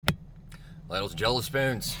Ladles, Jello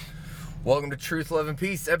Spoons. Welcome to Truth, Love, and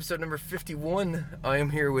Peace, episode number 51. I am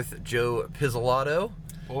here with Joe Pizzolato.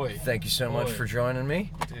 Boy. Thank you so much for joining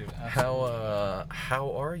me. Dude, how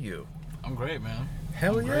are you? I'm great, man.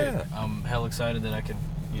 Hell yeah. Great. I'm hell excited that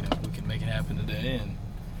we can make it happen today. And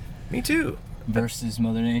me too. Versus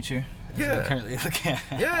Mother Nature. Yeah. Currently looking at.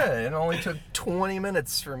 Yeah, it only took 20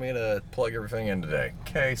 minutes for me to plug everything in today.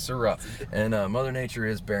 Okay, sirrah. And Mother Nature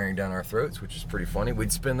is bearing down our throats, which is pretty funny.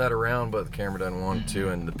 We'd spin that around, but the camera doesn't want to,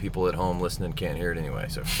 and the people at home listening can't hear it anyway.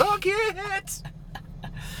 So fuck it!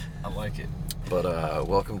 I like it. But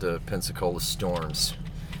welcome to Pensacola Storms.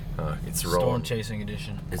 It's rolling. Storm chasing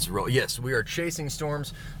edition. It's Yes, we are chasing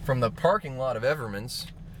storms from the parking lot of Everman's.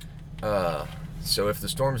 So if the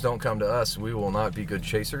storms don't come to us, we will not be good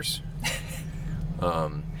chasers.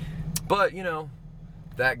 But you know,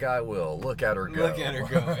 that guy will. Look at her go. Look at her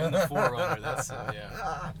go in the forerunner. That's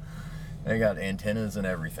yeah. They got antennas and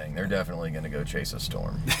everything. They're definitely going to go chase a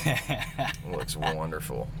storm. Looks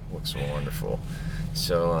wonderful. Looks wonderful.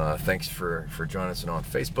 So thanks for joining us on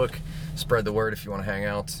Facebook. Spread the word if you want to hang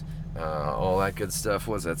out. All that good stuff.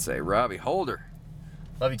 What does that say? Robbie Holder.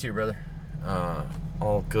 Love you too, brother.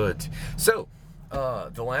 All good. So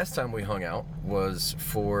the last time we hung out was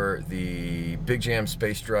for the Big Jam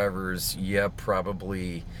Space Drivers,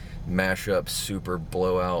 probably mashup, super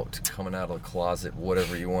blowout, coming out of the closet,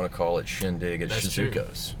 whatever you want to call it, shindig at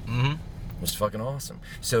Shizuko's. Mm-hmm. It was fucking awesome.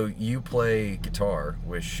 So you play guitar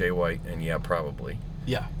with Shay White and probably.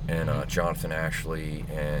 Yeah. And Jonathan Ashley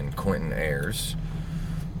and Quentin Ayers.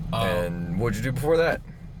 And what'd you do before that?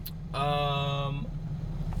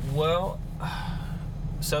 Well,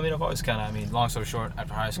 so I've always long story short,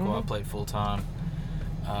 after high school, I played full time.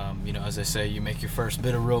 As they say, you make your first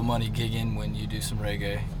bit of real money gigging when you do some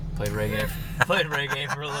reggae. Played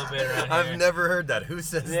reggae for a little bit around here. I've never heard that. Who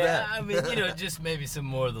says that? Yeah, just maybe some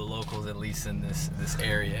more of the locals, at least in this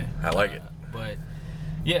area. I like it. But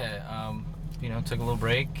yeah, took a little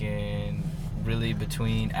break, and really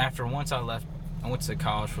once I left, I went to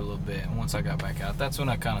college for a little bit, and once I got back out, that's when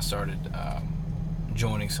I kind of started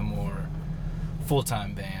joining some more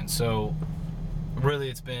full-time bands. So really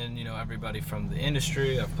it's been everybody from the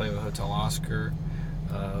industry. I've played with Hotel Oscar,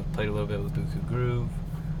 played a little bit with Buku Groove,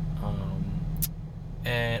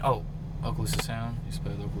 and Okaloosa Sound. Used to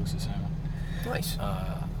play with Okaloosa Sound. Nice.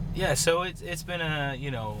 So it's been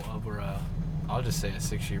over I'll just say a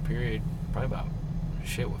 6-year period, probably about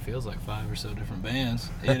what feels like 5 or so different bands.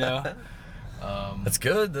 That's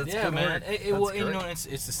good. That's good, man. Work.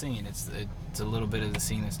 It's the scene. It's a little bit of the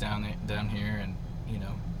scene that's down here, and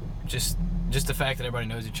just the fact that everybody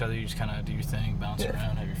knows each other. You just kind of do your thing, bounce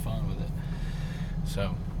around, have your fun with it.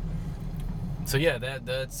 So yeah,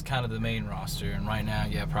 that's kind of the main roster. And right now,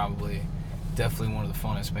 definitely one of the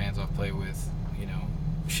funnest bands I've played with.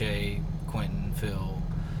 Shay, Quentin, Phil.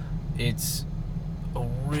 It's a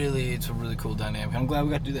really cool dynamic. I'm glad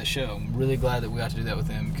we got to do that show. I'm really glad that we got to do that with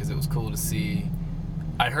them, because it was cool to see.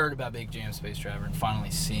 I'd heard about Big Jam Space Driver, and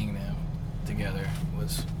finally seeing them together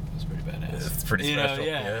was pretty badass. It's pretty special.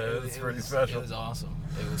 It's pretty special. It was awesome.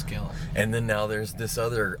 It was killing. And then now there's this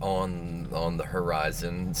other on the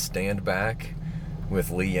horizon, Stand Back,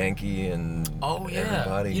 with Lee Yankey and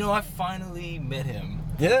everybody. I finally met him.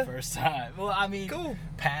 Yeah. For the first time. Well, cool.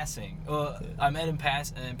 Passing. I met him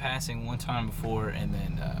in passing one time before, and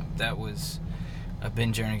then that was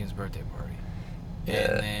Ben Jernigan's birthday party.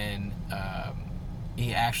 Yeah. And then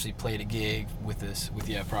he actually played a gig with us.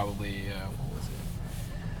 Probably what was it?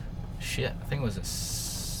 I think it was a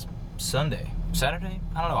Saturday.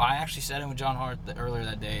 I don't know. I actually sat in with John Hart earlier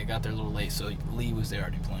that day. I got there a little late, so Lee was there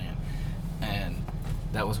already playing, and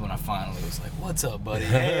that was when I finally was like, "What's up, buddy?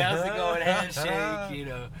 Hey, how's it going?" Handshake,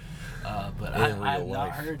 But I've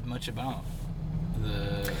not heard much about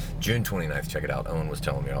the June 29th. Check it out. Owen was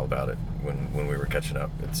telling me all about it when we were catching up.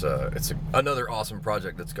 It's another awesome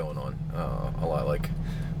project that's going on. A lot like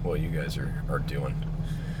what you guys are doing.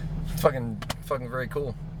 It's fucking very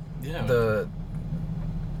cool. Yeah.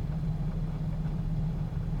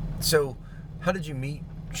 So, how did you meet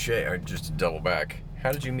Shay? Or just to double back,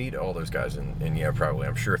 how did you meet all those guys? And probably,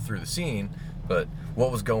 I'm sure, through the scene, but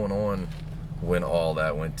what was going on when all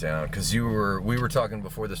that went down? Because we were talking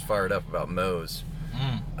before this fired up about Mose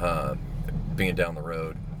being down the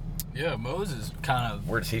road. Yeah, Mose is kind of...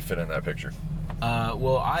 Where does he fit in that picture?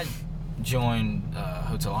 Well, I joined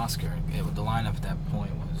Hotel Oscar. The lineup at that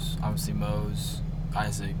point was obviously Mose,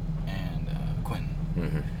 Isaac, and Quentin.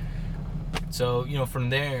 Mm-hmm. So, from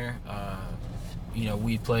there,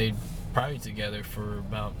 we played probably together for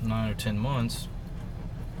about 9 or 10 months,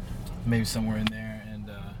 maybe somewhere in there,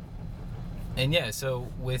 and yeah. So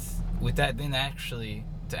with that, then actually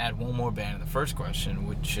to add one more band in the first question,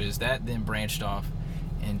 which is that then branched off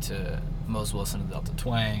into Mose Wilson and Delta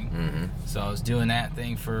Twang. So I was doing that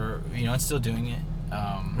thing for, I'm still doing it.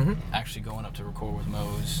 Actually going up to record with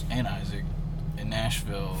Mose and Isaac in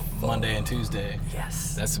Nashville Monday and Tuesday.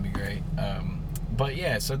 Yes. That's gonna be great. But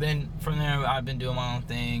yeah, so then from there I've been doing my own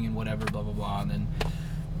thing and whatever, blah blah blah. And then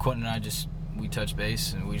Quentin and I we touched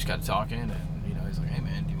base and we just got to talking, and he's like, hey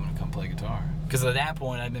man, do you want to come play guitar? Because at that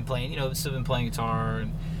point I've been playing, still been playing guitar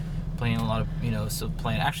and playing a lot of, still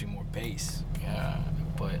playing actually more bass.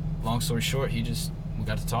 But long story short, we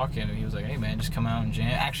got to talking and he was like, hey man, just come out and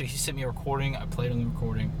jam. Actually, he sent me a recording. I played on the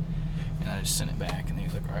recording and I just sent it back, and he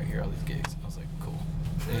was like, all right, here are all these gigs. I was like, cool.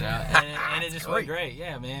 And it just went great.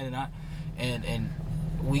 Yeah, man. And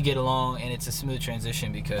we get along, and it's a smooth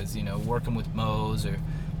transition because, working with Mose or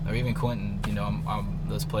even Quentin, I'm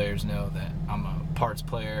those players know that I'm a parts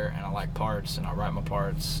player and I like parts and I write my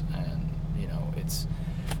parts, and it's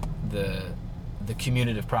the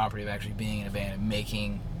commutative property of actually being in a band and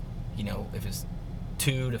making, if it's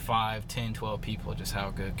 2 to 5, 10, 12 people, just how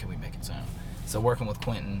good can we make it sound? So working with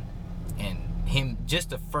Quentin and him, just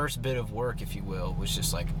the first bit of work, if you will, was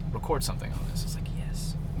just like, record something on this. It's like,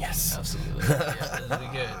 yes, absolutely. Yeah, this will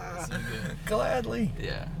be good. This will be good. Gladly.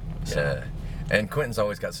 Yeah. Yeah. And Quentin's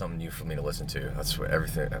always got something new for me to listen to. That's one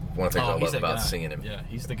of the things I love about seeing him. Yeah,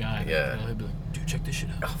 he's the guy. Yeah. He'll be like, dude, check this shit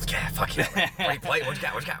out. Oh, yeah, fuck yeah. What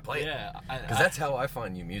you got? Play it. Yeah. Because that's how I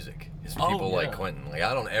find new music, is people like Quentin. Like,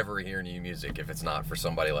 I don't ever hear new music if it's not for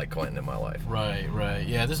somebody like Quentin in my life. Right.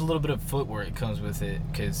 Yeah, there's a little bit of footwork that comes with it,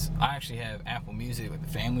 because I actually have Apple Music with the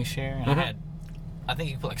family share, and I think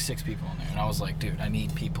you put like 6 people on there, and I was like, dude, I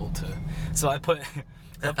need people to. So I put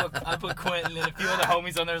Quentin and a few other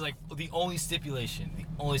homies on there. Like, the only stipulation, if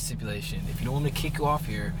you don't want me to kick you off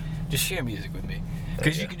here, just share music with me,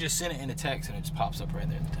 because you can just send it in a text and it just pops up right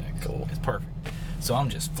there in the text. Cool. It's perfect. So I'm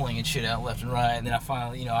just flinging shit out left and right, and then I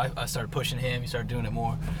finally, I started pushing him. He started doing it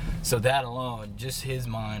more. So that alone, just his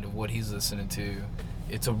mind of what he's listening to,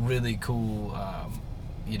 it's a really cool,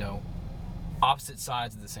 opposite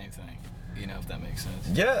sides of the same thing. If that makes sense.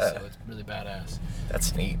 Yeah. So it's really badass.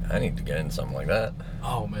 That's neat. I need to get into something like that.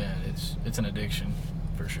 Oh man, it's an addiction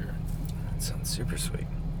for sure. That sounds super sweet.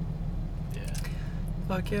 Yeah.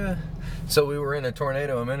 Fuck yeah. So we were in a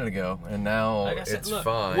tornado a minute ago, and now it's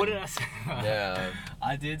fine. What did I say? Yeah.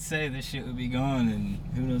 I did say this shit would be gone, and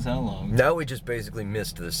who knows how long. Now we just basically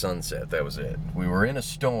missed the sunset. That was it. We were in a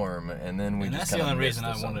storm, and then we just kind of missed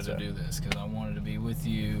the sunset. That's the only reason I wanted to do this, because I wanted to be with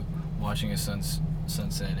you watching a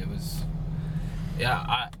sunset. It was...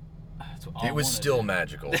 Yeah, it was still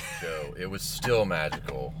magical, Joe. It was still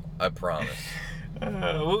magical. I promise.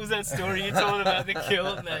 What was that story you told about the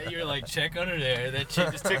kilt? That you're like, check under there. That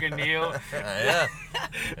chick just took a kneel. Yeah.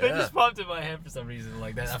 That just popped in my head for some reason.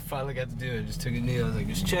 Like that, I finally got to do it. Just took a kneel. I was like,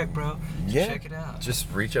 just check, bro. Just check it out. Just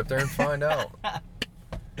reach up there and find out.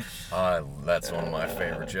 That's one of my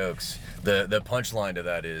favorite jokes. The punchline to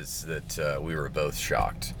that is that we were both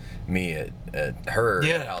shocked. Me at her,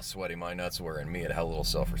 at how sweaty my nuts were, and me at how little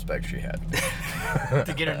self-respect she had.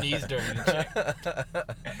 To get her knees dirty to check.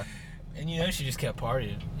 And she just kept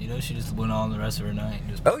partying. She just went on the rest of her night.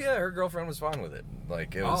 And just... Oh yeah, her girlfriend was fine with it.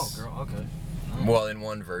 Like, it was... Oh, girl, okay. Nice. Well, in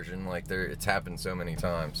one version, like, it's happened so many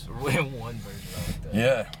times. In one version, I like that.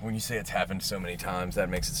 Yeah, when you say it's happened so many times, that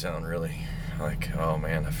makes it sound really like, oh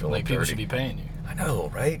man, I feel like people dirty. should be paying you. I know,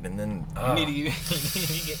 right? And then you need to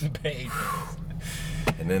be getting paid.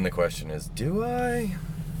 And then the question is, do I?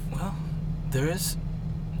 Well, there is.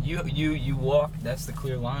 You walk. That's the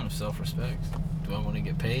clear line of self-respect. Do I want to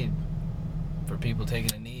get paid for people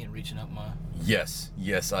taking a knee and reaching up my? Yes,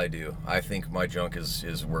 I do. I think my junk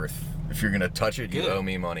is worth. If you're gonna touch it, you owe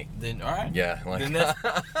me money. Then all right. Yeah. Like, then that's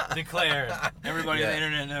declared. Everybody on the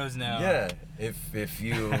internet knows now. Yeah. If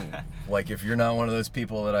you if you're not one of those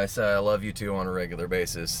people that I say I love you to on a regular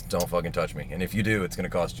basis, don't fucking touch me. And if you do, it's gonna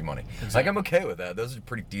cost you money. Exactly. Like, I'm okay with that. Those are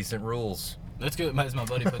pretty decent rules. That's good. As my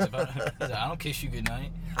buddy puts it, I don't kiss you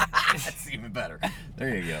goodnight. That's even better.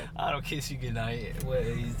 There you go. I don't kiss you goodnight. Well,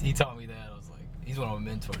 he taught me that. I was like, he's one of my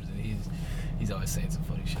mentors, and he's always saying some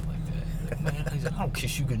funny shit like that. He's like, I don't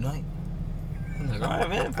kiss you goodnight. I was like, all right,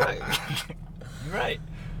 man. You're right.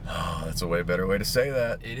 Oh, that's a way better way to say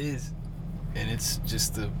that. It is. And it's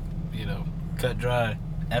just the, cut dry.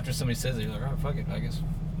 After somebody says it, you're like, all right, fuck it. I guess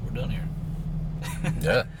we're done here.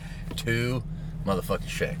 Yeah. 2 motherfucking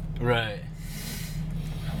shake. Right.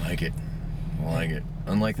 I like it.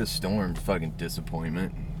 Unlike the storm fucking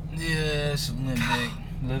disappointment. Yeah, it's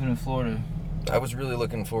living in Florida. I was really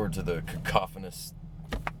looking forward to the cacophonous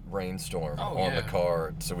Rainstorm Oh, on the yeah.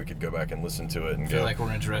 car so we could go back and listen to it and I feel go, like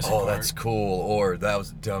we're in Jurassic oh, Park. that's cool, or that was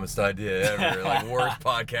the dumbest idea ever. Like, worst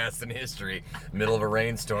podcast in history. Middle of a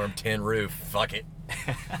rainstorm, tin roof, fuck it.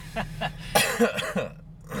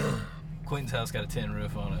 Quentin's house got a tin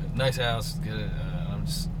roof on it. Nice house, good.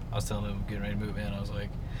 I was telling him getting ready to move in. I was like,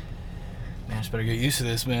 man, I just better get used to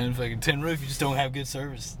this, man. Fucking tin roof, you just don't have good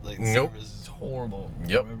service. Like, the Nope. service is horrible.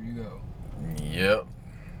 Yep. Wherever you go. Yep.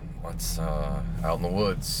 Let's out in the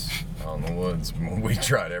woods. Out in the woods. We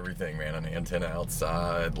tried everything, man. An antenna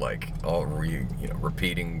outside, like all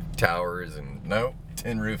repeating towers, and nope,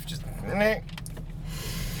 tin roof just.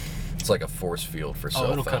 It's like a force field for cell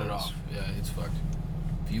phones. It'll cut it off. Yeah, it's fucked.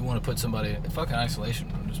 If you want to put somebody in fucking isolation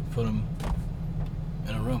room, just put them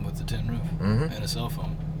in a room with the tin roof and a cell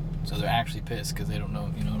phone. So they're actually pissed because they don't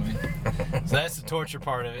know, you know what I mean? So that's the torture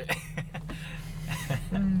part of it.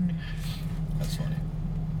 That's funny.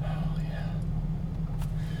 Oh yeah.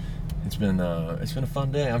 It's been a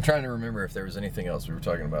fun day. I'm trying to remember if there was anything else we were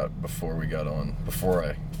talking about before we got on, before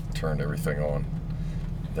I turned everything on,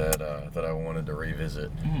 that I wanted to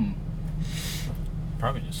revisit.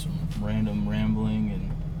 Probably just some random rambling,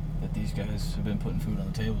 and that these guys have been putting food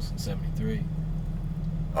on the table since '73.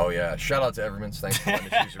 Oh yeah, shout out to Evermans. Thanks for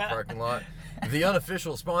letting us use your parking lot. The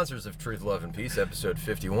unofficial sponsors of Truth, Love, and Peace, episode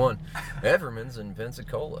 51, Evermans in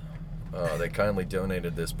Pensacola. They kindly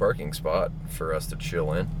donated this parking spot for us to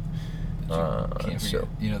chill in. Can't forget,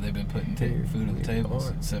 they've been putting food on the table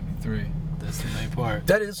since '73. That's the main part.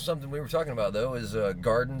 That is something we were talking about, though, is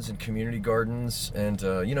gardens and community gardens. And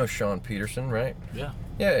Sean Peterson, right? Yeah.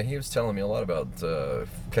 Yeah, he was telling me a lot about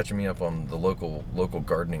catching me up on the local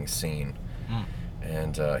gardening scene.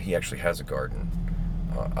 And he actually has a garden.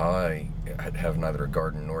 I have neither a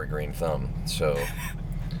garden nor a green thumb, so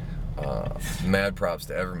mad props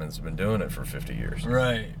to Evermans. Have been doing it for 50 years.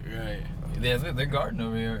 Right. Yeah, their garden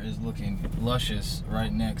over here is looking luscious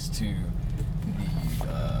right next to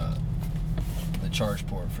the charge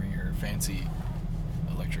port for your fancy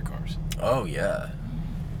electric cars. Oh yeah.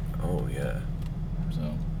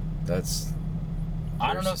 So that's.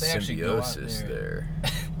 I don't know if they actually go out symbiosis there.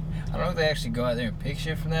 I don't know if they actually go out there and pick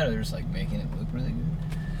shit from that, or they're just like making it look really good.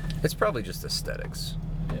 It's probably just aesthetics.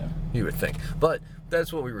 Yeah. You would think. But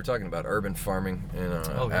that's what we were talking about, urban farming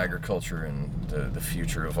and agriculture and the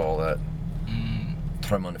future of all that.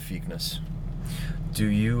 Tremonificness. Do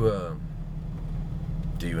you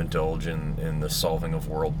indulge in the solving of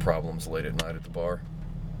world problems late at night at the bar?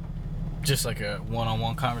 Just like a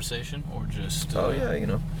one-on-one conversation, or just...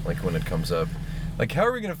 like when it comes up. Like, how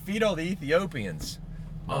are we going to feed all the Ethiopians?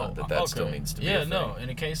 That still needs to be a thing. Yeah, no, in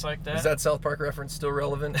a case like that... Is that South Park reference still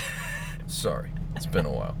relevant? Sorry, it's been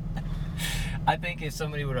a while. I think if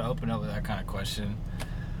somebody were to open up with that kind of question,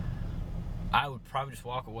 I would probably just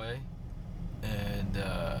walk away and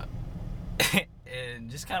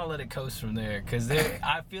and just kind of let it coast from there. Because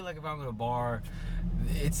I feel like if I'm at a bar,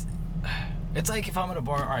 it's like if I'm at a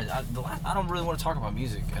bar, all right, I don't really want to talk about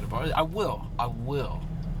music at a bar. I will.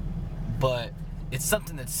 But it's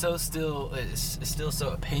something that's it's still so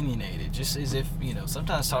opinionated. Just as if,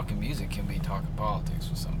 sometimes talking music can be talking politics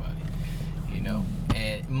with somebody,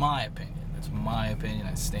 And my opinion, that's my opinion.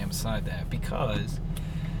 I stand beside that because,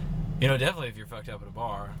 definitely if you're fucked up at a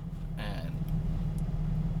bar and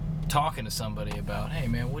talking to somebody about, hey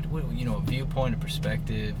man, what a viewpoint, a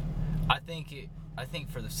perspective. I think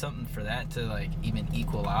for something for that to like even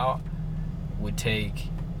equal out would take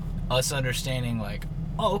us understanding like,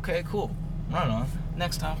 oh, okay, cool. Right on.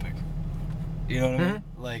 Next topic. You know what I mean?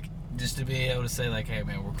 Like, just to be able to say, like, hey,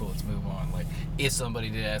 man, we're cool, let's move on. Like, if somebody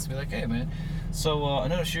did ask me, like, hey, man, so I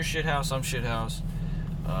noticed you're shit house, I'm shit house.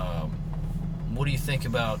 What do you think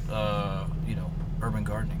about, urban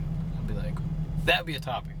gardening? I'd be like, that'd be a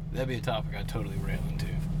topic. I'd totally rail into.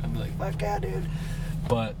 I'd be like, fuck yeah, dude.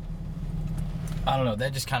 But, I don't know,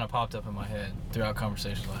 that just kind of popped up in my head throughout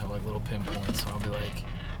conversations. I have, like, little pinpoints, so I'll be like,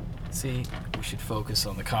 see, we should focus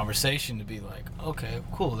on the conversation to be like, okay,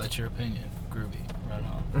 cool, that's your opinion. Groovy, right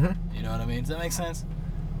on. You know what I mean? Does that make sense?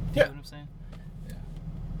 You know what I'm saying? Yeah.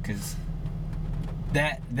 Because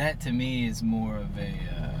that to me is more of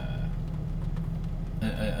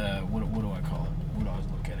what do I call it? What do I always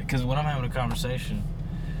look at it? Because when I'm having a conversation,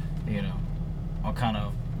 I'll kind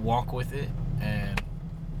of walk with it, and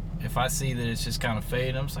if I see that it's just kind of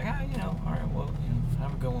fade, I'm just like, all right, well,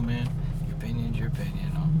 have a good one, man. Your opinion's your opinion.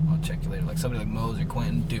 I'll check you later. Like somebody like Mose or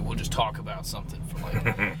Quentin, dude, we'll just talk about something for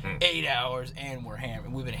like 8 hours, and we're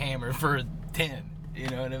hammered. We've been hammered for 10. You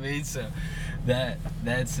know what I mean? So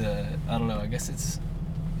that's I don't know. I guess it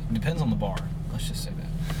depends on the bar. Let's just say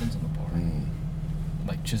that depends on the bar.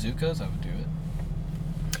 Like Chizuka's, I would do it.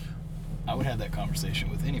 I would have that conversation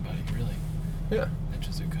with anybody, really. Yeah. At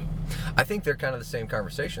Chizuko. I think they're kind of the same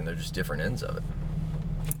conversation. They're just different ends of it.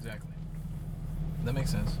 Exactly. That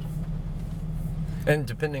makes sense. And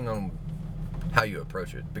depending on how you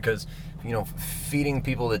approach it, because, you know, feeding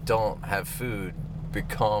people that don't have food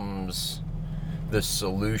becomes the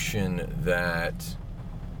solution that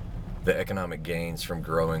the economic gains from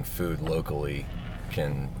growing food locally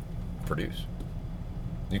can produce.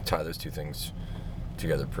 You tie those two things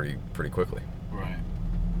together pretty quickly. Right.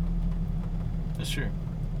 That's true.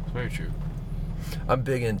 It's very true. I'm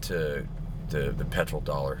big into the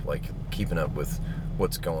petrodollar, like keeping up with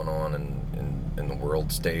what's going on in the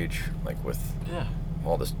world stage, like with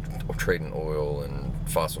all this trade in oil and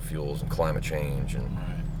fossil fuels and climate change, and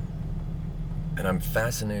I'm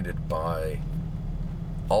fascinated by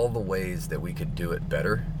all the ways that we could do it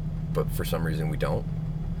better, but for some reason we don't.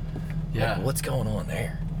 Yeah. Like, what's going on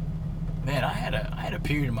there? Man, I had a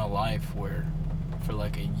period in my life where for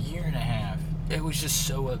like a year and a half it was just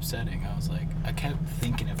so upsetting. I was like, I kept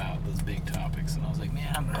thinking about those big topics, and I was like,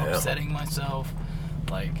 man, I'm upsetting myself.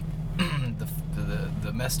 Like,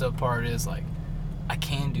 the messed up part is, like, I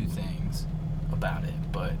can do things about it,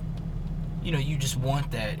 but, you know, you just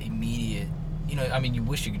want that immediate, you know, I mean, you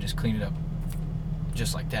wish you could just clean it up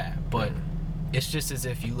just like that, but it's just as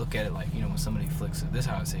if you look at it like, you know, when somebody flicks it, this is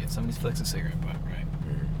how I say it, somebody flicks a cigarette butt, right?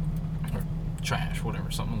 Or trash, whatever,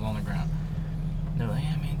 something's on the ground. And they're like,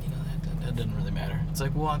 yeah, man, you know, that doesn't really matter. It's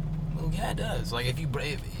like, well, yeah, it does. Like, if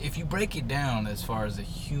you break it down as far as the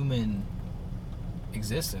human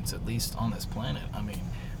existence, at least on this planet, I mean,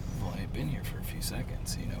 we've only been here for a few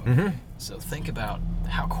seconds, you know. So think about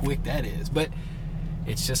how quick that is. But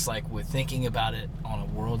it's just like with thinking about it on a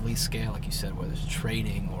worldly scale, like you said, whether it's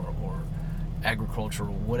trading or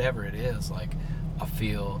agricultural, whatever it is, like, I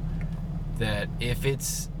feel that if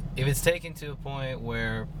it's taken to a point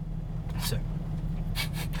where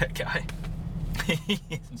that guy,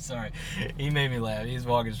 I'm sorry, he made me laugh. He's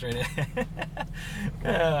walking straight in.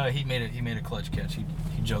 He made a clutch catch. He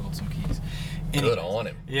juggled some keys. Anyways, good on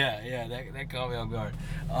him. Yeah, that caught me off guard.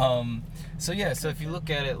 So if you look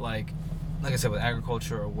at it like I said, with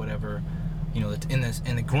agriculture or whatever, you know, in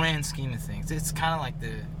the grand scheme of things, it's kind of like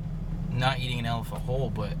the not eating an elephant whole,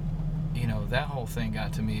 but, you know, that whole thing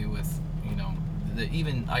got to me with, you know,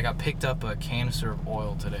 even I got picked up a canister of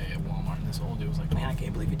oil today at Walmart, and this old dude was like, man, I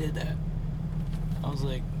can't believe you did that. I was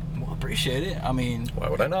like, well, appreciate it. I mean, why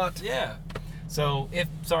would I not? Yeah. So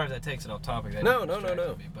sorry if that takes it off topic. That No.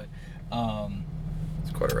 me, but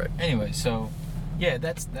it's quite all right. Anyway, so yeah,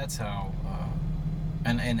 that's how.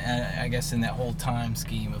 And I guess in that whole time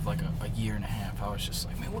scheme of like a year and a half, I was just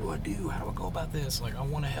like, man, what do I do? How do I go about this? Like, I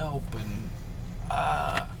want to help, and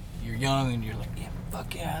you're young, and you're like, yeah,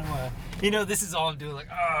 fuck yeah, how do I? You know, this is all I'm doing, like,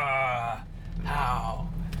 how? How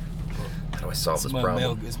do I solve this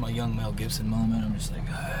problem? It's my young Mel Gibson moment. I'm just like,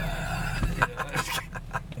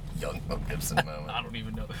 Young Mel Gibson moment. I don't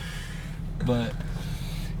even know. But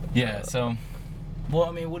yeah, so, well,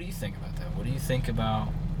 I mean, what do you think about that? What do you think about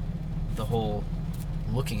the whole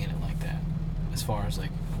looking at it like that, as far as, like,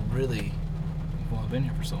 really, well, I've been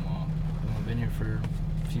here for so long. I've been here for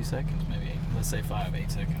a few seconds, maybe, let's say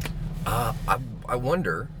 5-8 seconds. I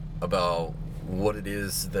wonder about what it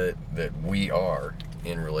is that we are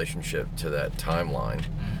in relationship to that timeline,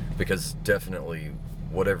 because definitely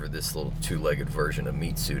whatever this little two-legged version of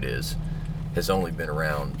meat suit is has only been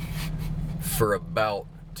around for about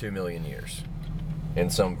 2 million years in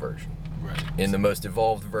some version. Right. In the most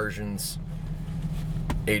evolved versions,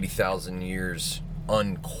 80,000 years,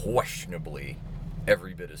 unquestionably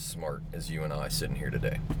every bit as smart as you and I sitting here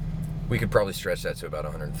today. We could probably stretch that to about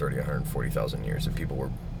 130, 140,000 years if people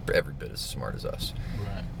were every bit as smart as us.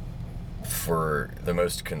 Right. For the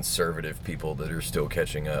most conservative people that are still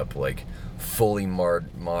catching up, like fully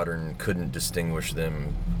modern, couldn't distinguish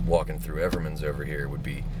them walking through Everman's over here, would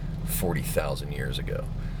be 40,000 years ago.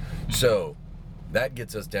 So that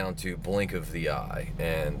gets us down to blink of the eye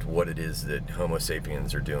and what it is that Homo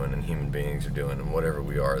sapiens are doing and human beings are doing and whatever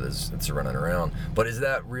we are that's running around. But is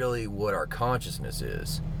that really what our consciousness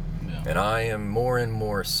is? Yeah. And I am more and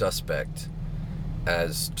more suspect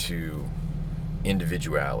as to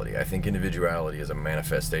individuality. I think individuality is a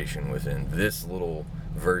manifestation within this little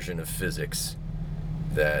version of physics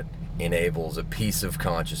that enables a piece of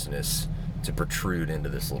consciousness to protrude into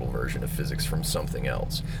this little version of physics from something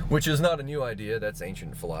else, which is not a new idea. That's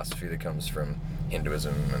ancient philosophy that comes from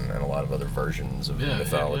Hinduism and a lot of other versions of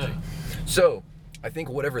mythology. Yeah. So I think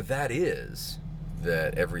whatever that is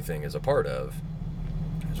that everything is a part of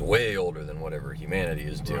is way older than whatever humanity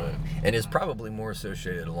is doing, and is probably more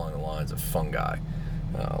associated along the lines of fungi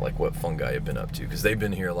like what fungi have been up to, because they've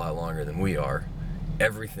been here a lot longer than we are.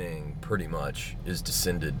 Everything pretty much is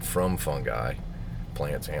descended from fungi,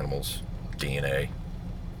 plants, animals, DNA.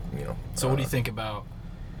 You know. So what do you think about,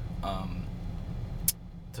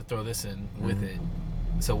 to throw this in with it,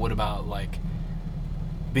 so what about like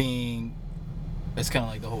being, it's kind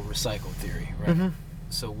of like the whole recycle theory, right?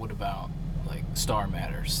 So what about like star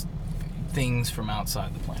matters, things from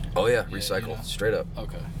outside the planet? Oh yeah, recycle, you know? straight up.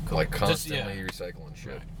 Okay, cool. Like constantly recycling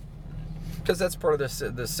shit. Because that's part of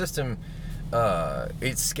the system.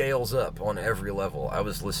 It scales up on every level. I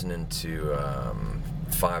was listening to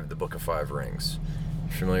the Book of Five Rings.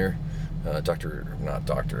 Familiar?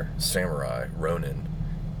 Samurai Ronin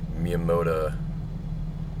Miyamoto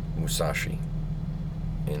Musashi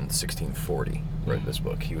in 1640 wrote this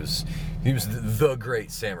book. He was the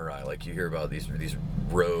great samurai. Like you hear about these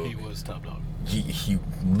rogue. He was top dog. He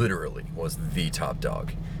literally was the top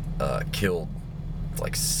dog. Killed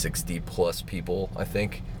like 60 plus people, I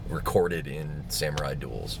think, recorded in samurai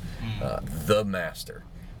duels. The master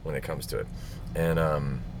when it comes to it.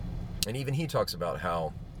 And even he talks about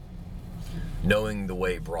how knowing the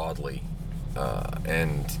way broadly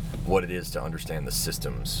and what it is to understand the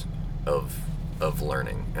systems of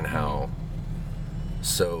learning, and how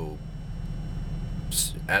so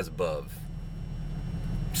as above,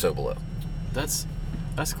 so below. That's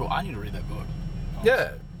cool. I need to read that book.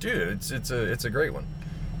 Yeah, dude, it's a great one.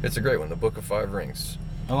 It's a great one. The Book of Five Rings.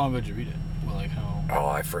 How long ago did you read it? Well, like how? Oh,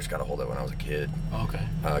 I first got a hold of it when I was a kid. Oh, okay.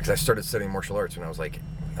 Because I started studying martial arts when I was like,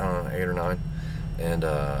 I don't know, 8 or 9,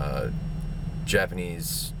 and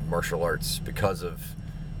Japanese martial arts, because of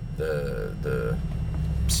the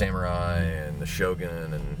samurai and the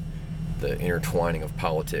shogun and the intertwining of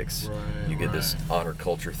politics. Right, you get this honor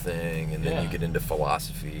culture thing, and then you get into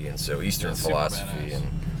philosophy, and so Eastern philosophy, and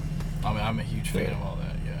I mean, I'm a huge fan of all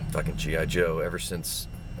that. Yeah. Fucking G.I. Joe ever since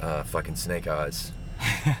fucking Snake Eyes.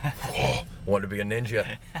 Wanted to be a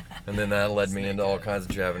ninja, and then that led me into all kinds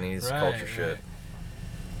of Japanese culture shit.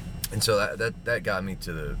 And so that got me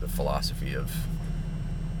to the philosophy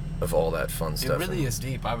of all that fun stuff. It really is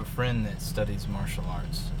deep. I have a friend that studies martial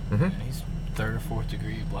arts, and he's 3rd or 4th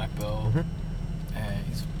degree black belt, and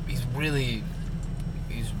he's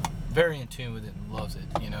very in tune with it and loves it.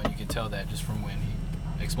 You know, you can tell that just from when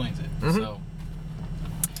he explains it. So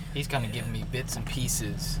he's kind of giving me bits and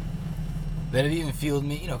pieces that have even fueled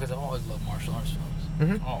me, you know, because I've always loved martial arts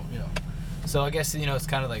films. Oh, you know. So I guess, you know, it's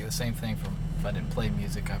kind of like the same thing from, if I didn't play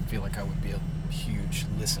music, I feel like I would be a huge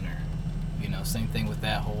listener. You know, same thing with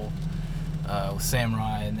that whole, with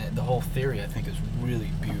samurai, and the whole theory I think is really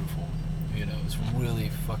beautiful. You know, it's really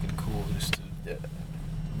fucking cool just to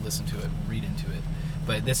listen to it, read into it.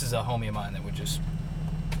 But this is a homie of mine that would just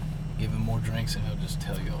give him more drinks and he'll just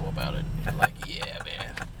tell you all about it. Like, yeah,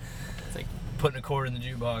 man. It's like putting a quarter in the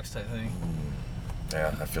jukebox type thing.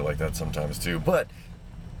 Yeah, I feel like that sometimes too. But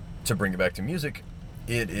to bring it back to music,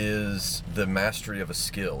 it is the mastery of a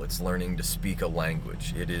skill. It's learning to speak a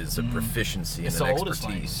language. It is a proficiency and an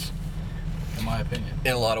expertise. In my opinion.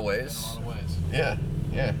 In a lot of ways. In a lot of ways. Yeah,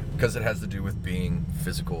 yeah. Because it has to do with being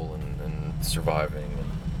physical and surviving.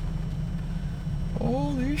 And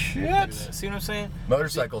holy shit! See what I'm saying?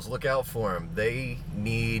 Motorcycles, look out for them. They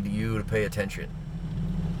need you to pay attention.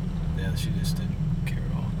 Yeah, she just didn't care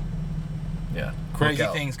at all. Yeah. Crazy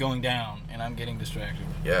things going down, and I'm getting distracted.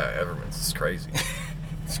 Yeah, Everman's. It's crazy.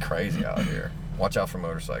 It's crazy out here. Watch out for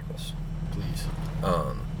motorcycles. Please.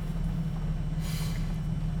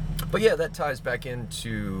 But yeah, that ties back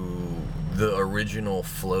into the original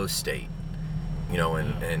flow state, you know,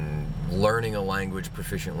 and learning a language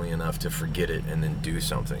proficiently enough to forget it and then do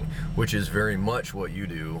something, which is very much what you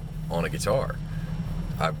do on a guitar.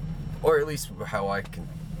 Or at least how I can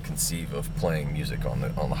conceive of playing music on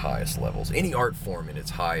the highest levels. Any art form in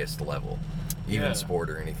its highest level, even sport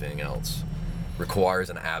or anything else, requires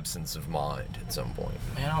an absence of mind at some point.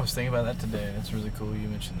 Man, I was thinking about that today. That's really cool you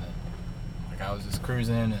mentioned that. Like, I was just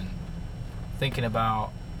cruising and thinking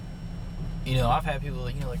about, you know, I've had people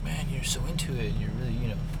like, you know, like, man, you're so into it, you're really, you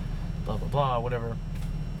know, blah blah blah, whatever.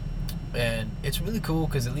 And it's really cool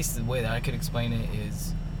because at least the way that I could explain it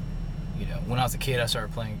is, you know, when I was a kid, I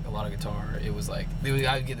started playing a lot of guitar. It was like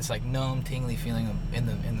I would get this like numb, tingly feeling in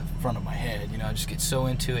the front of my head. You know, I just get so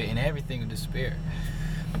into it, and everything would disappear.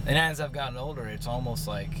 And as I've gotten older, it's almost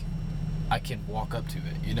like I can walk up to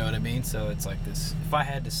it. You know what I mean? So it's like this. If I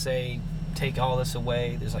had to say, take all this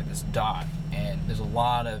away, there's like this dot, and there's a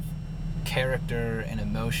lot of character and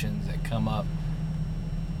emotions that come up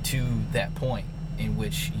to that point in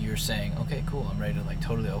which you're saying, okay, cool, I'm ready to like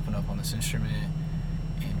totally open up on this instrument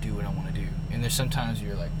and do what I want to do. And there's sometimes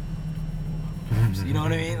you're like, sometimes. You know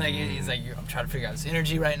what I mean? Like it's like I'm trying to figure out this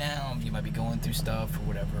energy right now. You might be going through stuff or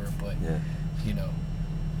whatever, but you know,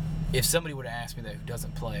 if somebody were to ask me that who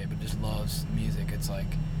doesn't play but just loves music, it's like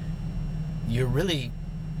you're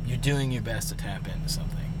doing your best to tap into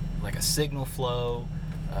something, like a signal flow,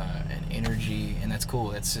 an energy, and that's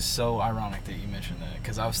cool. It's just so ironic that you mentioned that,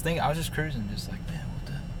 because I was just cruising, just like, man, what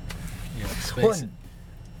the, you know, space.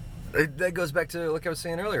 Well, that goes back to, like I was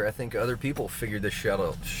saying earlier, I think other people figured this shit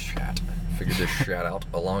out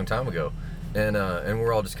a long time ago, and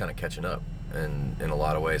we're all just kind of catching up, and in a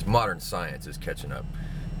lot of ways, modern science is catching up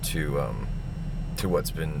to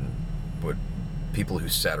what people who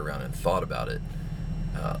sat around and thought about it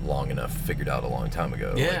long enough figured out a long time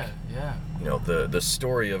ago. Yeah. You know, the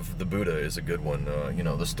story of the Buddha is a good one. You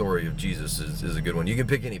know, the story of Jesus is a good one. You can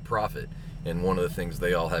pick any prophet, and one of the things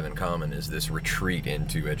they all have in common is this retreat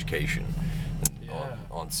into education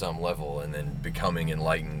on some level, and then becoming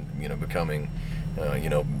enlightened, you know, becoming, you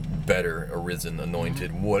know, better, arisen,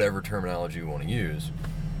 anointed, whatever terminology you want to use.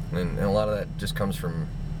 And a lot of that just comes from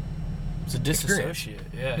it's a disassociate.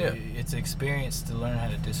 Yeah. It's an experience to learn how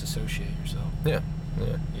to disassociate yourself. Yeah.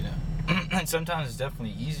 You know, and sometimes it's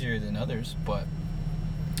definitely easier than others, but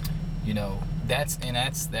you know, that's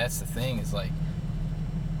the thing, is like,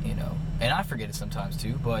 you know, and I forget it sometimes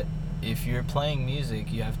too, but if you're playing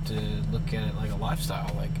music, you have to look at it like a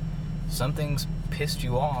lifestyle. Like, something's pissed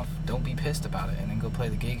you off, don't be pissed about it, and then go play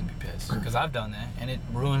the gig and be pissed, because I've done that and it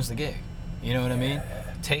ruins the gig. You know what I mean?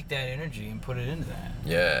 Take that energy and put it into that.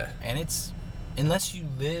 Yeah. And it's, unless you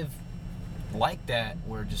live like that,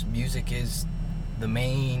 where just music is the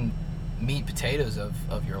main meat potatoes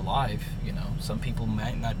of your life, you know, some people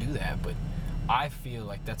might not do that, but I feel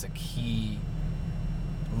like that's a key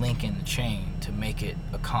link in the chain to make it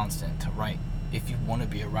a constant to write. If you want to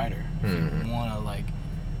be a writer, if you want to, like,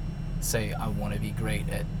 say, I want to be great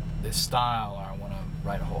at this style, or I want to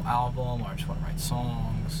write a whole album, or I just want to write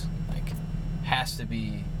songs, like, has to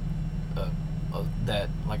be that,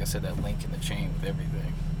 like I said, that link in the chain with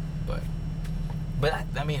everything. But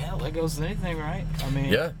I mean, hell, that goes with anything, right? I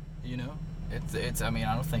mean, you know, it's I mean,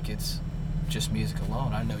 I don't think it's just music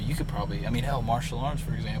alone. I know you could probably, I mean, hell, martial arts,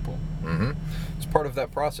 for example. It's part of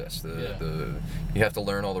that process. You have to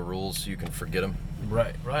learn all the rules so you can forget them.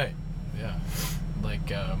 Right. Yeah.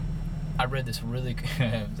 Like, I read this really,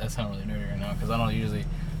 that sounds really nerdy right now, because I don't usually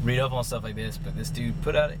read up on stuff like this, but this dude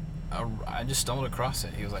put out, I just stumbled across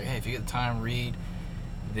it. He was like, hey, if you get the time, read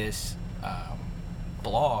this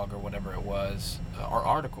blog or whatever it was, or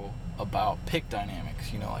article about pick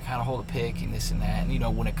dynamics, you know, like how to hold a pick and this and that, and, you know,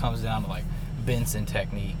 when it comes down to, like, Benson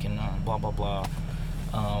technique and blah, blah, blah.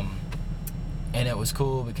 And it was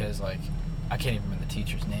cool because, like, I can't even remember the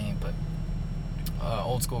teacher's name, but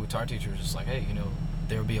old school guitar teacher was just like, hey, you know,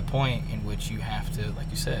 there will be a point in which you have to, like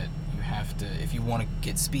you said, you have to, if you want to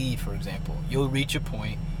get speed, for example, you'll reach a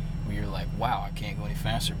point where you're like, wow, I can't go any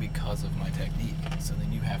faster because of my technique. So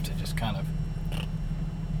then you have to just kind of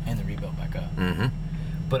hand the rebuild back up.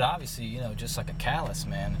 But obviously, you know, just like a callus,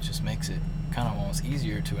 man, it just makes it kind of almost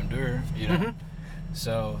easier to endure, you know.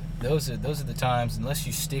 So those are the times, unless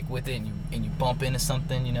you stick with it and you bump into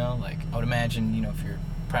something, you know, like I would imagine, you know, if you're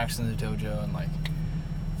practicing the dojo and, like,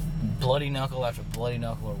 bloody knuckle after bloody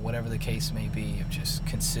knuckle, or whatever the case may be, of just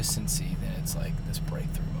consistency, then it's like this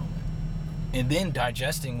breakthrough moment. And then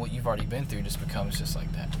digesting what you've already been through just becomes just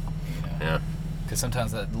like that, you know. Yeah. Because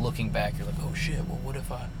sometimes that looking back, you're like, oh shit, well, what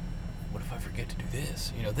if I forget to do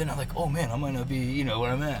this? You know, then I'm like, oh man, I might not be, you know,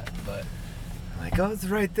 where I'm at. But like, oh, it's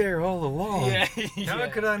right there all along. Yeah. How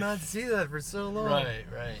could I not see that for so long? Right,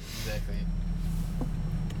 exactly.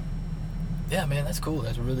 Yeah, man, that's cool.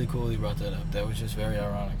 That's really cool you brought that up. That was just very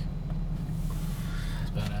ironic.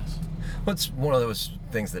 It's badass. Well, it's one of those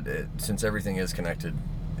things that, since everything is connected,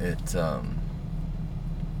 it's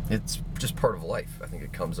just part of life. I think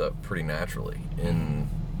it comes up pretty naturally in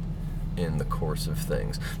the course of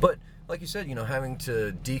things. But like you said, you know, having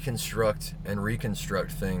to deconstruct and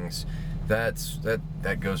reconstruct things,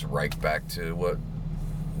 that goes right back to what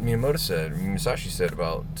Musashi said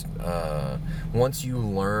about once you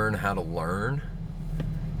learn how to learn,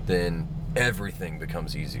 then everything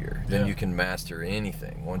becomes easier. Then you can master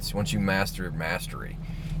anything. Once you master mastery,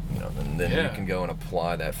 you know, then you can go and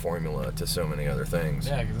apply that formula to so many other things.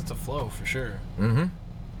 Yeah, because it's a flow for sure. I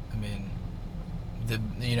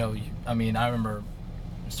mean, I remember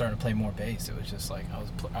starting to play more bass. It was just like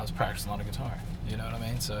I was practicing a lot of guitar. You know what I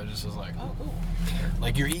mean? So it just was like, oh, cool.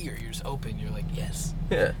 Like, you're eager, you're just open, you're like, yes.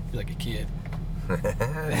 Yeah. You're like a kid.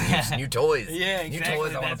 New toys. Yeah, exactly. New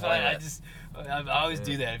toys. That's why I always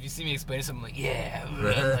do that. If you see me explaining something, I'm like, yeah. I'm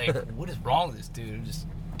like, what is wrong with this dude? I'm just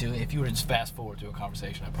doing. If you were to just fast forward to a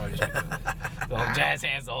conversation, I'd probably just be doing this. jazz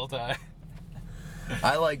hands the whole time.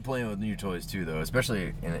 I like playing with new toys too, though,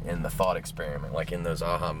 especially in the thought experiment, like in those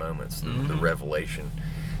aha moments, the revelation.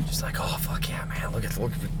 Just like, oh fuck yeah, man! Let's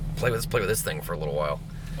play with this thing for a little while.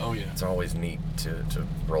 Oh yeah. It's always neat to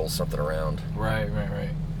roll something around. Right.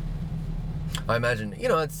 I imagine,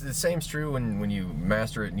 it's the same's true when you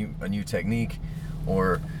master a new technique,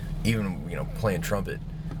 or even playing trumpet,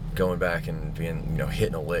 going back and being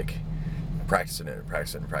hitting a lick, practicing it,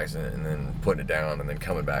 and then putting it down, and then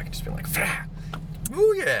coming back and just being like, Fah!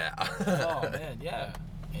 Ooh yeah. Oh man, yeah.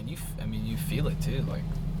 And you feel it too. Like,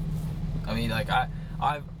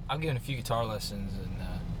 I've given a few guitar lessons, and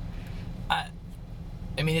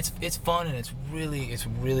it's fun, and it's really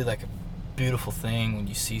like a beautiful thing when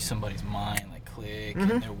you see somebody's mind like click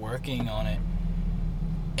and they're working on it,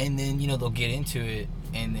 and then they'll get into it,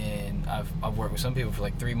 and then I've worked with some people for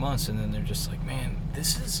like 3 months, and then they're just like, man,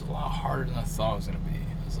 this is a lot harder than I thought it was gonna be.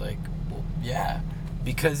 I was like, well, yeah,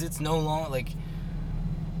 because it's no longer like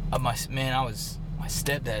my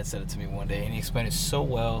stepdad said it to me one day, and he explained it so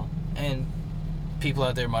well, and people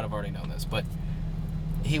out there might have already known this, but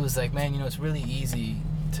he was like, man, it's really easy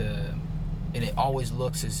to, and it always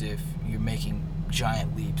looks as if you're making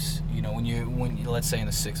giant leaps, when let's say in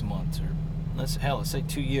the 6 months, or let's say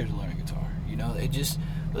 2 years learning guitar, it just,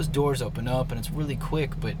 those doors open up and it's really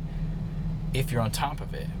quick, but if you're on top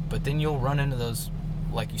of it, but then you'll run into those,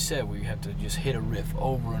 like you said, where you have to just hit a riff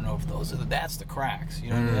over and over. That's the cracks,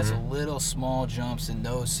 that's a little small jumps, and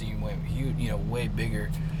those seem way huge, way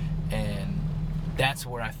bigger, and that's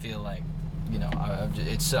where I feel like,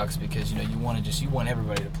 it sucks, because you want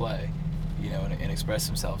everybody to play, and express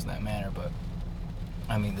themselves in that manner. But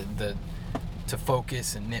I mean, the to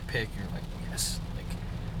focus and nitpick, you're like, yes, like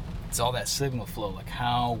it's all that signal flow. Like,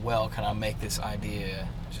 how well can I make this idea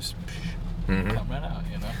just come right out?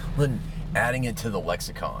 Well, adding it to the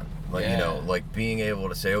lexicon, like like being able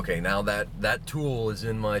to say, okay, now that tool is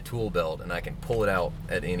in my tool belt, and I can pull it out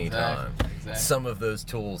at any time. Exactly. Some of those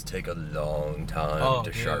tools take a long time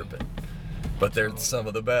to sharpen, but they're some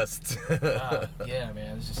of the best. Yeah,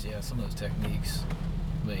 man, it's just some of those techniques.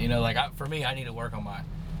 But for me, I need to work on my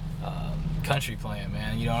country playing,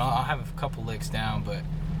 man. I'll have a couple licks down, but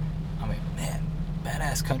I mean, man,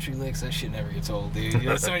 badass country licks, that shit never gets old, dude.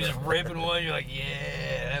 Somebody just ripping one, you're like,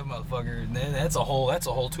 yeah, that motherfucker. And then that's a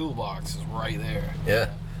whole toolbox is right there. Yeah.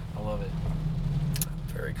 I love it.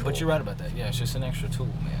 Very cool. But you're right about that. Yeah, it's just an extra tool,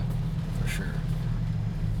 man, for sure.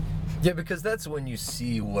 Yeah, because that's when you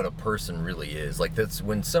see what a person really is. Like, that's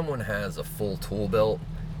when someone has a full tool belt,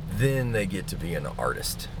 then they get to be an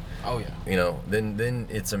artist. Oh yeah. Then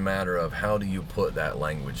it's a matter of how do you put that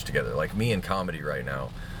language together. Like me in comedy right now,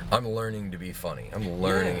 I'm learning to be funny. I'm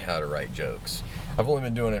learning how to write jokes. I've only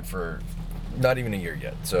been doing it for not even a year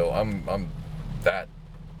yet, so I'm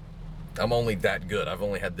only that good. I've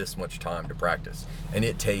only had this much time to practice, and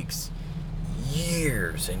it takes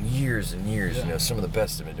years and years and years. Some of the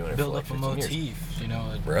best have been doing it for like 15 years. Build up a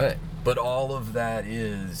motif, Right. But all of that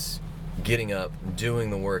is getting up,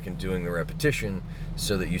 doing the work, and doing the repetition,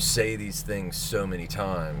 so that you say these things so many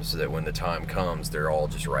times so that when the time comes, they're all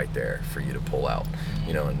just right there for you to pull out.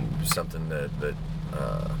 And something that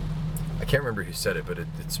I can't remember who said it, but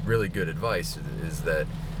it's really good advice, is that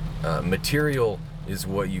material is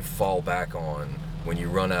what you fall back on when you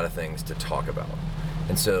run out of things to talk about.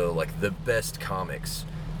 And so, like, the best comics,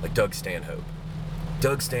 like Doug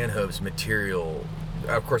Stanhope's material,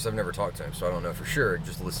 of course I've never talked to him, so I don't know for sure,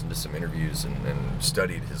 just listened to some interviews and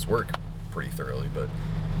studied his work pretty thoroughly, but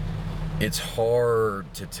it's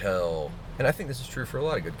hard to tell, and I think this is true for a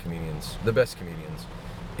lot of good comedians, the best comedians,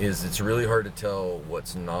 is it's really hard to tell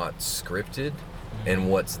what's not scripted and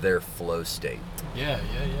what's their flow state. Yeah.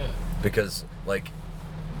 Because, like,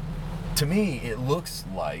 to me, it looks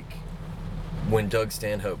like when Doug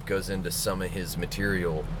Stanhope goes into some of his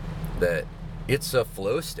material that it's a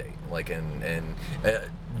flow state. Like, and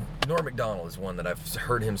Norm Macdonald is one that I've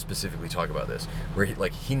heard him specifically talk about this, where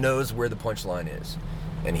he knows where the punchline is,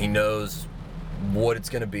 and he knows what it's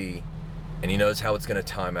going to be, and he knows how it's going to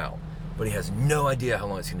time out, but he has no idea how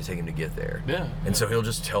long it's going to take him to get there. Yeah. And so he'll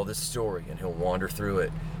just tell this story, and he'll wander through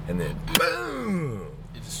it, and then boom!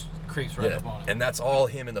 It just creeps right up on it. And that's all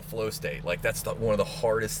him in the flow state. Like, that's one of the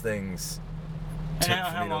hardest things. And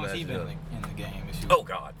how long has he been in the game? Oh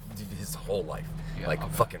God, his whole life.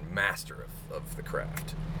 Fucking master of the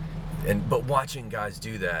craft. But watching guys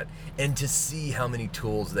do that, and to see how many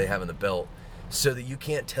tools they have in the belt, so that you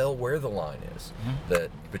can't tell where the line is.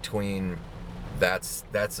 That between that's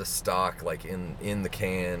a stock, like in the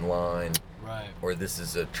can line, right? Or this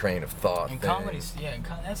is a train of thought. And comedy's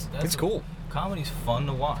that's it's cool. Comedy's fun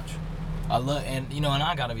to watch. I love, and you know, and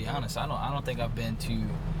I gotta be honest, I don't think I've been to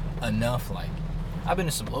enough. Like, I've been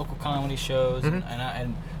to some local comedy shows, Mm-hmm.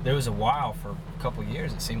 and there was a while for a couple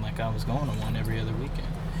years it seemed like I was going to one every other weekend.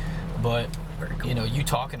 But Very cool. you know, you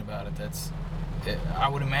talking about it, I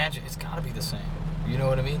would imagine it's gotta be the same. You know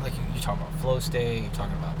what I mean? Like you talk about flow state, you're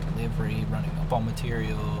talking about delivery, running up on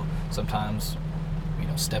material. Sometimes, you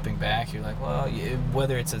know, stepping back, you're like, well,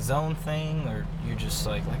 whether it's a zone thing or you're just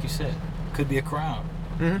like you said, could be a crowd.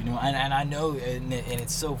 Mm-hmm. You know, and I know, and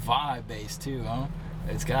it's so vibe based too, huh?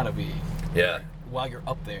 It's gotta be. Yeah. While you're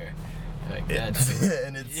up there, like And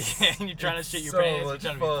it's and you're trying to shit your so pants, you're much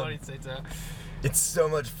trying to fun. be funny at the same time. It's so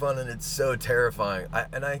much fun and it's so terrifying.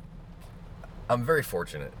 I'm very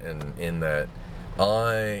fortunate in that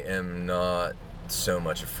I am not so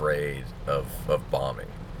much afraid of bombing.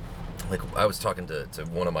 Like, I was talking to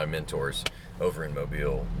one of my mentors over in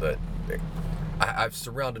Mobile that I've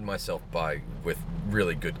surrounded myself with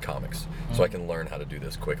really good comics, so I can learn how to do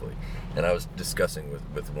this quickly. And I was discussing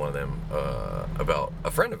with one of them about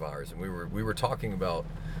a friend of ours, and we were talking about,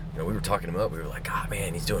 you know, we were talking him up. We were like, "God,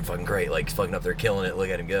 man, he's doing fucking great. Like, he's fucking up there, killing it. Look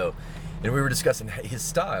at him go." And we were discussing his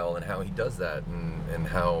style and how he does that, and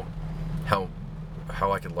how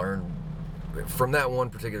I could learn from that one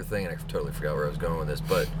particular thing. And I totally forgot where I was going with this,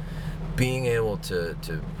 but being able to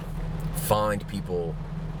find people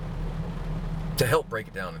to help break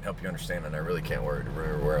it down and help you understand. And I really can't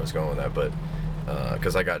remember where I was going with that, but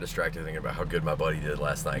because I got distracted thinking about how good my buddy did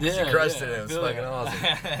last night. Yeah, he crushed it. yeah, It was fucking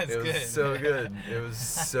awesome. It was so good. It was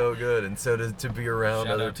so good. And so to be around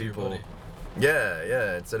Shout other out to your people, buddy.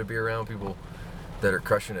 yeah, and so to be around people that are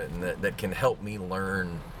crushing it and that can help me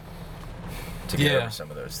learn to get over some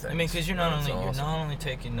of those things. I mean, because you're not only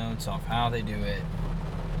taking notes off how they do it,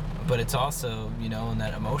 but it's also, you know, on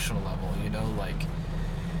that emotional level, you know, like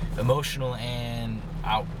emotional and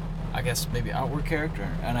I guess maybe outward character.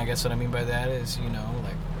 And I guess what I mean by that is, you know,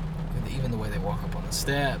 like even the way they walk up on the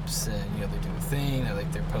steps, and you know, they do a thing,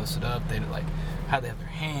 they're posted up, they like how they have their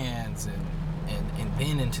hands, and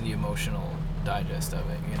then into the emotional digest of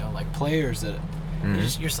it, you know, like players that you're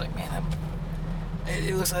just like, man,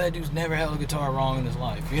 it looks like that dude's never held a guitar wrong in his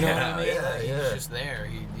life. You know what I mean? Like, he's just there.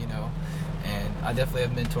 You know, and I definitely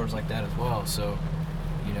have mentors like that as well. So,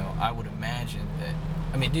 you know, I would imagine that.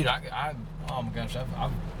 I mean, dude, I oh my gosh,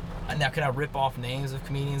 now can I rip off names of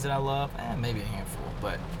comedians that I love? Maybe a handful,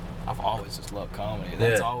 but I've always just loved comedy.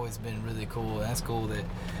 That's always been really cool. That's cool that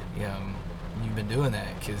you've been doing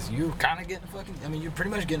that, because you're kind of getting you're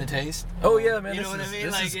pretty much getting a taste. Oh yeah, man. You know what I mean?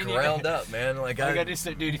 This is ground up, man. Like I just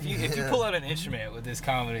said, dude, if you pull out an instrument with this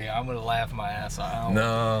comedy, I'm gonna laugh my ass off.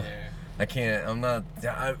 No, I can't. I'm not.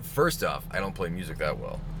 First off, I don't play music that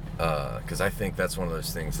well, because I think that's one of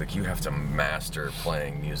those things, like, you have to master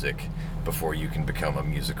playing music before you can become a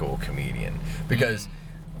musical comedian. Because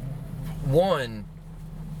one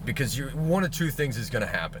of two things is going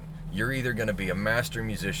to happen. You're either going to be a master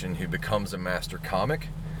musician who becomes a master comic,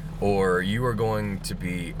 or you are going to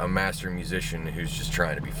be a master musician who's just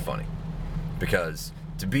trying to be funny. Because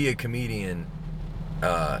to be a comedian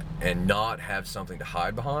and not have something to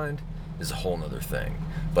hide behind is a whole nother thing.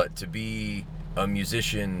 But to be a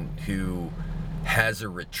musician who has a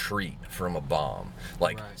retreat from a bomb,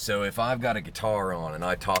 like, right. So if I've got a guitar on and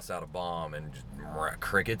I toss out a bomb and just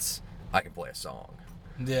crickets, I can play a song.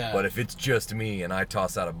 Yeah. But if it's just me and I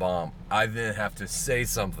toss out a bomb, I then have to say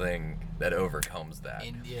something that overcomes that.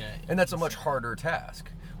 And that's a much harder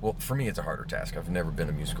task. Well, for me, it's a harder task. I've never been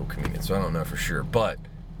a musical comedian, so I don't know for sure. But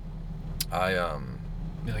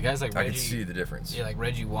the guys like Reggie, I can see the difference. Yeah, like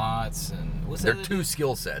Reggie Watts and what's They're that? Two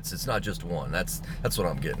skill sets. It's not just one. That's what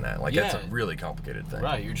I'm getting at. Like, that's a really complicated thing.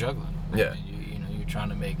 Right, you're juggling. Yeah. You know, you're trying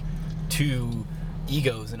to make two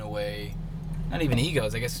egos in a way. Not even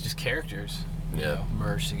egos. I guess it's just characters. You know,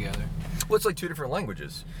 merged together. Well, it's like two different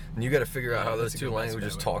languages, and you got to figure out how those two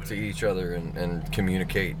languages talk to each other and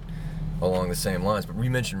communicate along the same lines. But we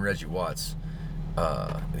mentioned Reggie Watts.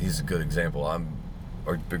 He's a good example. Are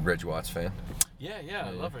you a big Reggie Watts fan? Yeah,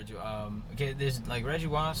 I love Reggie. Okay, there's like Reggie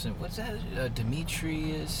Watts and what's that?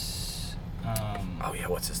 Demetrius. Oh yeah,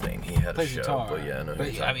 what's his name? He had a show, guitar. but yeah, I know who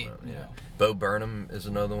you're talking about. You know. Bo Burnham is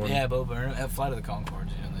another one. Yeah, Bo Burnham at Flight of the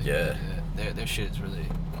Conchords. You know, their shit is really.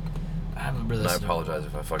 I haven't really. And I apologize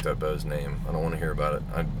if I fucked up Bo's name. I don't want to hear about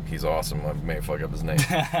it. He's awesome. I may fuck up his name.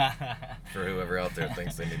 For whoever out there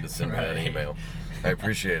thinks they need to send me that email, I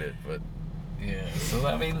appreciate it. But yeah, so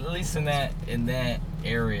I mean, at least in that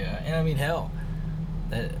area, and I mean, hell,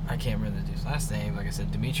 that I can't remember the dude's last name. Like I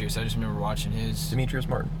said, Demetrius. I just remember watching his Demetrius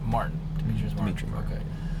Martin. Demetrius Martin. Dimitri Martin. Okay.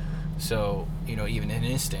 So, you know, even in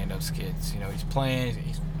his stand-up skits, you know, he's playing.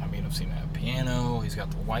 I've seen him have a piano. He's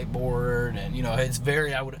got the whiteboard, and you know, it's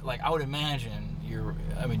very. I would imagine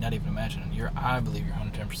not even imagine. I believe you're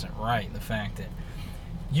 110% right in the fact that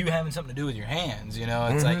you having something to do with your hands. You know,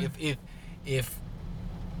 it's like if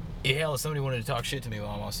hell, if somebody wanted to talk shit to me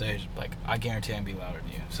while I'm on stage, like I guarantee I'm gonna be louder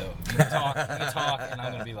than you. So you can talk, and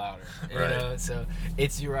I'm gonna be louder. You know, so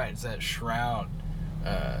you're right. It's that shroud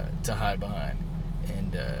to hide behind,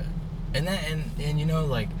 and you know,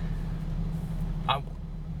 like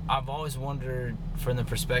I've always wondered from the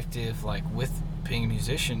perspective, like with being a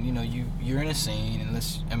musician, you know, you're in a scene, and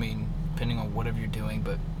depending on whatever you're doing,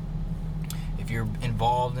 but if you're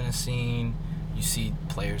involved in a scene, you see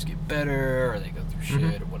players get better, or they go through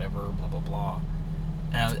shit, or whatever, blah, blah, blah.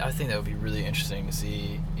 And I think that would be really interesting to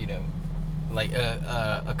see, you know, like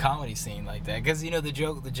a comedy scene like that. Because, you know, the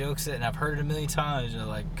jokes that, and I've heard it a million times, you know,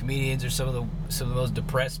 like comedians are some of the most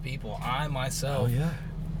depressed people. I myself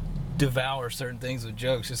devour certain things with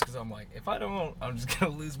jokes just because I'm like, if I don't, I'm just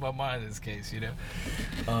going to lose my mind in this case, you know?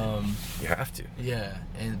 You have to. Yeah.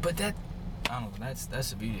 But that, I don't know, that's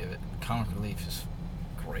the beauty of it. Comic relief is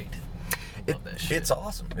great. Love that shit. It's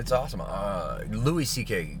awesome. It's awesome. Louis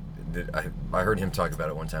C.K., I heard him talk about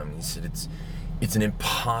it one time, and he said it's an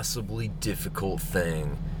impossibly difficult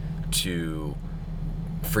thing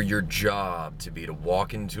for your job to be to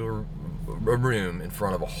walk into a room in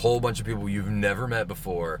front of a whole bunch of people you've never met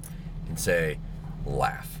before and say,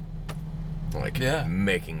 laugh. Like,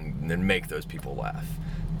 make those people laugh.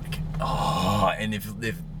 Like, and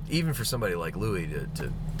if even for somebody like Louis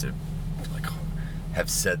to like have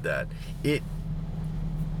said that,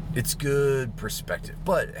 it's good perspective.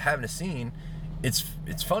 But having a scene, it's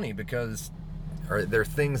funny because there are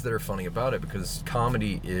things that are funny about it, because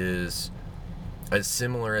comedy is as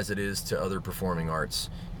similar as it is to other performing arts.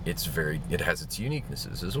 It has its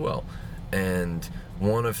uniquenesses as well. And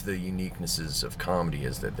one of the uniquenesses of comedy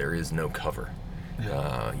is that there is no cover.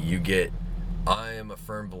 I am a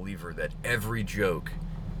firm believer that every joke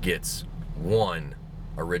gets one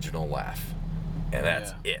original laugh, and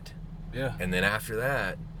that's it. Yeah. And then after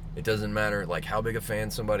that, it doesn't matter like how big a fan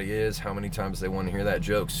somebody is, how many times they want to hear that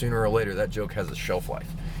joke. Sooner or later, that joke has a shelf life,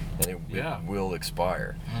 and it will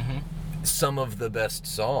expire. Some of the best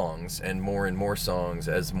songs, and more songs,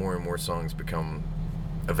 as more and more songs become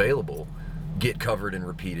available, get covered and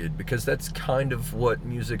repeated, because that's kind of what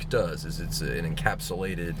music does. Is it's an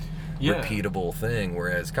encapsulated, repeatable thing.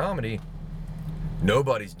 Whereas comedy,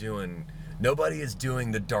 nobody is doing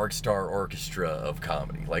the Dark Star Orchestra of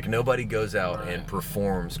comedy. Like, nobody goes out and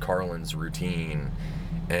performs Carlin's routine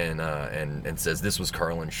and says this was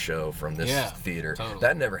Carlin's show from this theater. Totally.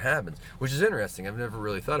 That never happens, which is interesting. I've never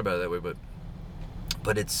really thought about it that way,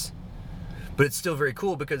 but it's still very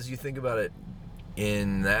cool, because you think about it,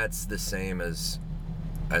 and that's the same as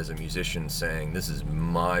a musician saying, this is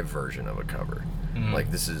my version of a cover.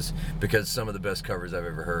 Like, this is, because some of the best covers I've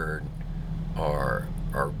ever heard are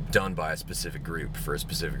done by a specific group for a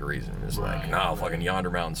specific reason. It's fucking Yonder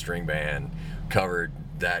Mountain String Band covered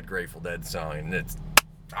that Grateful Dead song, and it's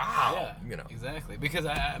you know, exactly. Because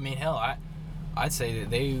I'd say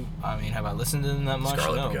that have I listened to them that much?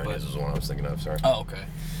 Scarlet Begonias is the one I was thinking of. Sorry. Oh, okay.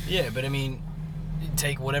 Yeah, but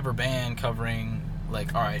take whatever band covering,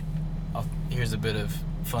 like, all right, here's a bit of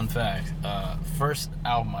fun fact. First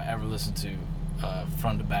album I ever listened to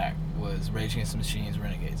front to back was Rage Against the Machine's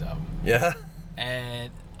Renegades album. Yeah. And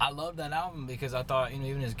I loved that album because I thought, you know,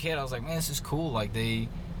 even as a kid, I was like, man, this is cool. Like, they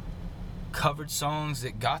covered songs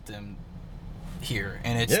that got them here,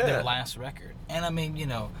 and it's their last record. And you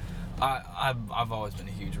know, I've always been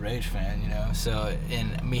a huge Rage fan, you know, so,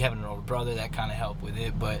 and me having an older brother, that kind of helped with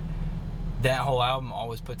it. But that whole album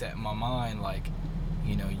always put that in my mind, like,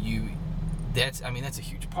 you know, that's a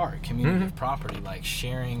huge part, community of property, like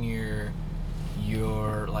sharing your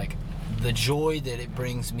like the joy that it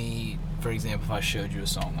brings me. For example, if I showed you a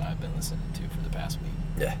song that I've been listening to for the past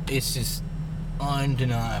week, it's just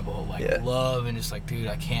undeniable, like love, and just like, dude,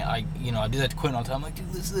 I do that to Quentin all the time. I'm like,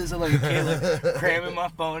 dude, listen to this. I'm like a kid, like cramming my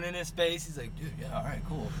phone in his face. He's like, dude, yeah, all right,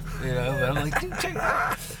 cool, you know. But I'm like, dude, check it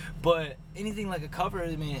out. But anything like a cover,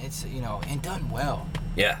 I mean, it's, you know, and done well.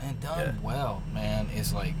 Well, man,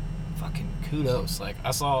 is like fucking kudos. Like, I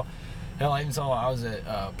was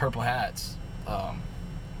at Purple Hats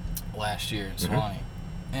last year in Swanee,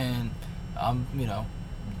 and I'm, you know,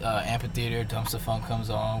 amphitheater, Dumpster Funk comes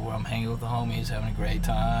on, where I'm hanging with the homies, having a great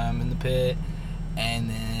time in the pit, and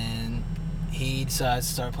then he decides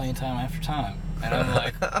to start playing Time After Time, and I'm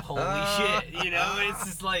like, holy shit, you know. It's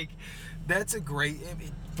just like, that's a great,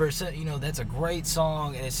 you know, that's a great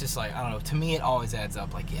song, and it's just like, I don't know, to me it always adds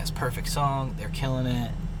up. Like, yes, perfect song, they're killing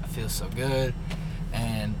it, feels so good.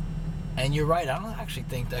 And you're right. I don't actually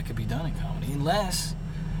think that could be done in comedy unless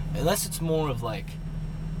it's more of like,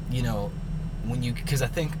 you know, when you, because I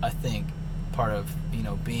think part of, you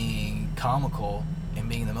know, being comical and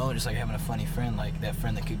being in the moment, just like having a funny friend, like that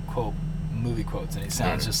friend that could quote movie quotes and it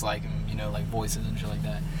sounds just like him, you know, like voices and shit like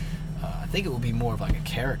that. I think it would be more of like a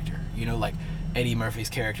character, you know, like Eddie Murphy's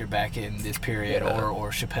character back in this period, or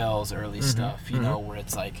Chappelle's early stuff, you know, where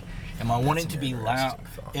it's like, am I wanting to be loud?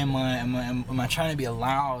 Am I trying to be a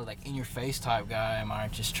loud, like in your face type guy? Am I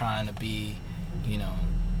just trying to be, you know,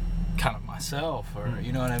 kind of myself, or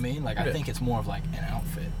you know what I mean? Like I think it's more of like an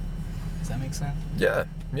outfit. Does that make sense? Yeah.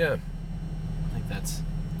 I think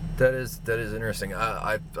that is interesting.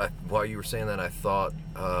 I while you were saying that, I thought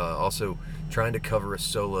also trying to cover a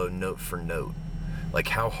solo note for note, like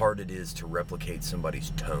how hard it is to replicate somebody's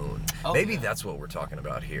tone. Maybe that's what we're talking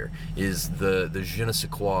about here, is the je ne sais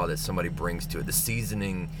quoi that somebody brings to it, the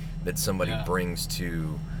seasoning that somebody brings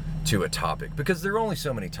to a topic, because there are only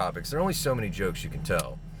so many topics, there are only so many jokes you can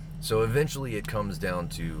tell. So eventually it comes down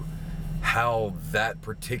to how that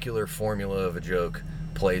particular formula of a joke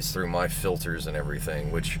plays through my filters and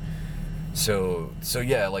everything, which so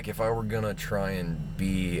yeah, like if I were gonna try and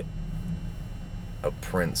be a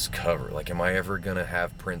Prince cover, like am I ever gonna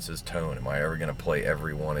have Prince's tone? Am I ever gonna play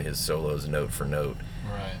every one of his solos note for note?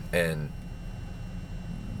 Right. And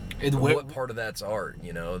what part of that's art,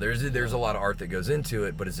 you know? There's a lot of art that goes into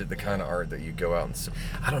it, but is it the kind of art that you go out and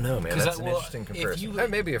I don't know, man. That's an interesting comparison.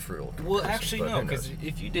 Maybe a frugal comparison. Well, actually no, because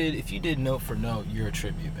if you did note for note, you're a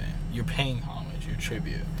tribute band. You're paying homage. You're a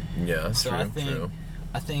tribute. Yeah. So true,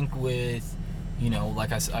 I think with, you know,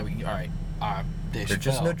 like I said, I mean, all right, Dave They're Chappelle.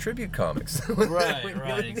 just no tribute comics. Right,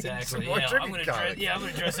 exactly. Yeah, I'm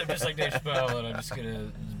gonna dress up just like Dave Chappelle, and I'm just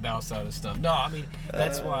gonna bounce out of stuff. No, I mean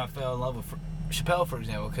that's why I fell in love with Chappelle, for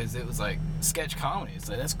example, because it was like sketch comedy. It's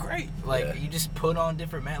like that's great. Like you just put on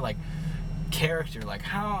different like character, like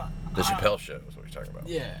how the Chappelle Show is what you're talking about.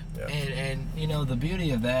 Yeah. And you know the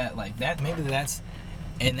beauty of that, like that, maybe that's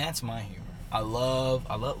my humor. I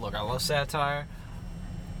love satire.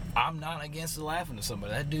 I'm not against the laughing to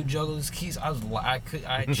somebody. That dude juggled his keys.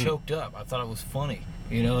 I choked up. I thought it was funny.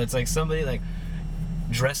 You know, it's like somebody like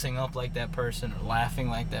dressing up like that person or laughing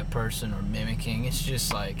like that person or mimicking. It's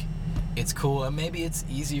just like, it's cool. And maybe it's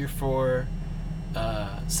easier for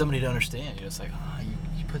somebody to understand. You know, it's like,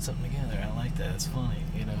 you put something together. I like that. It's funny,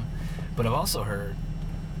 you know. But I've also heard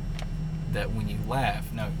that when you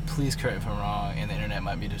laugh, now please correct me if I'm wrong, and the internet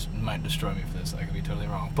might destroy me for this. I could be totally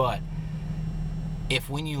wrong. But if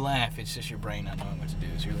when you laugh, it's just your brain not knowing what to do.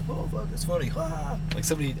 So you're like, oh, fuck, that's funny. Ah. Like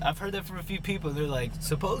I've heard that from a few people. They're like,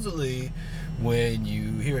 supposedly, when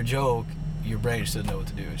you hear a joke, your brain just doesn't know what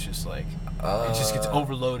to do. It's just like, it just gets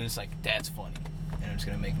overloaded. It's like, that's funny. And I'm just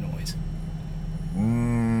going to make noise.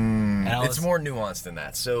 It's more nuanced than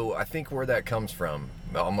that. So I think where that comes from,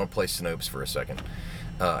 I'm going to play Snopes for a second.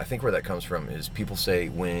 I think where that comes from is people say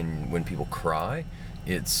when people cry,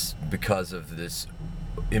 it's because of this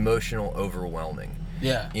emotional overwhelming.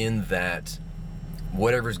 Yeah. In that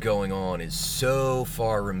whatever's going on is so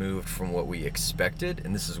far removed from what we expected,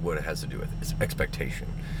 and this is what it has to do with. It's expectation.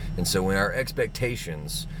 And so when our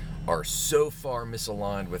expectations are so far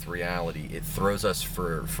misaligned with reality, it throws us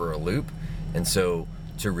for a loop. And so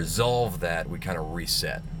to resolve that, we kind of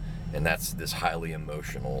reset. And that's this highly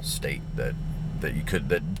emotional state that could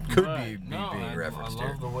be being referenced here.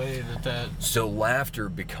 I love the way that So laughter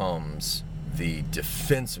becomes the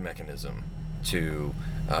defense mechanism to,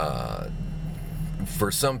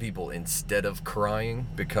 for some people, instead of crying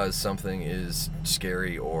because something is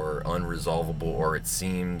scary or unresolvable or it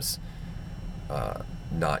seems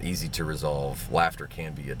not easy to resolve, laughter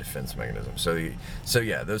can be a defense mechanism. So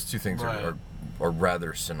yeah, those two things are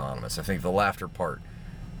rather synonymous. I think the laughter part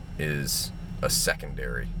is a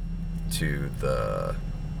secondary to the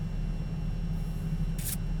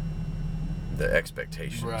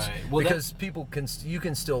expectations, right? Well, because you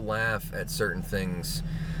can still laugh at certain things.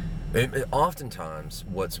 Oftentimes,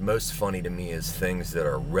 what's most funny to me is things that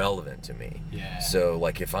are relevant to me. Yeah. So,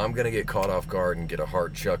 like, if I'm gonna get caught off guard and get a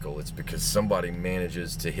hard chuckle, it's because somebody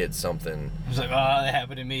manages to hit something. It's like, oh, that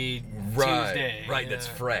happened to me Tuesday. Right. That's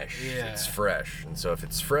fresh. Yeah. It's fresh, and so if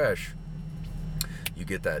it's fresh, you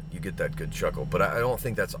get that good chuckle. But I don't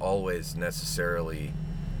think that's always necessarily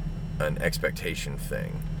an expectation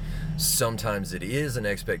thing. Sometimes it is an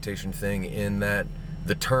expectation thing in that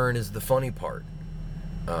the turn is the funny part.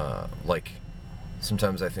 Like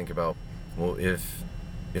sometimes I think about, well, if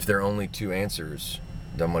there are only two answers,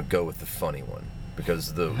 then I'm gonna go with the funny one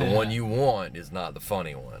because the one you want is not the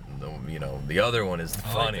funny one. The other one is the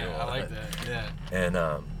funny one. I like that. Yeah. And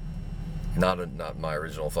Not my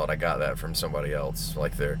original thought. I got that from somebody else.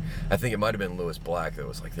 Like I think it might have been Lewis Black that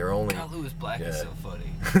was like they're only. Oh, Lewis Black is so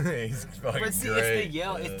funny. He's fucking But see, great. it's the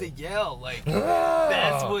yell. It's the yell. Like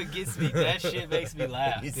that's what gets me. That shit makes me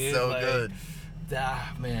laugh. He's dude. so like, good.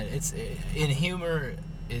 Man, in humor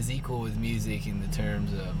is equal with music in the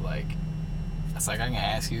terms of like. It's like I can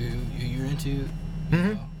ask you who you're into, you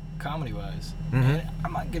know, comedy wise. And I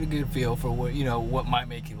might get a good feel for what might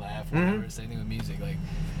make you laugh. Whatever. Same thing with music, like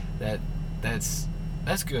that. That's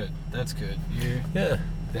good. That's good.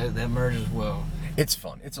 That merges well. It's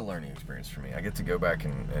fun. It's a learning experience for me. I get to go back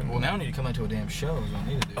and Well, now I need to come into a damn show. Is what I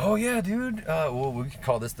need to do. Oh yeah, dude. Well, we could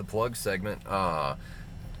call this the plug segment. Back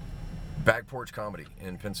Porch Comedy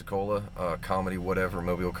in Pensacola. Comedy, whatever.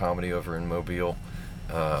 Mobile Comedy over in Mobile.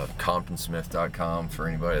 ComptonSmith.com for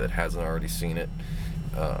anybody that hasn't already seen it.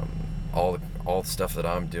 All the stuff that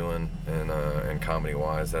I'm doing and comedy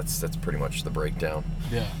wise, that's pretty much the breakdown.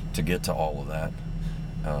 Yeah. To get to all of that.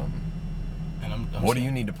 And I'm what do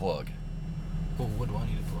you need to plug? Oh, what do I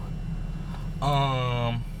need to plug?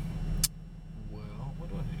 Well, what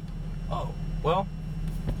do I need to plug? Oh, well,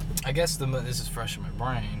 I guess this is fresh in my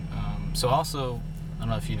brain. So also, I don't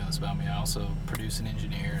know if you know this about me. I also produce and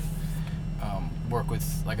engineer. Work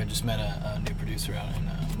with, like, I just met a new producer out in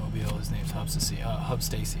Mobile. His name's Hub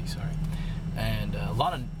Stacy, sorry. And a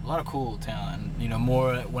lot of cool talent. You know,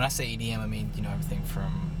 more when I say EDM, I mean, you know, everything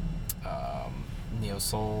from neo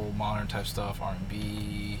soul, modern type stuff,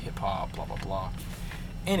 R&B, hip hop, blah blah blah.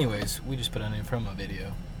 Anyways, we just put out a new promo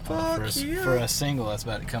video for a single that's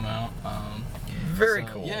about to come out. Very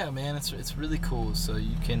cool. Yeah, man, it's really cool. So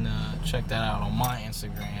you can check that out on my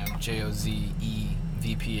Instagram,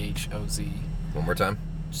 JOZEVPHOZ. One more time.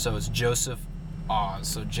 So it's Joseph Oz.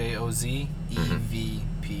 So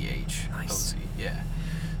JOZEVPHOZ. Nice. Yeah.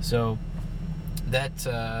 So that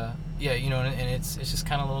yeah, you know, and it's just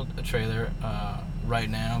kind of a trailer right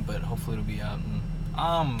now, but hopefully it'll be out.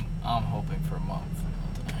 I'm hoping for a month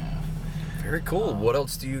and a half. Very cool. What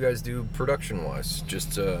else do you guys do production wise?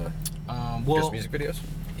 Just just music videos?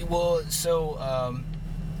 Well, so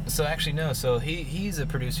actually no. So he's a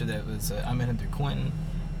producer that was I met him through Quentin.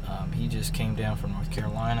 He just came down from North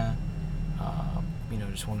Carolina. You know,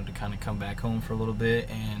 just wanted to kind of come back home for a little bit,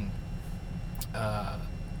 and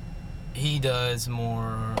he does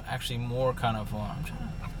more kind of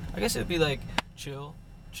I guess it'd be like chill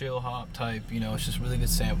hop type. You know, it's just really good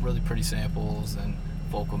really pretty samples and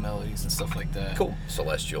vocal melodies and stuff like that. Cool.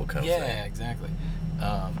 Celestial kind of thing. Yeah, exactly.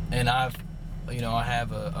 And I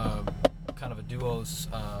have a kind of a duos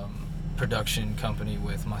production company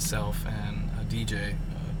with myself and a DJ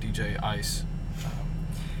Ice,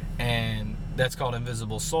 and that's called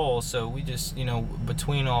Invisible Soul. So we just, you know,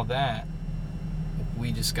 between all that,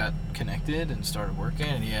 we just got connected and started working.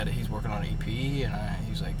 And he's working on an EP, and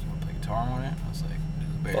he's like, "You want to play guitar on it?" I was like, "Do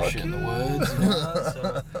the bear shit in the woods," you know.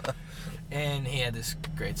 So, and he had this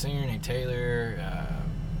great singer named Taylor,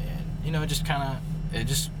 and you know, it just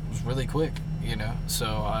was really quick, you know.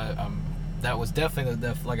 So that was definitely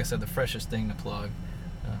like I said, the freshest thing to plug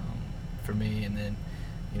for me. And then,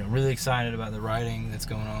 you know, really excited about the writing that's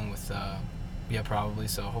going on with probably.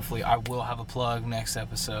 So hopefully I will have a plug next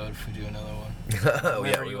episode if we do another one.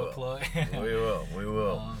 Yeah, we will. Plug. we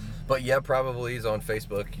will. But yeah, probably is on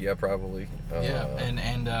Facebook. Yeah, probably.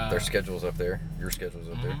 And their schedule's up there. Your schedule's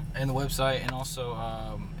up there. And the website, and also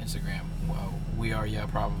Instagram. Well, we are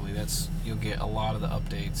probably. You'll get a lot of the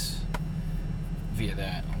updates via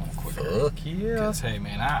that a lot quicker. Fuck yeah. Because hey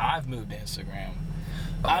man, I've moved to Instagram.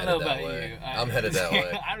 I know about you. I'm headed that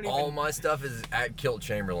way. All my stuff is at Kilt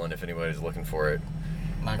Chamberlain if anybody's looking for it.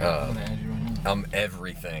 My God, I'm gonna add you right now. I'm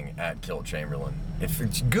everything at Kilt Chamberlain.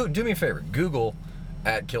 Do me a favor, Google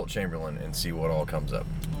at Kilt Chamberlain and see what all comes up.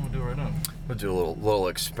 We'll do it right now. We'll do a little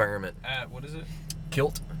experiment. At what is it?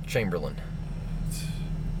 Kilt Chamberlain.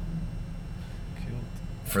 Kilt.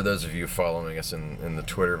 For those of you following us in the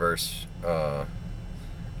Twitterverse,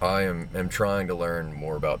 I am trying to learn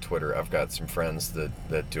more about Twitter. I've got some friends that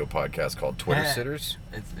do a podcast called Twitter Sitters.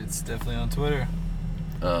 It's definitely on Twitter.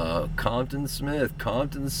 Compton Smith on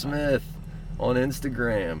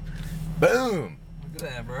Instagram. Boom. Look at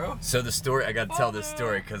that, bro. So the story, I got to tell this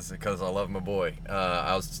story because I love my boy.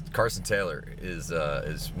 Carson Taylor is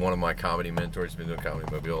one of my comedy mentors. He's been doing comedy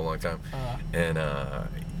in Mobile a long time, and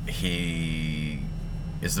he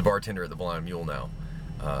is the bartender at the Blind Mule now,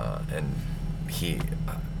 and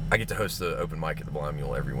I get to host the open mic at the Blind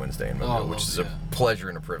Mule every Wednesday in Mobile, which is a pleasure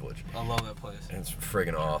and a privilege. I love that place. And it's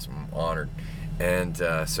friggin' awesome. I'm honored. And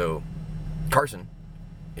so Carson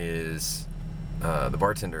is the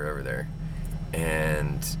bartender over there.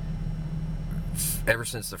 And ever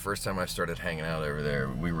since the first time I started hanging out over there,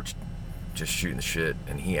 we were just shooting the shit,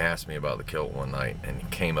 and he asked me about the kilt one night, and he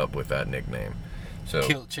came up with that nickname. So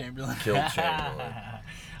Kilt Chamberlain. Kilt Chamberlain.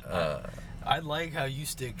 I like how you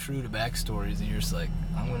stick true to backstories, and you're just like,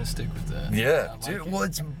 I'm gonna stick with that. Yeah, like dude. it. Well,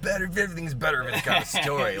 it's better. Everything's better if it's got a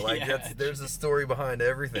story. Like there's a story behind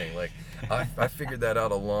everything. Like I figured that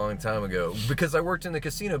out a long time ago because I worked in the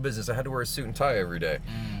casino business. I had to wear a suit and tie every day,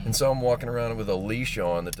 and so I'm walking around with a leash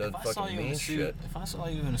on that does fucking mean shit. If I saw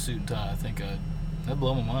you in a suit and tie, I think that'd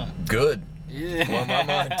blow my mind. Good. Yeah. Blow my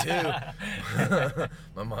mind too.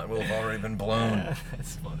 My mind will have already been blown.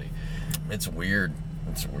 That's funny. It's weird.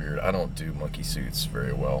 It's weird. I don't do monkey suits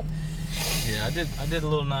very well. Yeah, I did a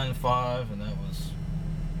little 9 to 5, and that was.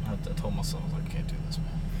 I told myself, I was like, I can't do this,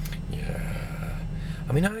 man. Yeah.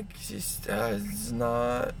 I mean, I just it's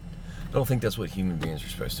not. I don't think that's what human beings are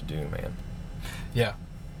supposed to do, man. Yeah.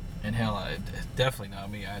 And hell, it's definitely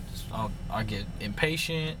not me. I get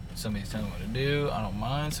impatient. Somebody's telling me what to do. I don't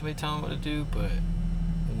mind somebody telling me what to do, but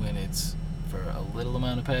when it's for a little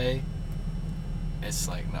amount of pay, it's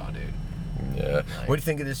like, no, dude. Yeah. What do you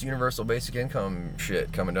think of this universal basic income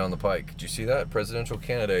shit coming down the pike? Did you see that? Presidential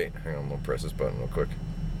candidate. Hang on, I'm gonna press this button real quick.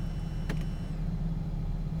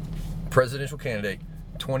 Presidential candidate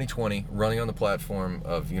 2020 running on the platform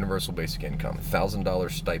of universal basic income.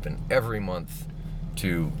 $1,000 stipend every month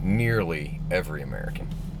to nearly every American.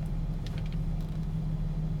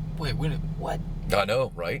 Wait, what? I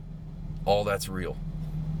know, right? All that's real.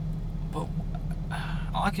 But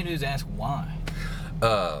all I can do is ask why.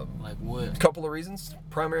 Like what? A couple of reasons.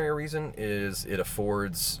 Primary reason is it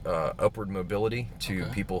affords upward mobility to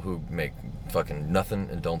people who make fucking nothing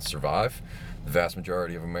and don't survive. The vast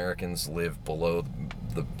majority of Americans live below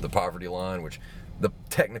the poverty line, which the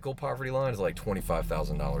technical poverty line is like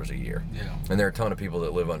 $25,000 a year. Yeah. And there are a ton of people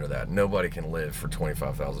that live under that. Nobody can live for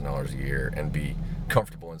 $25,000 a year and be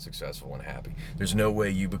comfortable and successful and happy. There's no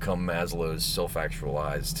way you become Maslow's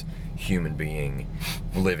self-actualized human being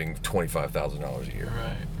living $25,000 a year.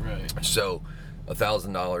 Right. So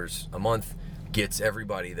 $1,000 a month gets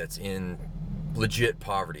everybody that's in legit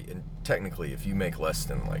poverty. And technically, if you make less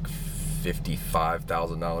than like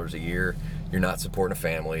 $55,000 a year, you're not supporting a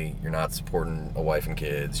family, you're not supporting a wife and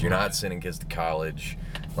kids, you're not sending kids to college.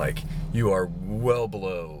 Like, you are well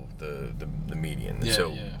below the median. Yeah,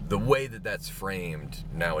 so yeah. The way that that's framed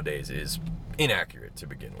nowadays is inaccurate to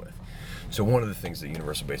begin with. So one of the things that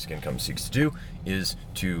universal basic income seeks to do is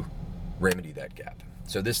to remedy that gap.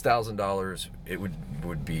 So this $1,000, it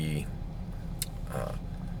would be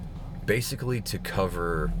basically to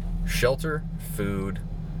cover shelter, food,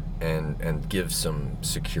 and give some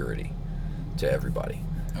security to everybody.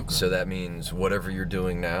 Okay. So that means whatever you're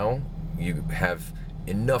doing now, you have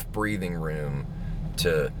enough breathing room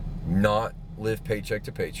to not live paycheck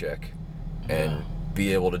to paycheck and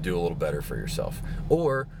be able to do a little better for yourself.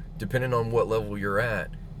 Or, depending on what level you're at,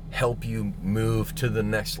 help you move to the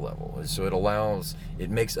next level. So it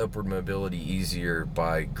makes upward mobility easier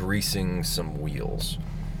by greasing some wheels.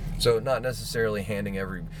 So not necessarily handing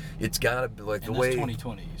it's gotta be like and the way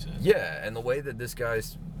 2020, you said. Yeah, and the way that this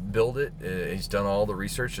guy's built it, he's done all the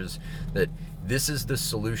research, is that this is the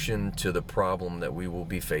solution to the problem that we will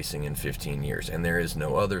be facing in 15 years, and there is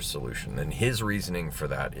no other solution. And his reasoning for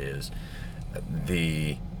that is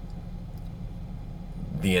the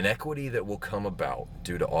inequity that will come about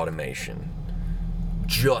due to automation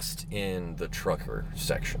just in the trucker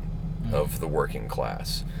section of the working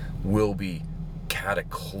class will be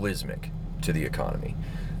cataclysmic to the economy.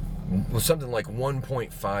 With something like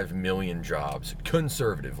 1.5 million jobs,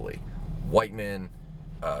 conservatively, white men,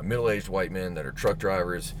 middle-aged white men that are truck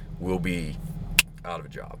drivers will be out of a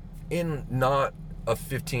job in not a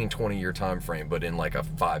 15, 20-year time frame, but in like a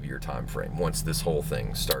 5-year time frame once this whole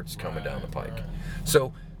thing starts coming down the pike. Right.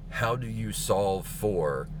 So how do you solve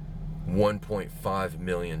for 1.5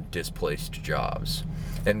 million displaced jobs?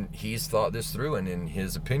 And he's thought this through, and in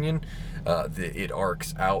his opinion, it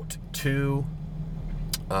arcs out to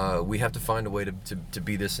we have to find a way to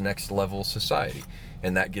be this next level society.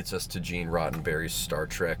 And that gets us to Gene Roddenberry's Star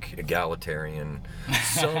Trek egalitarian,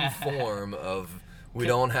 some form of we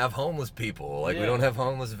don't have homeless people, like we don't have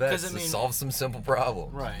homeless vets to solve some simple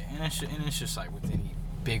problems. Right, and it's just like with any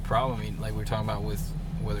big problem. I mean, like we're talking about with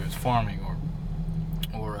whether it's farming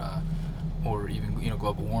or even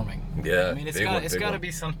global warming. Yeah, I mean it's got to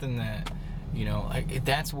be something that like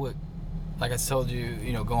that's what. Like I told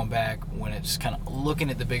you, going back when it's kind of looking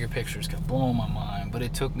at the bigger picture, it's kind of blowing my mind. But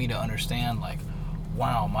it took me to understand, like,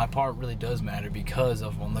 wow, my part really does matter because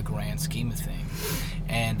of on the grand scheme of things.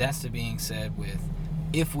 And that's the being said with,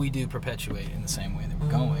 if we do perpetuate in the same way that we're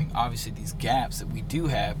going, obviously these gaps that we do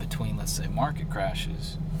have between, let's say, market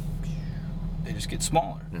crashes, get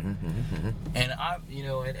smaller. Mm-hmm. And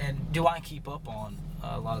and do I keep up on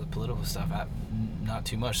a lot of the political stuff? Not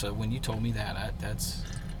too much. So when you told me that, it's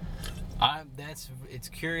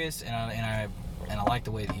curious, and I like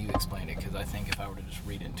the way that you explained it, because I think if I were to just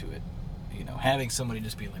read into it, having somebody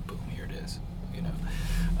just be like, boom, here it is,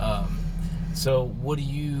 So what do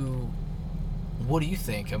you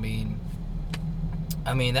think? I mean,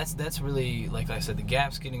 that's really, like I said, the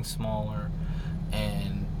gap's getting smaller,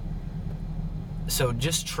 and so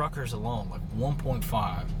just truckers alone, like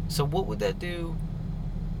 1.5. So what would that do?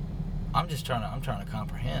 I'm trying to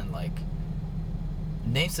comprehend. Like,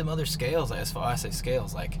 name some other scales. As far as I say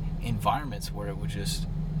scales, like environments where it would just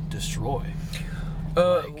destroy.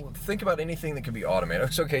 Think about anything that could be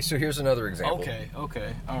automated. Okay, so here's another example. Okay.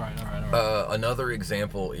 All right. Another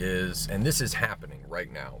example is, and this is happening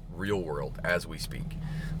right now, real world, as we speak.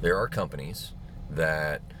 There are companies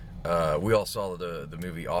that, we all saw the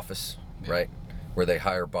movie Office, right? Where they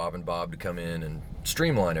hire Bob and Bob to come in and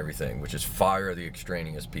streamline everything, which is fire the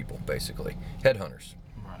extraneous people, basically. Headhunters.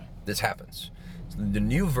 Right. This happens. The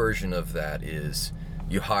new version of that is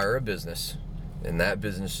you hire a business, and that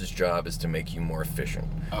business's job is to make you more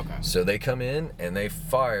efficient. Okay. So they come in and they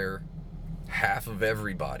fire half of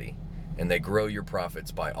everybody, and they grow your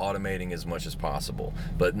profits by automating as much as possible.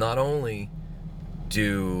 But not only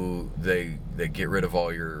do they get rid of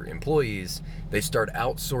all your employees, they start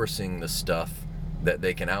outsourcing the stuff that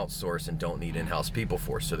they can outsource and don't need in-house people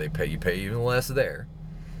for. So you pay even less there.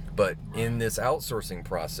 But in this outsourcing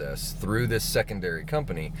process, through this secondary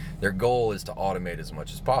company, their goal is to automate as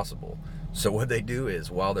much as possible. So what they do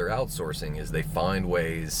is, while they're outsourcing, is they find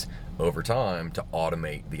ways over time to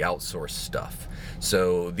automate the outsourced stuff.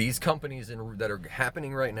 So these companies that are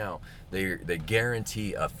happening right now, they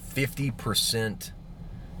guarantee a 50%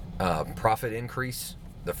 profit increase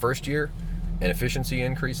the first year, an efficiency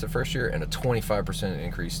increase the first year, and a 25%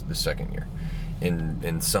 increase the second year.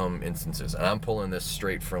 In some instances, and I'm pulling this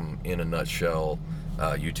straight from In a Nutshell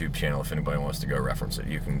YouTube channel. If anybody wants to go reference it,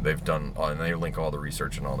 they've done, and they link all the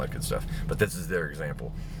research and all that good stuff. But this is their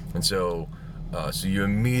example, and so you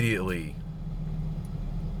immediately,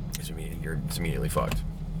 it's immediately fucked.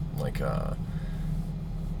 Like I'm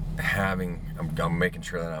making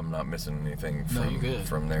sure that I'm not missing anything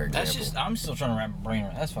from their example. That's just, I'm still trying to wrap my brain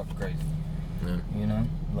around. That's fucking crazy. Yeah.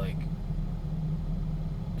 Like,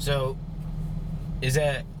 so.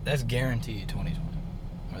 That's guaranteed 2020,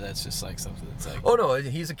 or that's just like something that's like? Oh no,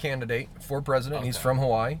 he's a candidate for president. Okay. He's from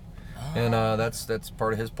Hawaii, and that's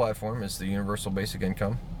part of his platform is the universal basic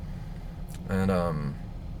income, and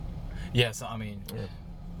yes, I mean,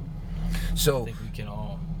 so I think we can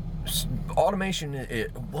all automation.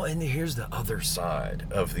 Well, and here's the other side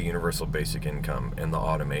of the universal basic income and the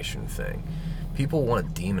automation thing. People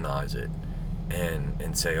want to demonize it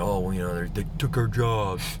and say, oh, well, they took our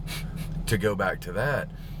jobs. To go back to that,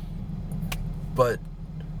 but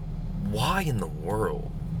why in the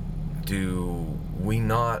world do we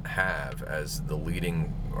not have, as the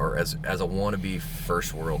leading, or as a wannabe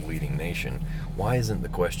first world leading nation, why isn't the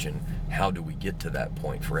question, how do we get to that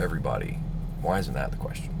point for everybody? Why isn't that the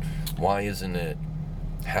question? Why isn't it,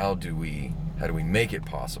 how do we make it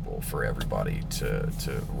possible for everybody to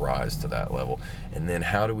rise to that level? And then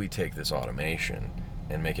how do we take this automation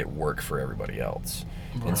and make it work for everybody else?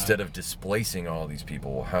 Right. Instead of displacing all these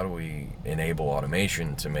people, how do we enable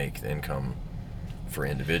automation to make income for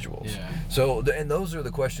individuals? Yeah. So, and those are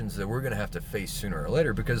the questions that we're going to have to face sooner or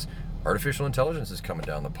later, because artificial intelligence is coming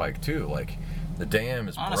down the pike too. Like, the dam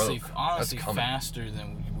is honestly broke. Faster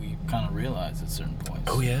than we kind of realize at certain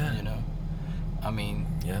points. Oh yeah. I mean,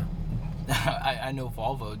 yeah. I know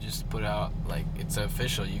Volvo just put out, like, it's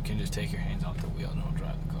official. You can just take your hands off the wheel and don't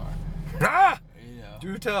drive the car. Ah!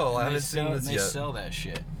 Do tell. I haven't seen this yet. They sell that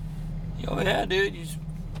shit. Oh yeah, dude. You just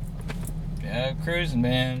cruising,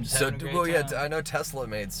 man. Just having a great time. I know Tesla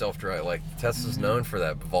made self-drive. Like, Tesla's known for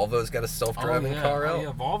that, but Volvo's got a self-driving car out.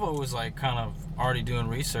 Yeah, Volvo was like kind of already doing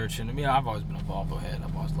research, and I mean, I've always been a Volvo head.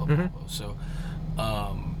 I've always loved Volvo. So,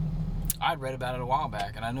 I'd read about it a while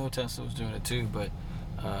back, and I know Tesla was doing it too. But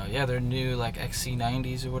their new like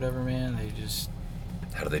XC90s or whatever, man. They just.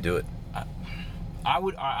 How do they do it?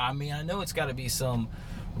 I mean, I know it's got to be some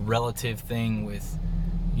relative thing with,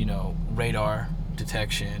 radar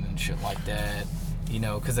detection and shit like that,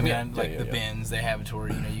 because I mean, the bins, they have it to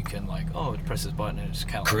where, you can like, press this button and it just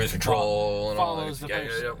kind of cruise control and all that. Follows the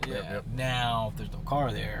person. Yeah. Now, if there's no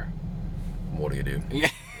car there, what do you do?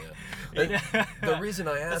 Yeah. The reason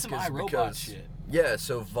I ask is because shit. Yeah,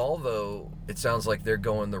 so Volvo, it sounds like they're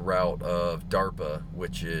going the route of DARPA,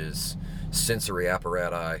 which is sensory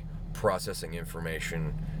apparatus processing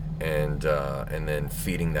information and then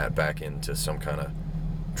feeding that back into some kind of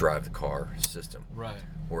drive the car system. Right.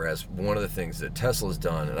 Whereas one of the things that Tesla's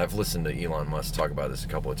done, and I've listened to Elon Musk talk about this a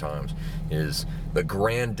couple of times, is the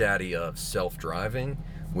granddaddy of self-driving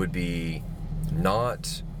would be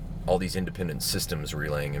not all these independent systems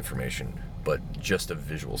relaying information, but just a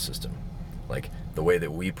visual system. Like, the way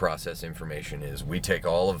that we process information is we take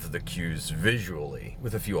all of the cues visually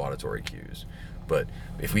with a few auditory cues. But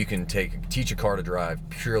if we can teach a car to drive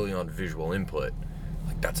purely on visual input,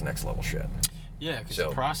 like, that's next level shit. Yeah, because the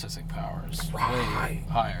processing power is way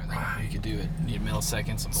higher than you could do it in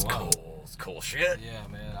milliseconds and below. It's cool shit. Yeah,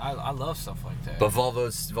 man, I love stuff like that. But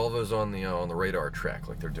Volvo's on the radar track,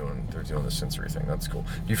 like they're doing the sensory thing. That's cool.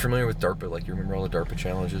 You familiar with DARPA? Like, you remember all the DARPA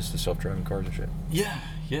challenges to self-driving cars and shit? Yeah.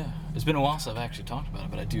 It's been a while since I've actually talked about it,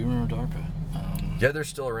 but I do remember DARPA. Yeah, they're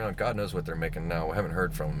still around. God knows what they're making now. I haven't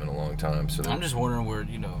heard from them in a long time. So I'm just wondering where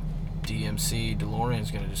DMC DeLorean's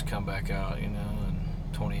gonna just come back out, in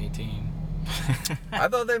 2018. I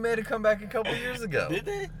thought they made a comeback a couple years ago. Did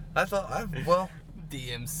they?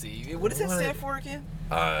 DMC. What does that stand for again?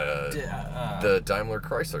 The Daimler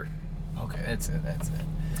Chrysler. Okay, that's it. It's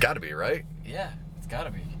got to be, right? Yeah, it's got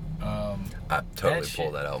to be. I totally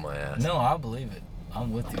pulled that out of my ass. No, I believe it.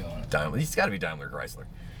 I'm with you on it. It's got to be Daimler Chrysler.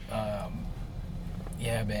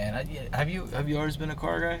 Yeah, man. Have you always been a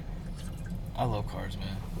car guy? I love cars,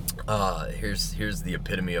 man. Here's the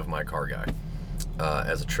epitome of my car guy.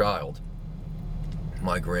 As a child,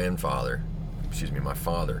 my father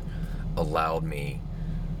allowed me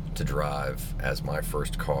to drive as my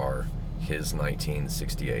first car his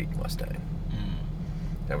 1968 Mustang.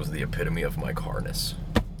 That was the epitome of my carness.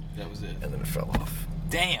 That was it. And then it fell off.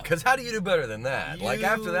 Damn. Because how do you do better than that? Like,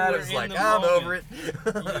 after that, it's like, I'm over it.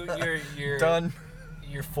 You're done.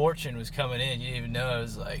 Your fortune was coming in. You didn't even know. It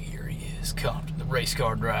was like, here he is, Compton, the race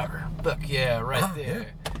car driver. Fuck yeah, right there.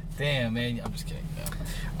 Yeah. Damn, man. I'm just kidding. No.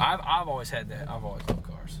 I've always had that. I've always loved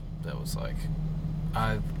cars. That was like,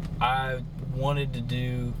 I wanted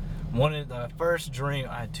the first dream.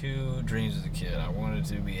 I had two dreams as a kid. I wanted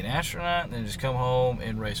to be an astronaut and then just come home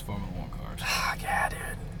and race Formula 1 cars. Yeah, dude.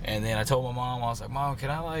 And then I told my mom, I was like, Mom, can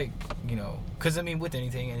I because I mean, with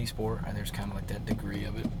any sport, there's kind of like that degree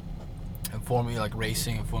of it. And for me, like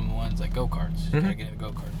racing and Formula 1, it's like go-karts. Mm-hmm. You gotta get into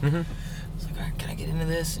go-karts. Mm-hmm. I was like, all right, can I get into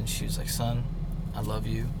this? And she was like, son, I love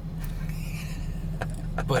you.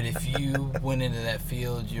 But if you went into that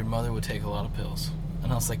field, your mother would take a lot of pills.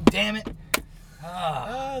 And I was like, damn it.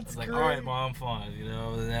 I was like, all right, Mom, fine.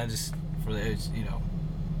 And I just,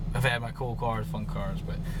 I've had my cool cars, fun cars,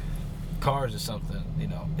 but cars is something,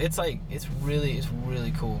 it's like, it's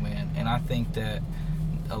really cool, man. And I think that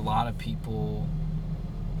a lot of people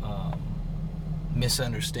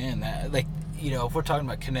misunderstand that. Like, if we're talking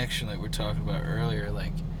about connection, like we're talking about earlier,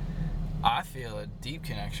 like, I feel a deep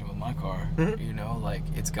connection with my car. Mm-hmm. Like,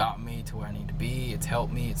 it's got me to where I need to be. It's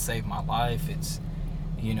helped me. It's saved my life. It's,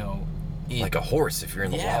 like a horse if you're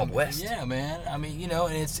in the Wild West. Yeah, man. I mean,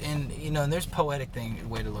 and there's poetic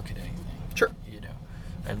way to look at anything. Sure.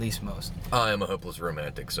 At least most. I am a hopeless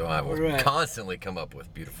romantic, so I will constantly come up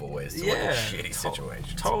with beautiful ways to look at shitty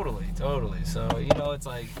situations. Totally. So, it's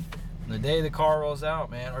like, the day the car rolls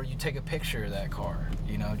out, man, or you take a picture of that car,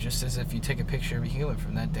 just as if you take a picture of a human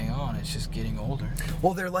from that day on, it's just getting older.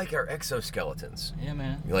 Well, they're like our exoskeletons. Yeah,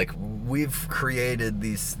 man. Like, we've created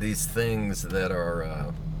these things that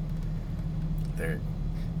are,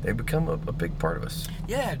 they become a big part of us.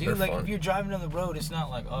 Yeah, dude, like, if you're driving on the road, it's not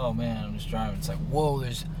like, oh, man, I'm just driving. It's like, whoa,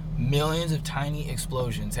 there's millions of tiny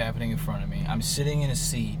explosions happening in front of me. I'm sitting in a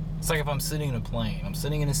seat. It's like if I'm sitting in a plane. I'm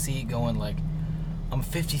sitting in a seat going, like, I'm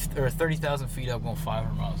 30,000 feet up going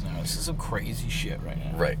 500 miles an hour. This is some crazy shit right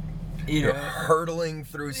now. Right. You're hurtling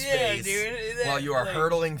through space. Yeah, dude. While you are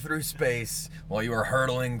hurtling through space. While you are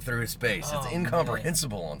hurtling through space. It's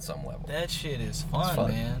incomprehensible on some level. That shit is fun,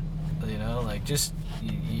 man. Like, just,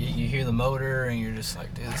 you hear the motor and you're just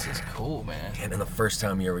like, dude, this is cool, man. And then the first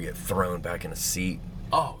time you ever get thrown back in a seat.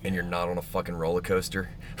 Oh. And you're not on a fucking roller coaster.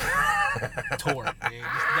 Torque, dude.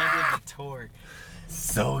 That is the torque.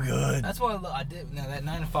 So good. That's why I did. Now, that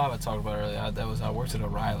 9 to 5 I talked about earlier, I worked at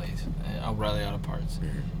O'Reilly's, O'Reilly Auto Parts.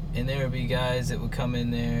 Mm-hmm. And there would be guys that would come in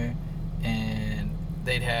there and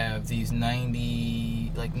they'd have these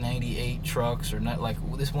 98 trucks, or not, like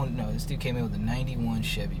this one. No, this dude came in with a 91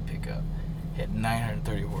 Chevy pickup, had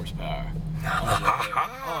 930 horsepower.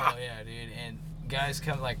 Oh yeah, dude. And guys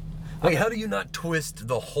come like. Like, how do you not twist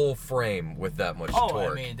the whole frame with that much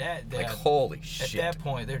torque? I mean, that like, holy shit. At that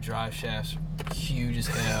point, their drive shafts were huge as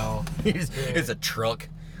hell. It's a truck.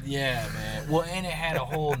 Yeah, man. Well, and it had a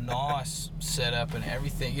whole NOS set up and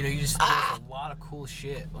everything. You just, there's a lot of cool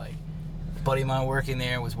shit. Like, buddy of mine working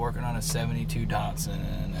there was working on a 72 Datsun,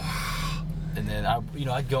 and then I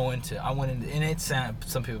went into, and it sound,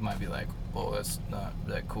 some people might be like, oh, that's not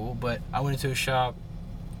that cool, but I went into a shop,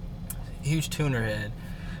 huge tuner head,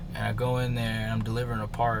 and I go in there and I'm delivering a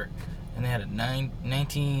part, and they had a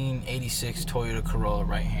 1986 Toyota Corolla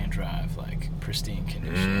right-hand drive, like pristine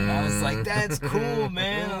condition. And I was like, that's cool,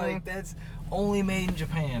 man. Like, that's only made in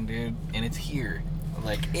Japan, dude, and it's here,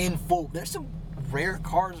 like in full. There's some rare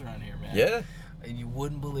cars around here, man. Yeah. And you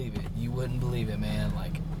wouldn't believe it. You wouldn't believe it, man.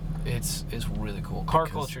 Like, it's really cool. Car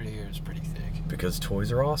culture here is pretty thick. Because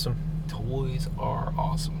toys are awesome. Toys are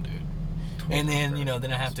awesome, dude. And then,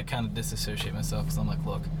 then I have to kind of disassociate myself because I'm like,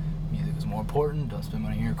 look, music is more important. Don't spend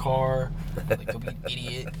money on your car. Like, don't be an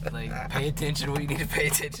idiot. Like, pay attention to what you need to pay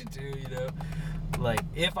attention to, Like,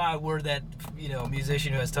 if I were that,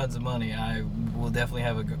 musician who has tons of money, I will definitely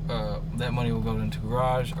have that money will go into a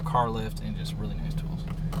garage, a car lift, and just really nice tools.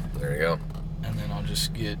 There you go. And then I'll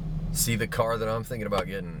just get... See, the car that I'm thinking about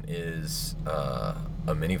getting is a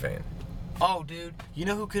minivan. Oh, dude. You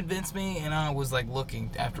know who convinced me? And I was, like, looking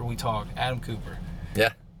after we talked. Adam Cooper.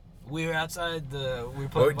 Yeah. We were outside we were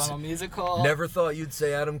playing Vinyl Music Hall. Never thought you'd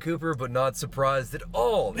say Adam Cooper, but not surprised at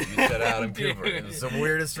all that you said Adam Cooper. It was the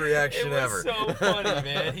weirdest reaction ever. It was so funny,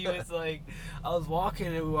 man. He was like, I was walking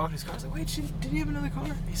and we walked his car. I was like, wait, did you have another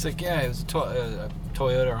car? He's like, yeah, it was a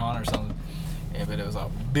Toyota or Honda or something. Yeah, but it was a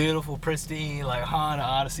beautiful, pristine, like Honda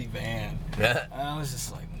Odyssey van. Yeah. And I was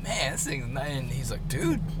just like, man, this thing's nice. And he's like,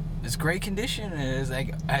 dude, it's great condition. And it was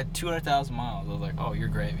like, I had 200,000 miles. I was like, oh, you're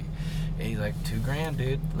gravy. And he's like, $2,000,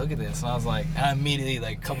 dude. Look at this. And I was like, and I immediately,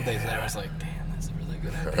 like a couple days later, I was like, damn, that's a really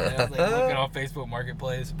good idea. I was like looking on Facebook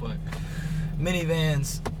Marketplace, but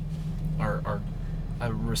minivans are I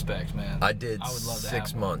respect, man. I would love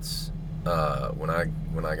 6 months when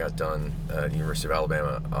I got done at University of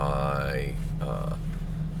Alabama.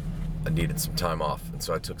 I needed some time off, and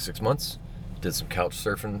so I took 6 months, did some couch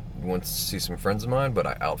surfing, went to see some friends of mine, but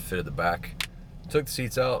I outfitted the back, took the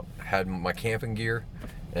seats out, had my camping gear,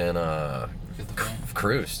 and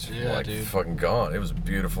cruised. Yeah, like, dude. Fucking gone. It was a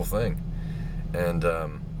beautiful thing. And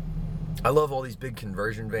I love all these big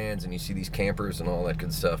conversion vans, and you see these campers and all that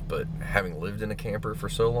good stuff, but having lived in a camper for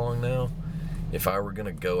so long now, if I were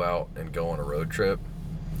gonna go out and go on a road trip,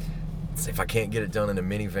 if I can't get it done in a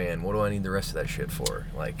minivan, what do I need the rest of that shit for?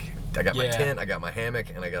 Like, I got my tent, I got my hammock,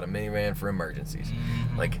 and I got a minivan for emergencies.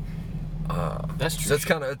 Mm-hmm. Like, that's true. So that's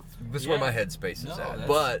kind of where my headspace is at.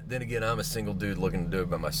 But then again, I'm a single dude looking to do it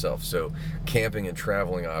by myself, so camping and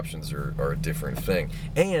traveling options are a different thing.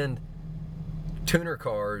 And tuner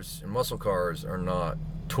cars and muscle cars are not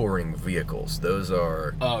touring vehicles. Those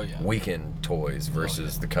are weekend toys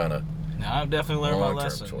versus the kind of I've definitely learned my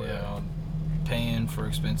lesson. Toy. Paying for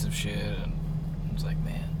expensive shit, and I was like,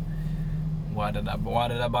 man, why did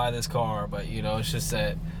I buy this car? But it's just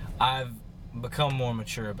that I've become more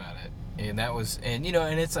mature about it. And that was, and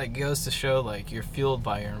it's like, goes to show, like, you're fueled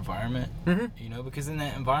by your environment, mm-hmm. Because in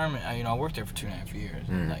that environment, I worked there for 2.5 years,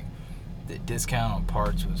 and like, the discount on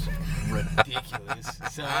parts was ridiculous.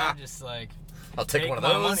 So I'm just like, I'll take one of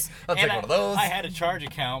those. I'll take one of those. I had a charge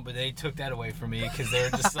account, but they took that away from me because they were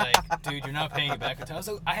just like, dude, you're not paying it back on time.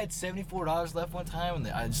 So I had $74 left one time, and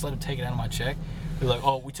I just let them take it out of my check. They're like,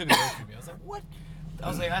 oh, we took it away from you. I was like, what? I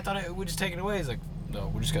was like, I thought we'd just take it away. He's like, no,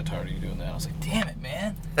 we just got tired of you doing that. I was like, damn it,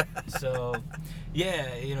 man. So, yeah,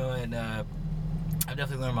 and I've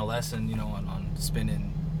definitely learned my lesson, on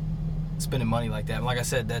spending money like that. And like I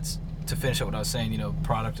said, that's to finish up what I was saying,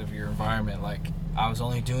 product of your environment. Like, I was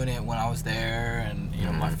only doing it when I was there, and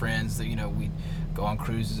my friends that we'd go on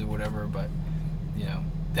cruises or whatever. But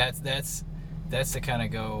that's to kind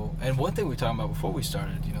of go. And one thing we were talking about before we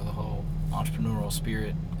started, the whole entrepreneurial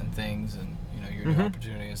spirit and things, and your new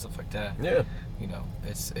opportunity and stuff like that. Yeah.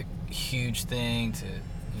 It's a huge thing to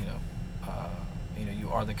you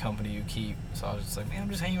are the company you keep. So I was just like, man, I'm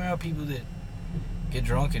just hanging around people that get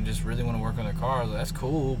drunk and just really want to work on their cars. Like, that's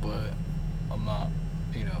cool, but I'm not.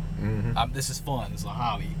 This is fun. This is a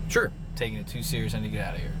hobby. Sure. Taking it too serious, I need to get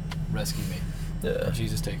out of here. Rescue me. Yeah.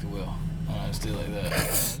 Jesus, take the wheel. Just do it like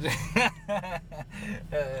that.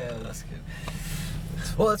 That's good.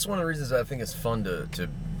 Well, that's one of the reasons I think it's fun to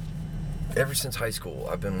ever since high school,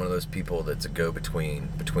 I've been one of those people that's a go-between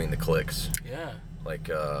the cliques. Yeah. Like,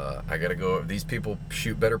 I gotta go, these people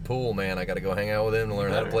shoot better pool, man. I gotta go hang out with them to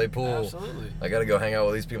learn how to play pool. Absolutely. I gotta go hang out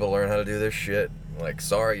with these people to learn how to do this shit. Like,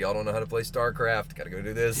 sorry, y'all don't know how to play StarCraft. Gotta go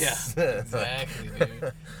do this. Yeah, exactly,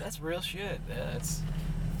 dude. That's real shit. That's,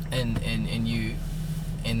 and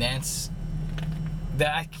that's,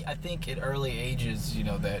 that I think at early ages,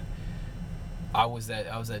 that I was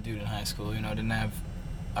that dude in high school. I didn't have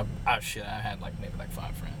I had like maybe like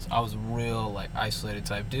 5 friends. I was a real like isolated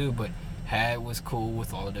type dude, but was cool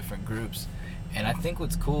with all the different groups. And I think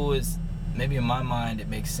what's cool is maybe in my mind it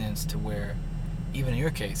makes sense to where, even in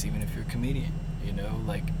your case, even if you're a comedian, you know,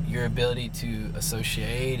 like your ability to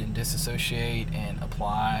associate and disassociate and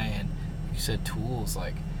apply, and like you said, tools,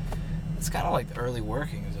 like it's kind of like the early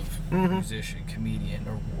workings of musician, comedian,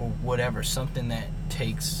 or whatever, something that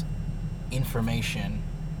takes information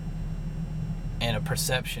and a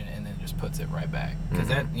perception and then just puts it right back. Because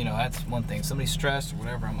that, you know, that's one thing. Somebody's stressed or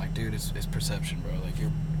whatever, I'm like, dude, it's perception, bro. Like,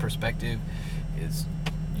 your perspective is,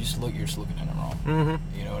 you're just looking at it wrong.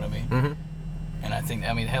 You know what I mean? And I think,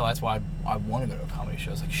 I mean, hell, that's why I want to go to a comedy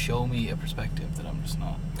show. It's like, show me a perspective that I'm just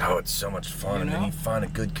not. Oh, it's so much fun. You know? And then you find a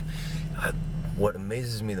good... what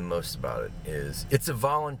amazes me the most about it is it's a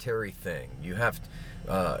voluntary thing. You have to...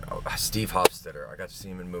 Steve Hofstetter, I got to see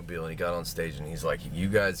him in Mobile, and he got on stage and he's like, you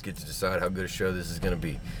guys get to decide how good a show this is going to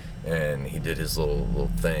be. And he did his little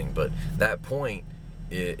thing. But that point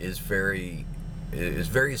is very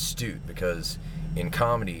astute, because in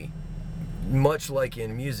comedy, much like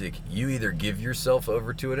in music, you either give yourself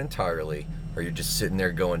over to it entirely, or you're just sitting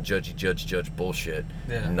there going judge bullshit,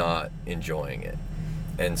 not enjoying it.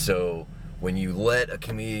 And so when you let a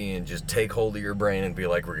comedian just take hold of your brain and be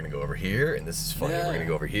like, we're going to go over here, and this is funny, we're going to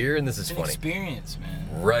go over here, and this is funny. Experience,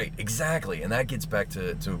 man. Right, exactly. And that gets back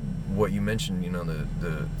to what you mentioned, you know,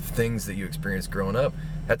 the things that you experienced growing up.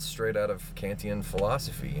 That's straight out of Kantian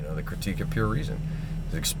philosophy, you know, the critique of pure reason.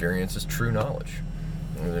 The experience is true knowledge.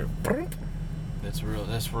 That's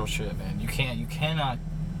real shit, man. You cannot,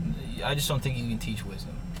 I just don't think you can teach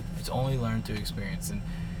wisdom. It's only learned through experience. And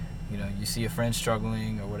you know, you see a friend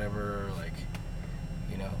struggling or whatever, like,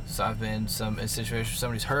 you know, so I've been in situations where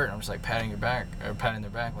somebody's hurt, and I'm just like patting their back,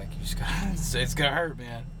 like, you just gotta, it's gonna hurt,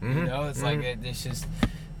 man. You know, it's like, it's just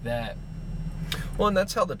that. Well, and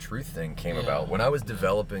that's how the truth thing came about. When I was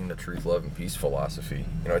developing the truth, love, and peace philosophy,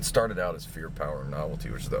 you know, it started out as fear, power, and novelty,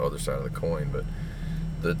 which is the other side of the coin, but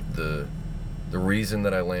the reason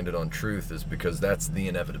that I landed on truth is because that's the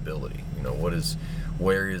inevitability. You know,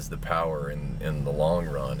 where is the power in the long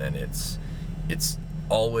run? And it's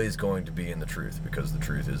always going to be in the truth, because the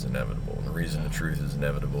truth is inevitable. And the reason the truth is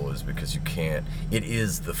inevitable is because it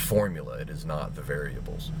is the formula, it is not the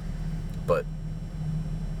variables. But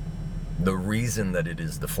the reason that it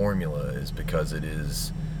is the formula is because it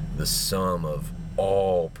is the sum of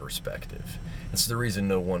all perspective. It's the reason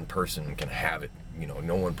no one person can have it. You know,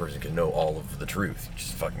 no one person can know all of the truth. You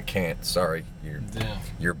just fucking can't. Sorry.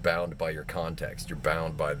 You're bound by your context. You're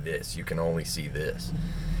bound by this. You can only see this.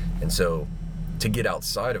 And so to get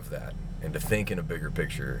outside of that and to think in a bigger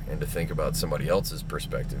picture and to think about somebody else's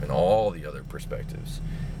perspective and all the other perspectives,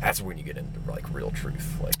 that's when you get into like real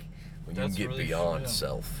truth. Like when you get really beyond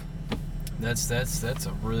self. That's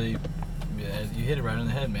a really, you hit it right on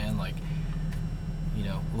the head, man. Like, you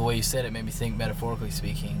know, the way you said it made me think, metaphorically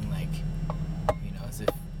speaking, like, you know, as if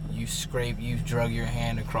you've drug your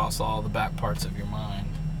hand across all the back parts of your mind,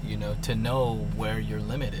 you know, to know where your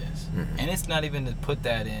limit is. And it's not even to put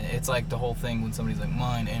that in. It's like the whole thing when somebody's like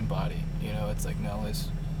mind and body, you know, it's like, no, it's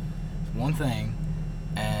one thing,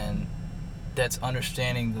 and that's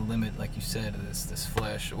understanding the limit, like you said, of this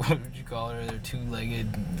flesh. What would you call it?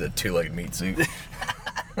 The two-legged meat suit.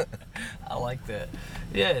 I like that.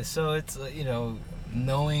 Yeah, so it's, you know,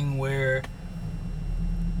 knowing where,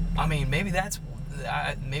 I mean, maybe that's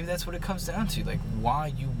what it comes down to, like why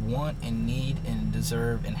you want and need and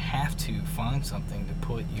deserve and have to find something to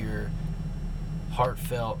put your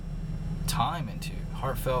heartfelt time into.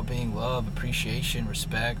 Heartfelt being love, appreciation,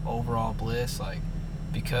 respect, overall bliss, like,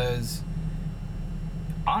 because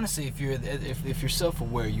honestly, if you're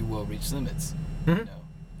self-aware, you will reach limits. You know,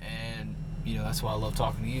 and you know, that's why I love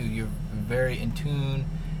talking to you. You're very in tune,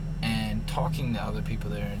 and talking to other people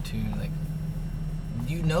that are in tune, like,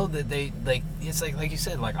 you know that they, like, it's like you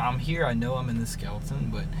said, like, I'm here, I know I'm in the skeleton,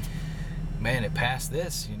 but man, it passed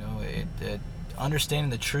this, you know, it understanding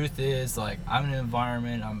the truth is, like, I'm in an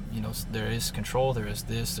environment, you know, there is control, there's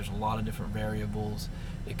a lot of different variables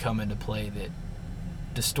that come into play that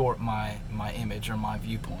distort my image or my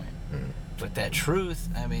viewpoint. But that truth,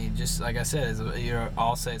 I mean, just like I said,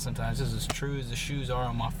 I'll say it sometimes, it's as true as the shoes are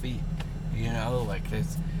on my feet, you know, like,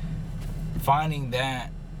 it's finding that,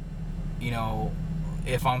 you know,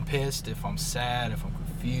 if I'm pissed, if I'm sad, if I'm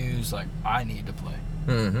confused, like, I need to play.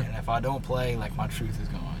 And if I don't play, like, my truth is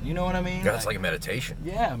gone. You know what I mean? Yeah, it's like a meditation.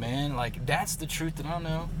 Yeah, man. Like, that's the truth that I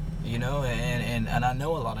know. You know, and I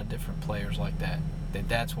know a lot of different players like that.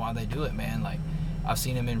 That's why they do it, man. Like, I've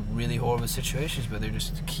seen them in really horrible situations, but they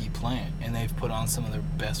just keep playing, and they've put on some of their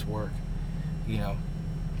best work. You know,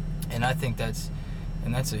 and I think that's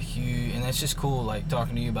And that's just cool, like,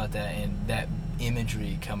 talking to you about that and that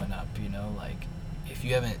imagery coming up, you know, like, if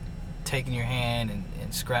you haven't taken your hand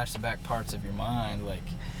and scratched the back parts of your mind, like,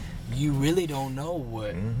 you really don't know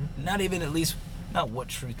what, not even at least, not what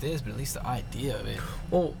truth is, but at least the idea of it.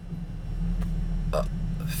 Well, a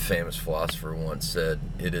famous philosopher once said,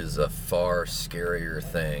 it is a far scarier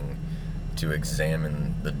thing to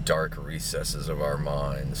examine the dark recesses of our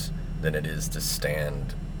minds than it is to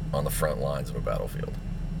stand on the front lines of a battlefield.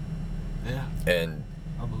 Yeah. And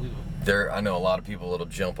I believe it. I know a lot of people that'll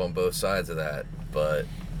jump on both sides of that, but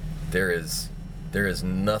there is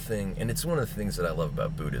nothing, and it's one of the things that I love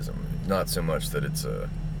about Buddhism. Not so much that it's a,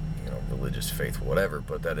 you know, religious faith or whatever,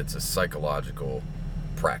 but that it's a psychological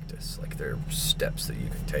practice. Like, there are steps that you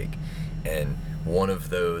can take, and one of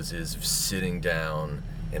those is sitting down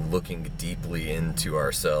and looking deeply into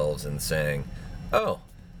ourselves and saying, "Oh,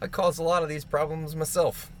 I caused a lot of these problems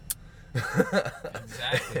myself."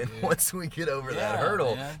 Exactly. And dude. once we get over that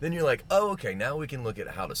hurdle, then you're like, oh, okay, now we can look at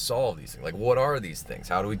how to solve these things. Like, what are these things?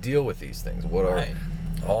 How do we deal with these things? What are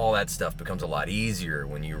all that stuff becomes a lot easier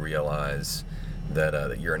when you realize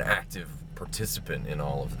that you're an active participant in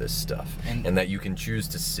all of this stuff, and that you can choose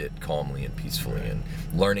to sit calmly and peacefully. And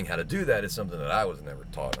learning how to do that is something that I was never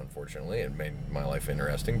taught, unfortunately. It made my life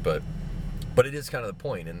interesting, but it is kind of the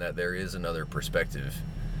point in that there is another perspective.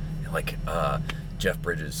 Like Jeff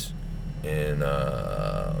Bridges in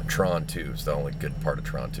Tron 2. It's the only good part of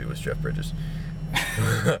Tron 2 was Jeff Bridges.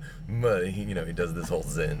 But he does this whole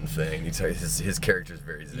Zen thing. His character's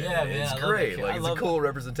very Zen. Yeah, it's great. Like, it's a cool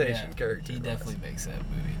representation character. He definitely makes that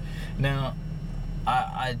movie. Now,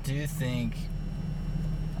 I do think,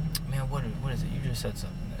 man, what is it? You just said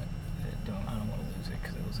something that I don't want to lose it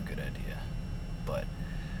because it was a good idea. But,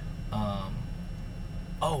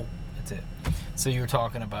 that's it. So you were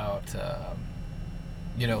talking about,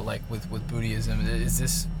 like with Buddhism, is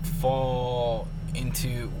this fall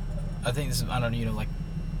into, I think this is, I don't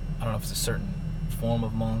know if it's a certain form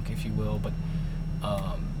of monk, if you will, but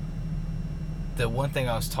the one thing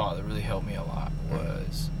I was taught that really helped me a lot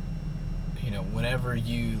was, whenever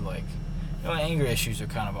you, anger issues are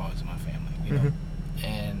kind of always in my family, know,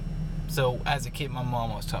 and so as a kid, my mom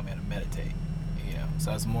always taught me how to meditate, so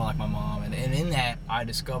I was more like my mom, and in that, I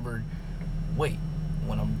discovered, wait,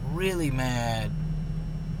 when I'm really mad,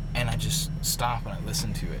 and I just stop and I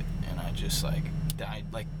listen to it, and I just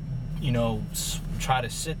try to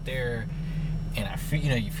sit there, and I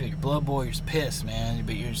feel, you feel your blood boil, you're just pissed, man,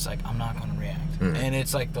 but you're just like, I'm not going to react. And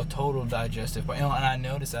it's like the total digestive part. And I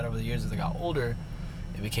noticed that over the years as I got older,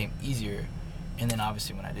 it became easier. And then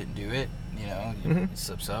obviously when I didn't do it, it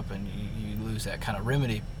slips up and you lose that kind of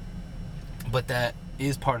remedy. But that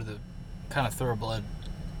is part of the kind of thoroughblood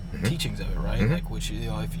teachings of it, right? Like, which,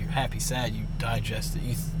 if you're happy, sad, you digest it.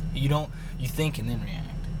 You think and then react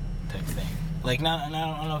type thing. Like, I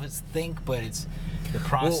don't know if it's think, but it's the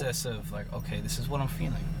process of, like, okay, this is what I'm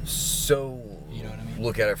feeling. So, you know what I mean?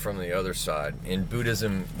 Look at it from the other side. In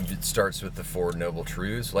Buddhism, it starts with the Four Noble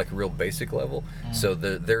Truths, like a real basic level. So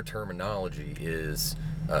their terminology is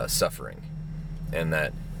suffering. And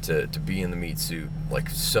that to be in the meat suit, like,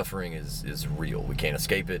 suffering is real. We can't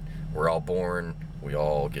escape it. We're all born. We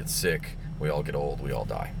all get sick. We all get old. We all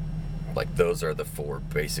die. Like, those are the four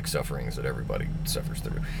basic sufferings that everybody suffers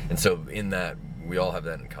through. And so in that, we all have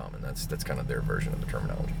that in common. That's kind of their version of the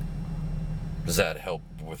terminology. Does that help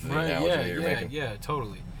with the analogy that you're making? Yeah,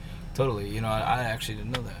 totally. I actually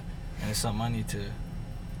didn't know that. And it's something I need to,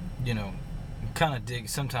 kind of dig.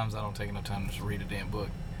 Sometimes I don't take enough time to just read a damn book.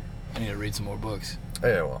 I need to read some more books.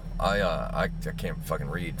 Yeah, well, I can't fucking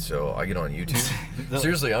read, so I get on YouTube.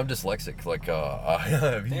 Seriously, I'm dyslexic. Like, I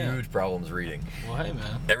have huge problems reading. Well, hey,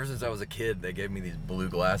 man. Ever since I was a kid, they gave me these blue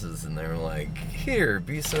glasses, and they were like, "Here,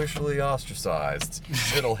 be socially ostracized.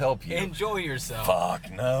 It'll help you." Enjoy yourself. Fuck,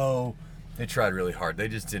 no. They tried really hard. They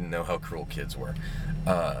just didn't know how cruel kids were.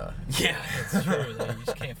 Yeah, that's true. You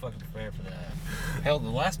just can't fucking prepare for that. Hell, the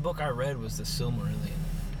last book I read was The Silmarillion.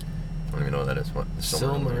 I don't even know what that is. What? The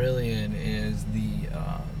Silmarillion is the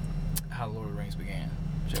how the Lord of the Rings began.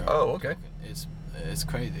 Oh, okay. It's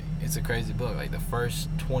crazy. It's a crazy book. Like, the first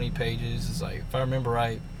 20 pages is like, if I remember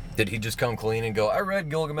right. Did he just come clean and go, I read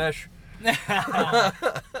Gilgamesh? No,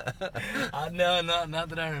 not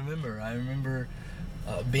that I remember. I remember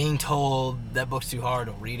being told that book's too hard,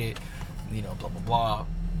 don't read it, blah, blah, blah.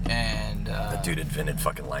 And that dude invented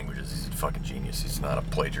fucking languages. He's a fucking genius. He's not a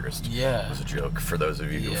plagiarist. Yeah. It was a joke. For those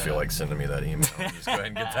of you who feel like sending me that email, just go ahead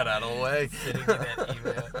and get that out of the way. Sending me that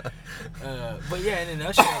email. But yeah, in a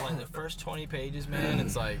nutshell, like, the first 20 pages, man,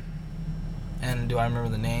 it's like, and do I remember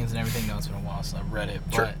the names and everything? No, it's been a while since I've read it.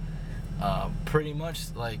 Sure. pretty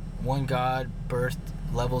much like one God birthed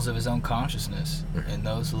levels of his own consciousness, and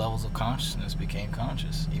those levels of consciousness became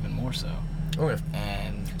conscious, even more so. Okay.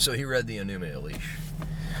 And so he read the Enuma Elish.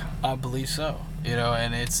 I believe so. You know,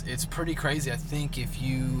 and it's pretty crazy. I think if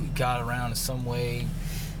you got around in some way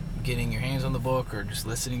getting your hands on the book or just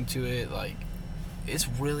listening to it, like, it's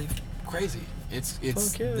really crazy. It's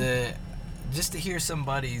okay. Just to hear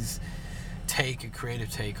somebody's a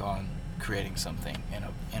creative take on creating something in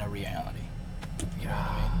a reality. You know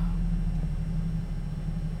what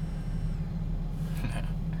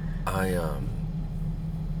I mean?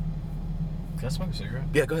 Can I smoke a cigarette?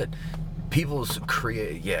 Yeah, go ahead. People's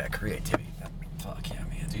creativity. Fuck yeah,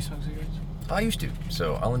 man. Do you smoke cigarettes? I used to,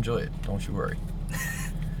 so I'll enjoy it. Don't you worry.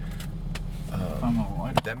 I'm a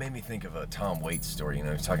white. That made me think of a Tom Waits story. You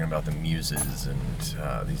know, he's talking about the muses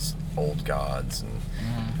and these old gods and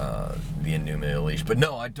the Enuma Elish. But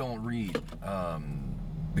no, I don't read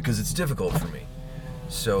because it's difficult for me.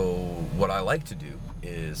 So what I like to do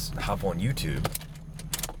is hop on YouTube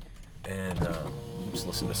and just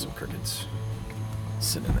listen to some crickets.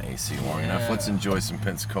 Sit in the AC long enough. Let's enjoy some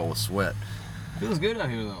Pensacola sweat. Feels good out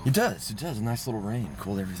here, though. It does. It does. A nice little rain.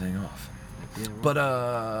 Cooled everything off. Yeah, But,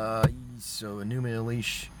 so Enuma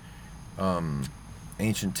Elish,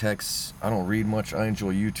 ancient texts. I don't read much. I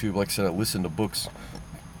enjoy YouTube. Like I said, I listen to books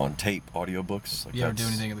on tape, audiobooks. Like you ever do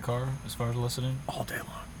anything in the car as far as listening? All day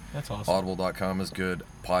long. That's awesome. Audible.com is good.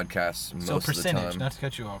 Podcasts most of the percentage, time. not to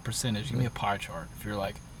cut you off, percentage. Give me a pie chart. If you're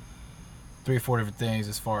like 3 or 4 different things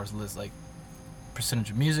as far as like percentage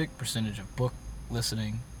of music, percentage of book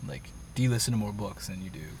listening. Like, do you listen to more books than you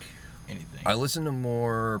do anything? I listen to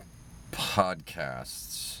more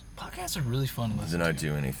podcasts. Podcasts are really fun to listen than to. I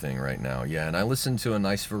do anything right now. Yeah, and I listen to a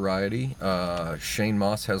nice variety. Shane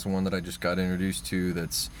Moss has one that I just got introduced to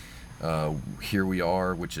that's Here We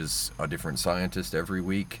Are, which is a different scientist every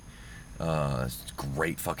week. It's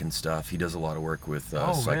great fucking stuff. He does a lot of work with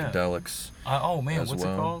psychedelics. Oh man, as what's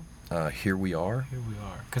well. it called? Here We Are. Here We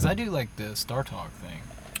Are. Because I do like the Star Talk thing.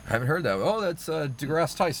 I haven't heard that. Oh, that's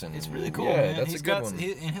DeGrasse Tyson. It's really cool, Yeah, man. that's a good one.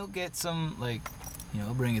 And he'll get some, like, you know,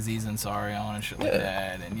 he'll bring Aziz Ansari on and shit like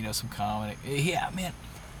that, and, you know, some comedy. Yeah, man.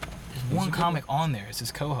 There's one comic on there. It's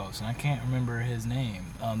his co-host, and I can't remember his name.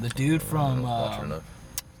 The dude from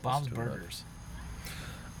Bob's Burgers.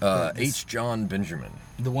 H. John Benjamin.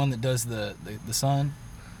 The one that does the son?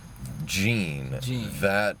 Gene.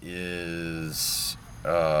 That is...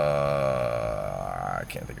 I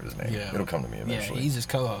can't think of his name. Yeah. It'll come to me eventually. Yeah, he's his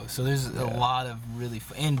co-host. So there's a lot of really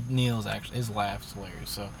and Neil's actually, his laugh's hilarious.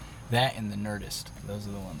 So that and the Nerdist, those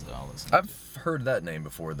are the ones that I'll listen to. I've heard that name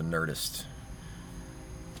before, the Nerdist.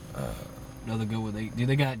 Another good one.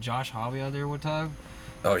 They got Josh Hobby out there one time.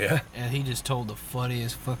 Oh yeah. And he just told the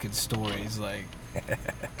funniest fucking stories. Like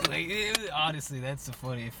honestly, that's the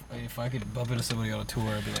funny. If I could bump into somebody on a tour,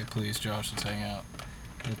 I'd be like, please, Josh, let's hang out.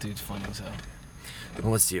 That dude's funny as hell.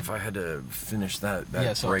 Well, let's see if I had to finish that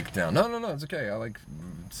so, breakdown. No, it's okay. I like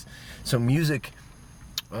so music.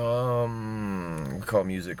 We call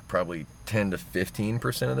music probably 10 to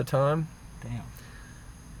 15% of the time.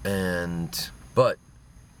 Damn. But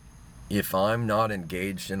if I'm not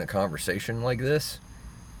engaged in a conversation like this,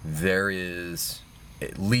 there is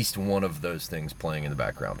at least one of those things playing in the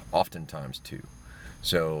background. Oftentimes two.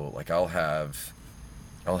 So like I'll have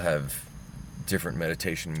different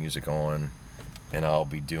meditation music on. And I'll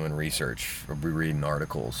be doing research, or be reading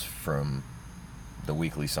articles from the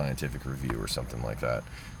Weekly Scientific Review or something like that.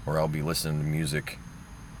 Or I'll be listening to music.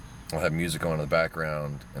 I'll have music on in the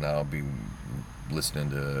background, and I'll be listening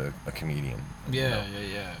to a comedian. Yeah.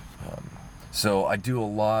 So I do a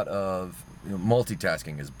lot of...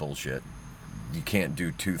 multitasking is bullshit. You can't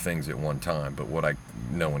do 2 things at one time, but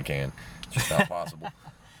no one can. It's just not possible.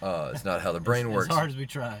 It's not how the brain works. As hard as we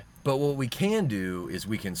try. But what we can do is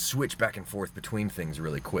we can switch back and forth between things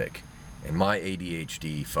really quick. And my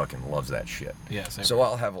ADHD fucking loves that shit. Yeah, so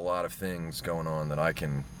I'll have a lot of things going on that I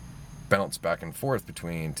can bounce back and forth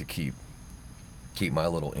between to keep my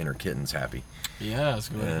little inner kittens happy. Yeah, that's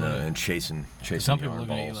good. And chasing some people yarn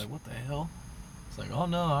look at you balls. like, what the hell? It's like, oh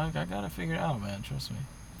no, I gotta figure it out, man. Trust me.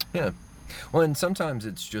 Yeah. Well, and sometimes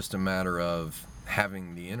it's just a matter of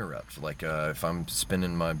having the interrupt. Like if I'm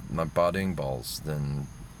spinning my bodying balls, then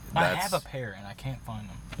I have a pair and I can't find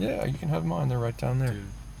them. Yeah, you can have mine. They're right down there. Dude.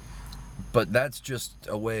 But that's just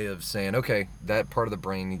a way of saying, okay, that part of the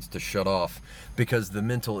brain needs to shut off, because the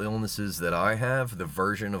mental illnesses that I have, the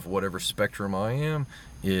version of whatever spectrum I am,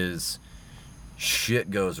 is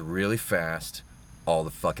shit goes really fast all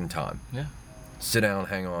the fucking time. Yeah. Sit down,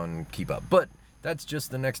 hang on, keep up. But that's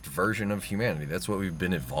just the next version of humanity. That's what we've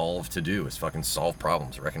been evolved to do, is fucking solve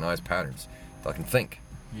problems, recognize patterns, fucking think.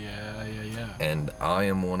 Yeah. And I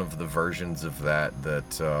am one of the versions of that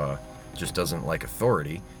just doesn't like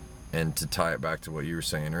authority. And to tie it back to what you were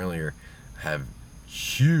saying earlier, have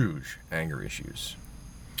huge anger issues.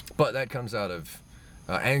 But that comes out of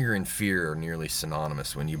anger and fear are nearly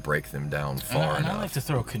synonymous when you break them down far enough. And I like to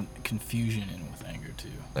throw confusion in with anger too.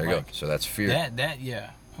 There you go. So that's fear.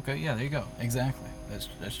 Yeah. Okay, yeah, there you go. Exactly.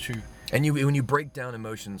 That's true. And when you break down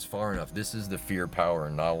emotions far enough, this is the fear, power,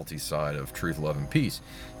 and novelty side of truth, love, and peace,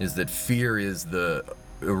 is that fear is the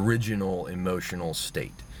original emotional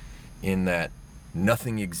state, in that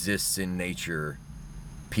nothing exists in nature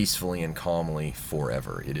peacefully and calmly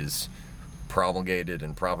forever. It is promulgated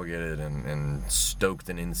and propagated and stoked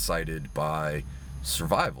and incited by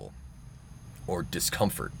survival or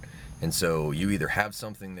discomfort. And so you either have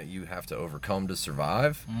something that you have to overcome to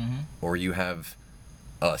survive, or you have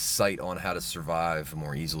a sight on how to survive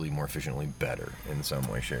more easily, more efficiently, better in some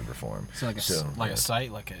way, shape, or form. So a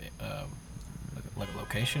site, like a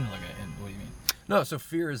location, what do you mean? No, so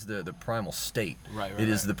fear is the primal state. Right. It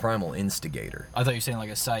is the primal instigator. I thought you were saying like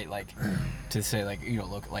a site, like to say like, you know,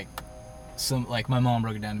 look like like my mom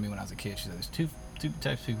broke it down to me when I was a kid. She said there's two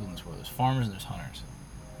types of people in this world. There's farmers and there's hunters.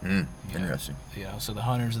 Interesting. You know, so the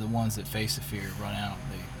hunters are the ones that face the fear, run out,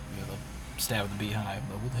 they'll stab with the beehive.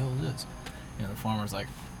 But what the hell is this? You know, the farmer's like,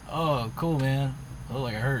 oh, cool, man. Oh,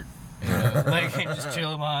 like I hurt. You know, like just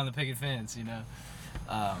chilling behind the picket fence. You know.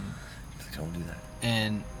 Don't do that.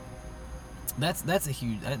 And that's a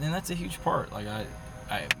huge part. Like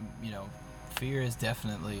I you know, fear is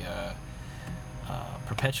definitely a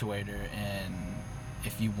perpetuator, and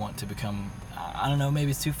if you want to become, I don't know,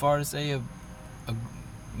 maybe it's too far to say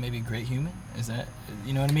maybe a great human. Is that,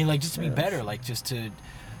 you know what I mean? Like just to be better, like just to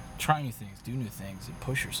try new things, do new things, and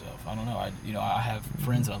push yourself. I don't know. I have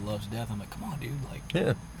friends that I love to death. I'm like, come on, dude. Like,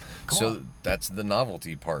 yeah. So that's the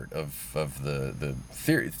novelty part of the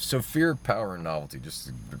theory. So fear, power, and novelty. Just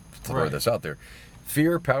to throw this out there,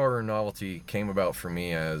 fear, power, and novelty came about for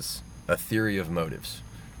me as a theory of motives.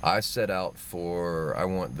 I set out I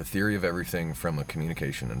want the theory of everything from a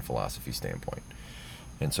communication and philosophy standpoint,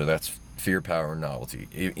 and so that's fear, power, and novelty.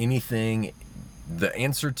 Anything, the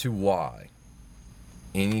answer to why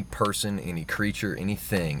any person, any creature,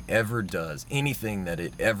 anything ever does anything that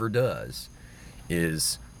it ever does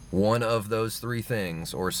is one of those three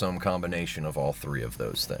things or some combination of all three of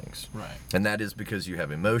those things. Right. And that is because you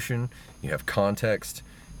have emotion, you have context,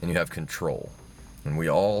 and you have control. And we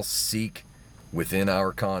all seek within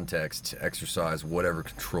our context to exercise whatever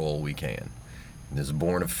control we can. And this is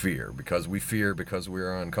born of fear. Because we fear, because we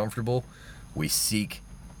are uncomfortable, we seek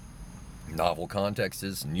novel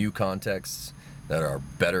contexts, new contexts that are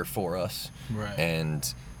better for us. Right.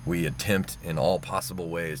 And we attempt in all possible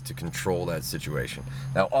ways to control that situation.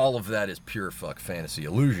 Now, all of that is pure fuck fantasy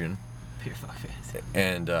illusion. Pure fuck fantasy.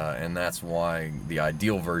 And that's why the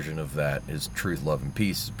ideal version of that is truth, love, and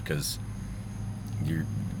peace, because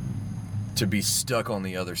to be stuck on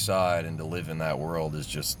the other side and to live in that world is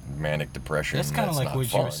just manic depression. That's kind of like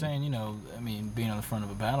what you were fun. saying, you know, I mean, being on the front of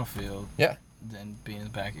a battlefield. Yeah. Then being in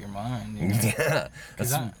the back of your mind. You know? Yeah.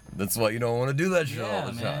 That's why you don't want to do that shit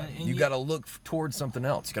all the time. And you got to look towards something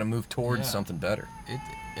else. You got to move towards something better.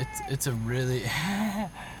 It's a really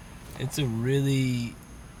it's a really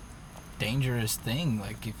dangerous thing.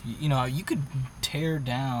 Like if you know, you could tear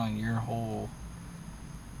down your whole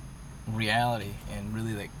reality and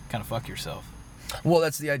really like kind of fuck yourself. Well,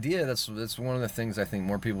 that's the idea. That's one of the things I think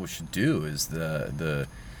more people should do is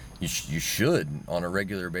you should on a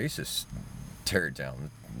regular basis tear it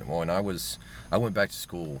down. When I went back to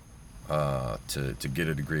school to get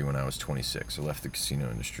a degree when I was 26. I left the casino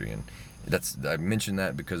industry, and I mentioned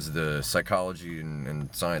that because the psychology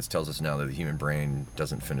and science tells us now that the human brain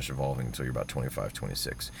doesn't finish evolving until you're about 25,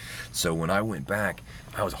 26. So when I went back,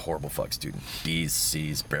 I was a horrible fuck student. B's,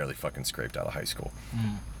 C's, barely fucking scraped out of high school.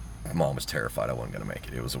 My mom was terrified I wasn't going to make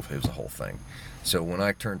it. It was a whole thing. So when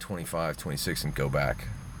I turned 25, 26 and go back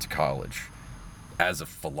to college as a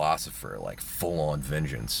philosopher, like full-on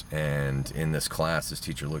vengeance, and in this class this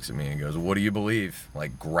teacher looks at me and goes, what do you believe?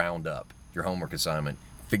 Like ground up. Your homework assignment,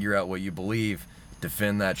 figure out what you believe,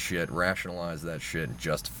 defend that shit, rationalize that shit, and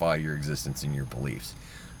justify your existence and your beliefs.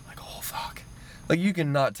 Like, oh fuck. Like you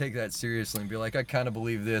can not take that seriously and be like, I kind of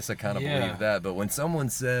believe this, I kind of believe that, but when someone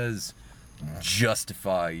says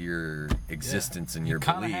justify your existence and your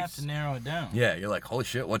beliefs, you kind of have to narrow it down. Yeah, you're like, holy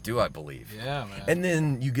shit, what do I believe? Yeah, man. And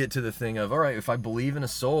then you get to the thing of, all right, if I believe in a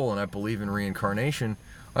soul and I believe in reincarnation,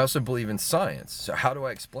 I also believe in science. So how do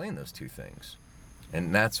I explain those two things?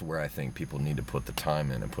 And that's where I think people need to put the time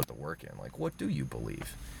in and put the work in. Like, what do you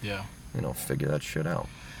believe? Yeah. You know, figure that shit out.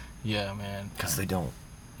 Yeah, man. Because they don't.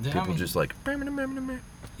 People just like.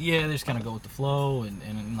 Yeah, they just kind of go with the flow,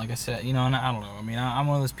 and like I said, you know, and I don't know. I mean, I'm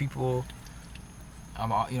one of those people. You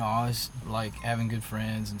know, I always like having good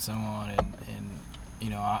friends and so on, and you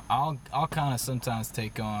know, I'll kind of sometimes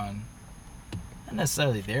take on, not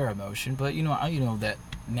necessarily their emotion, but you know that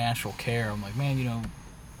natural care. I'm like, man, you know,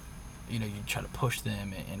 you try to push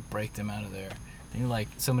them and break them out of there. And you're like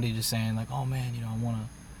somebody just saying like, oh man, you know, I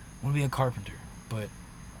wanna be a carpenter, but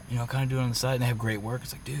you know, kind of do it on the side, and they have great work.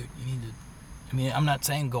 It's like, dude, you need to. I mean, I'm not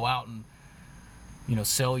saying go out and, you know,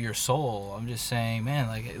 sell your soul. I'm just saying, man,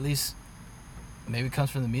 like at least maybe it comes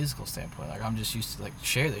from the musical standpoint. Like I'm just used to like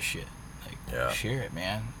share this shit. Like share it,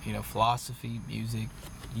 man. You know, philosophy, music.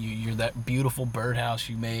 You're that beautiful birdhouse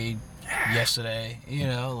you made yesterday. You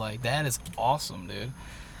know, like that is awesome, dude.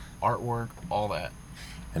 Artwork, all that.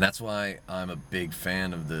 And that's why I'm a big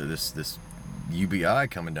fan of this UBI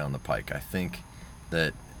coming down the pike. I think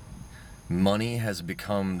that money has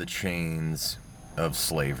become the chains of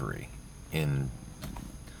slavery.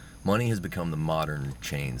 Money has become the modern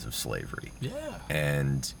chains of slavery. Yeah.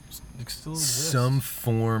 And some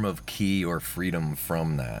form of key or freedom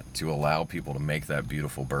from that to allow people to make that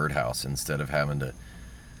beautiful birdhouse instead of having to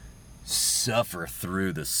suffer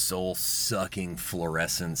through the soul-sucking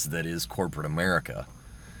fluorescence that is corporate America.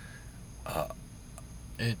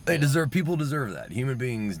 People deserve that. Human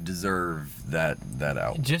beings deserve that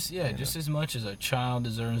out. Just as much as a child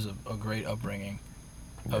deserves a great upbringing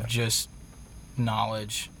of just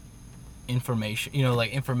knowledge, information, you know,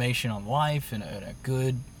 like information on life and a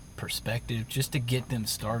good perspective just to get them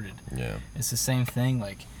started. Yeah. It's the same thing.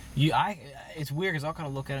 Like it's weird because I'll kind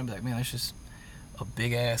of look at it and be like, man, that's just a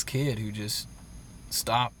big ass kid who just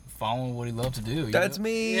stopped following what he loved to do. That's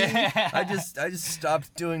me. Yeah. I just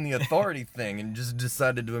stopped doing the authority thing and just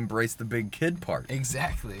decided to embrace the big kid part.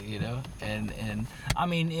 Exactly, you know. And I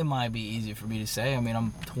mean, it might be easy for me to say. I mean,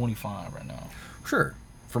 I'm 25 right now. Sure.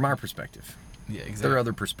 From our perspective. Yeah, exactly. There are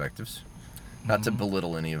other perspectives. Not to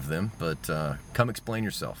belittle any of them, but come explain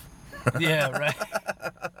yourself. Yeah, right.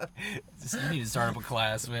 You need to start up a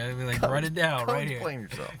class, man. Be like, write it down right here. Come explain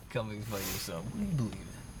yourself. Come explain yourself. What do you believe in?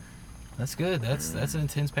 That's good. That's an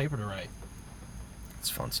intense paper to write. It's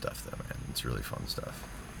fun stuff, though, man. It's really fun stuff.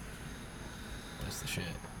 That's the shit.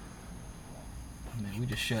 Man, we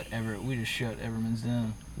just shut Everman's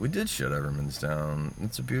down. We did shut Everman's down.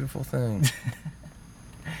 It's a beautiful thing.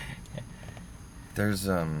 There's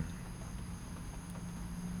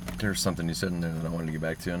something you said in there that I wanted to get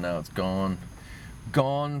back to, and now it's gone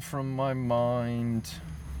from my mind.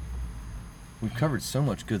 We've covered so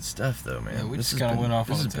much good stuff, though, man. Yeah, we just kind of went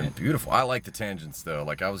off on a tangent. This has been beautiful. I like the tangents, though.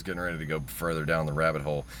 Like, I was getting ready to go further down the rabbit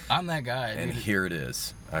hole. I'm that guy. And here it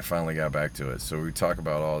is. I finally got back to it. So we talk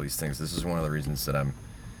about all these things. This is one of the reasons that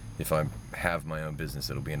if I have my own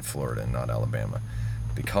business, it'll be in Florida and not Alabama.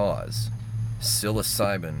 Because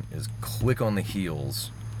psilocybin is quick on the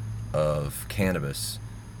heels of cannabis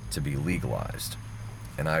to be legalized.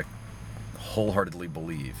 And I wholeheartedly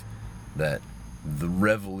believe that the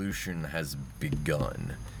revolution has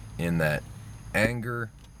begun in that anger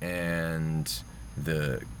and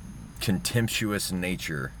the contemptuous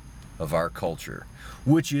nature of our culture,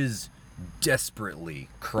 which is desperately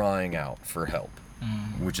crying out for help,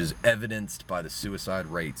 which is evidenced by the suicide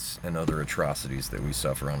rates and other atrocities that we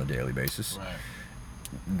suffer on a daily basis,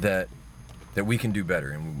 that we can do better,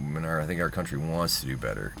 and I think our country wants to do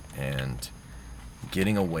better, and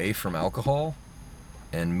getting away from alcohol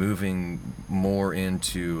and moving more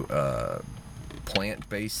into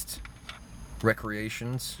plant-based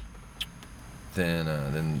recreations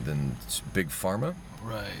than big pharma.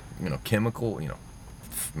 Right. You know,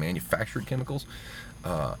 manufactured chemicals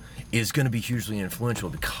is going to be hugely influential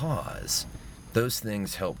because those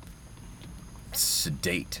things help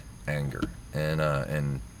sedate anger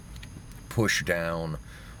and push down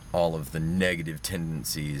all of the negative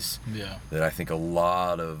tendencies that I think a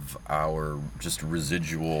lot of our just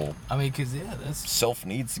residual that's self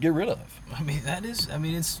needs to get rid of.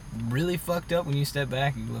 It's really fucked up when you step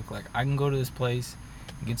back and you look like, I can go to this place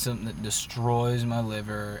and get something that destroys my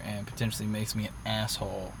liver and potentially makes me an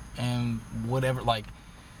asshole and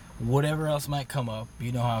whatever else might come up.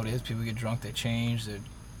 You know how it is. People get drunk, they change.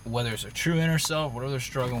 Whether it's a true inner self, whatever they're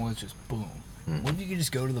struggling with, just boom. What if you could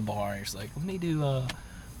just go to the bar and you're just like, let me do a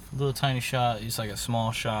little tiny shot, just like a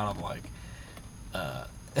small shot of like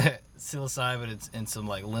psilocybin and some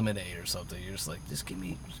like lemonade or something. You're just like, just give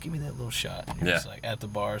me that little shot. And you're just like at the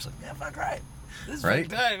bar, it's like, yeah, fuck right. This is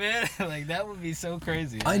fucked up, man. Like that would be so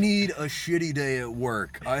crazy. Man. I need a shitty day at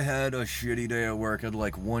work. I had a shitty day at work. I'd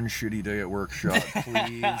like one shitty day at work shot,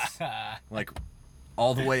 please. Like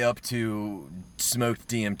all the way up to smoked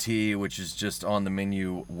DMT, which is just on the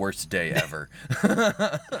menu, worst day ever.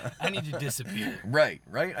 I need to disappear. Right.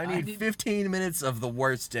 I need 15 minutes of the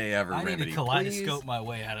worst day ever. I need remedy, to kaleidoscope my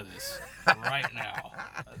way out of this right now.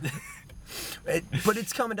 But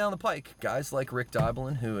it's coming down the pike. Guys like Rick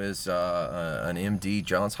Dibelin, who is an MD,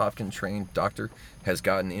 Johns Hopkins trained doctor, has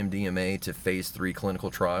gotten MDMA to phase 3 clinical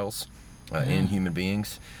trials in human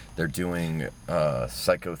beings. They're doing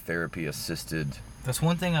psychotherapy assisted. That's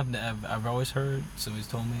one thing I've always heard. Somebody's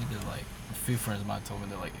told me that, like, a few friends of mine told me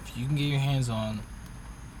that, like, if you can get your hands on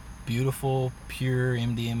beautiful, pure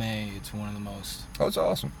MDMA, it's one of the most. Oh, it's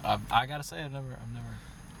awesome. I gotta say, I've never.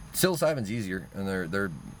 Psilocybin's easier, and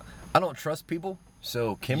they're. I don't trust people,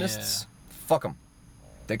 so chemists, fuck them.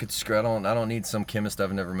 They could screw. I don't need some chemist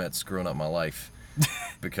I've never met screwing up my life.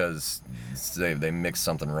 Because they mix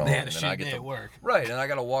something wrong. They had a and I shit get day to at work. Right, and I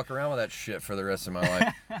got to walk around with that shit for the rest of my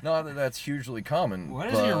life. Not that that's hugely common. Why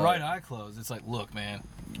doesn't your right eye close? It's like, look, man.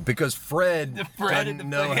 Because Fred doesn't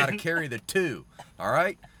know how to carry the two. All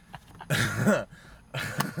right.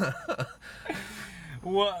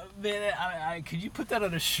 Well, man, I could you put that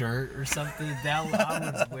on a shirt or something? I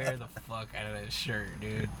would wear the fuck out of that shirt,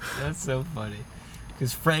 dude. That's so funny.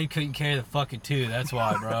 Because Fred couldn't carry the fucking two. That's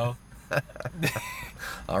why, bro.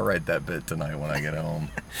 I'll write that bit tonight when I get home.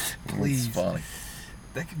 Please. It's funny.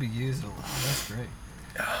 That could be used a lot. That's great.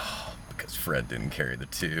 Oh, because Fred didn't carry the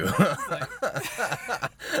two.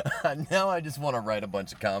 Now I just want to write a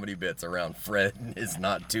bunch of comedy bits around Fred is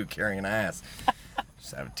not two carrying ass.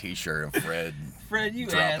 Just have a t-shirt of Fred. Fred, you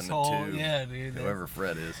dropping asshole. the two. Yeah, dude. Whoever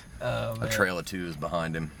Fred is. Oh, a trail of twos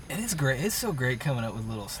behind him. And it's great. It's so great coming up with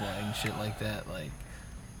little slang and shit like that. Like,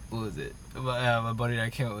 what was it? My buddy and I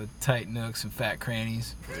came up with tight nooks and fat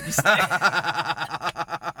crannies.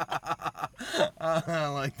 I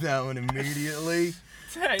like that one immediately.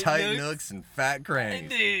 Tight nooks and fat crannies.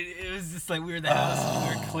 Dude, it was just like we were in the house.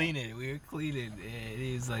 We were cleaning. And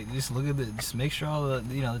he was like, just look at just make sure all the,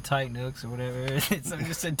 the tight nooks or whatever. So I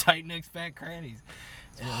just said tight nooks, fat crannies.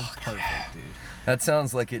 And it was perfect, dude. That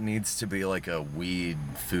sounds like it needs to be like a weed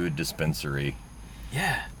food dispensary.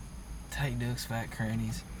 Yeah. Tight nooks, fat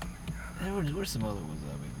crannies. And where's some other ones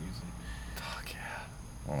I've been using? Fuck yeah.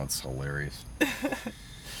 Well, that's hilarious.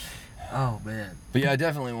 Oh, man. But yeah, I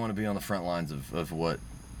definitely want to be on the front lines of what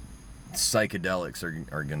psychedelics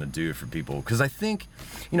are going to do for people. Because I think,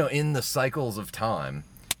 in the cycles of time,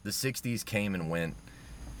 the 60s came and went,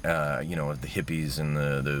 the hippies and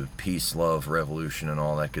the peace, love, revolution and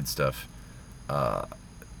all that good stuff.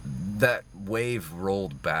 That wave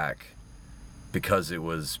rolled back because it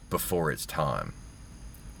was before its time.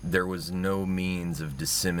 There was no means of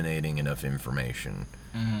disseminating enough information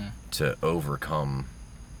to overcome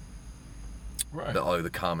the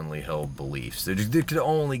commonly held beliefs. They could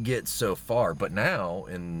only get so far. But now,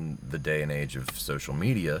 in the day and age of social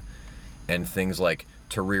media, and things like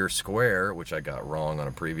Tahrir Square, which I got wrong on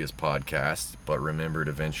a previous podcast, but remembered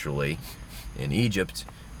eventually, in Egypt,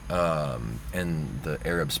 and the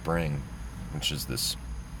Arab Spring, which is this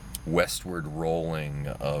westward rolling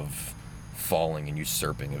of falling and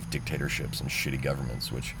usurping of dictatorships and shitty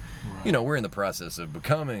governments, which, we're in the process of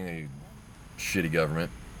becoming a shitty government.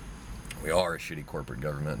 We are a shitty corporate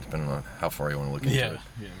government, depending on how far you want to look into it.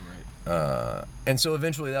 Yeah, right. And so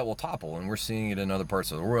eventually that will topple, and we're seeing it in other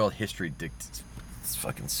parts of the world. History dictates. It's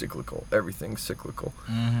fucking cyclical. Everything's cyclical.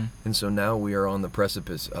 Mm-hmm. And so now we are on the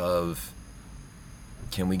precipice of,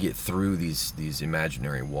 can we get through these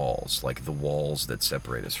imaginary walls, like the walls that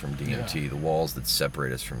separate us from DMT, the walls that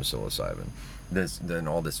separate us from psilocybin, then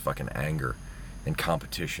all this fucking anger and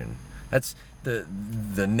competition. That's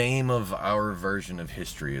the name of our version of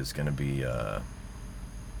history is going to be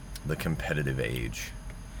the competitive age.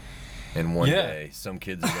 And one day, some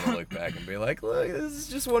kids are going to look back and be like, look, this is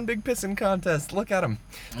just one big pissing contest. Look at them.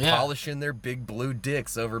 Yeah. Polishing their big blue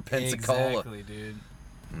dicks over Pensacola. Exactly, dude.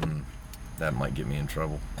 That might get me in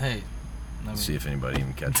trouble. Hey. See if anybody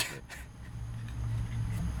even catches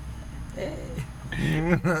it.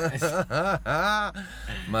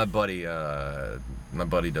 My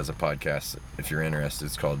buddy does a podcast. If you're interested,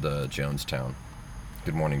 it's called Jonestown.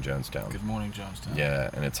 Good Morning Jonestown. Good Morning Jonestown. Yeah,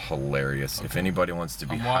 and it's hilarious. Okay. If anybody wants to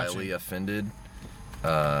be highly offended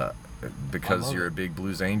because you're a big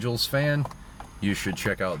Blues Angels fan, you should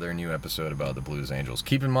check out their new episode about the Blues Angels.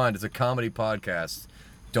 Keep in mind, it's a comedy podcast.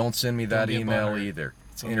 Don't send me that email either.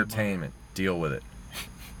 It's entertainment. Deal with it.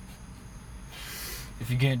 If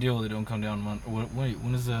you can't deal with it, don't come down. Wait,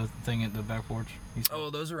 when is the thing at the back porch? Oh,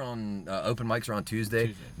 those are on open mics are on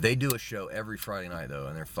Tuesday. They do a show every Friday night though,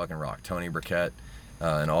 and they're fucking rock. Tony Burkett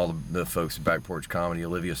and all the folks at Back Porch Comedy,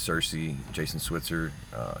 Olivia Cersei, Jason Switzer,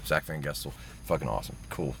 Zach Van Gestel. Fucking awesome.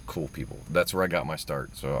 Cool people. That's where I got my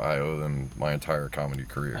start, so I owe them my entire comedy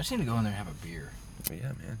career. I just need to go in there and have a beer. But yeah,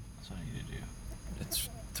 man. That's what I need to do. It's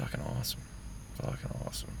fucking awesome.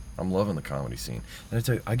 I'm loving the comedy scene. And I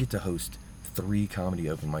tell you, I get to host 3 comedy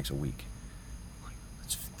open mics a week.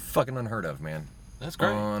 It's fucking unheard of, man. That's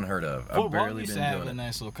great. Unheard of. Well, I've barely been have doing a it.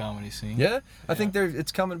 nice little comedy scene. Yeah? I think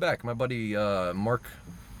it's coming back. My buddy Mark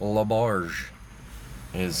Labarge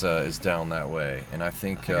is down that way. And I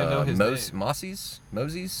think,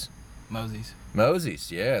 Mosey's?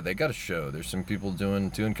 Yeah, they got a show. There's some people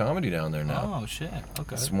doing comedy down there now. Oh, shit.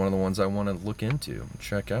 Okay. It's one of the ones I want to look into and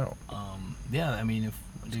check out. Yeah, I mean,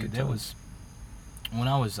 that was when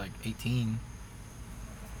I was like 18.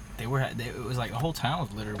 It was like the whole town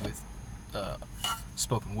was littered with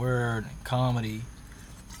spoken word and comedy,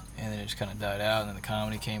 and then it just kind of died out. And then the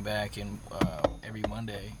comedy came back, and every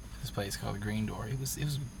Monday, this place called the Green Door. It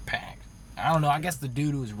was packed. I don't know. I guess the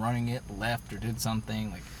dude who was running it left or did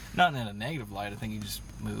something, like not in a negative light. I think he just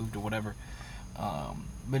moved or whatever.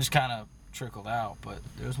 But just kind of trickled out. But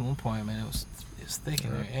there was one point, man, it was thick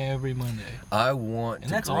in there every Monday. I want to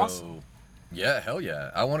that's grow. Awesome. Yeah, hell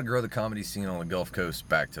yeah. I want to grow the comedy scene on the Gulf Coast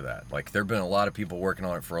back to that. Like, there have been a lot of people working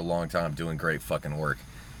on it for a long time, doing great fucking work,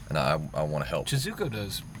 and I want to help. Chizuko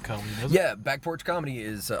does comedy, doesn't Yeah, Back Porch Comedy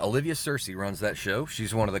is Olivia Cersei runs that show.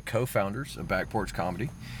 She's one of the co-founders of Back Porch Comedy,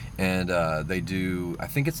 and they do, I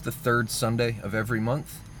think it's the 3rd Sunday of every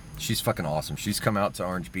month. She's fucking awesome. She's come out to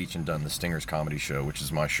Orange Beach and done the Stingers Comedy Show, which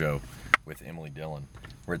is my show with Emily Dillon.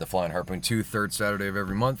 We're at the Flying Harpoon 2, 3rd Saturday of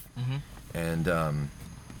every month. Mm-hmm. And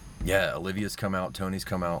yeah, Olivia's come out, Tony's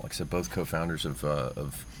come out. Like I said, both co-founders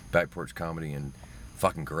of Back Porch Comedy, and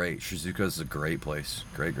fucking great. Shizuka's a great place.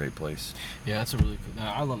 Great place. Yeah, that's a really cool.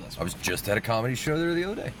 I love that spot. I was just at a comedy show there the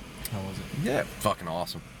other day. How was it? Yeah, fucking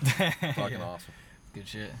awesome. Fucking awesome. Good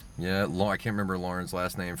shit. Yeah, I can't remember Lauren's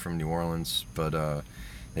last name from New Orleans, but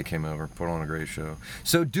they came over, put on a great show.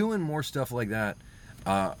 So doing more stuff like that,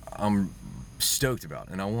 I'm stoked about,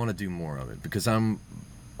 and I want to do more of it, because on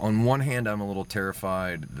one hand, I'm a little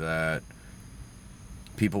terrified that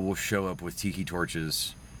people will show up with tiki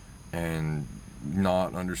torches and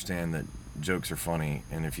not understand that jokes are funny,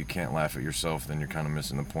 and if you can't laugh at yourself, then you're kind of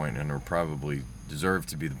missing the point, and or probably deserve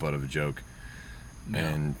to be the butt of a joke. Yeah.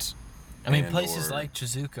 And I mean, places like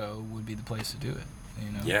Chizuko would be the place to do it.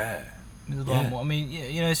 You know. Yeah. I mean,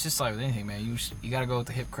 you know, it's just like with anything, man. You got to go with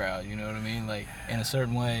the hip crowd. You know what I mean? Like in a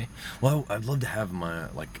certain way. Well, I'd love to have my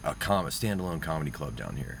standalone comedy club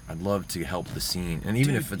down here. I'd love to help the scene, and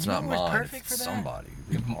even if it's not mine, if it's somebody,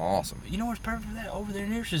 it'd be awesome. You know what's perfect for that? Over there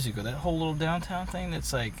near Shizuko, that whole little downtown thing.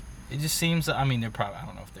 That's like, it just seems. I mean, they're probably, I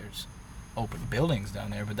don't know if there's open buildings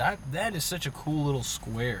down there, but that is such a cool little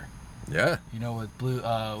square. Yeah. You know, with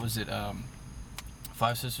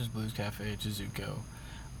Five Sisters Blues Cafe at Chizuko.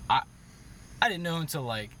 I didn't know until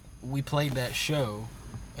like we played that show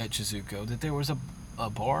at Chizuko that there was a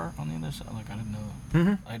bar on the other side. Like I didn't know.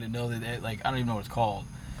 Mm-hmm. I didn't know that. Like I don't even know what it's called.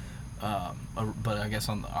 But I guess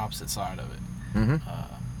on the opposite side of it. Mm-hmm.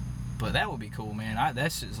 But that would be cool, man.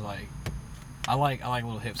 That's just like I like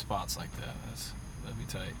little hip spots like that. That'd be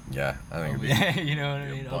tight. Yeah, I think it'd be. You know what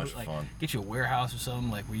I mean? A bunch of fun. Get you a warehouse or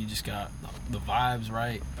something like where you just got the vibes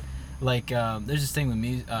right. Like there's this thing with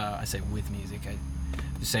music. I say with music. I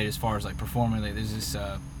just say it as far as like performing. Like there's this,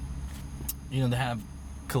 you know, they have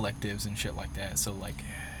collectives and shit like that. So like,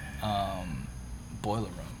 Boiler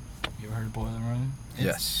Room. You ever heard of Boiler Room?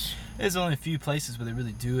 Yes. There's only a few places where they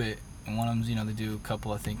really do it, and one of them's, you know, they do a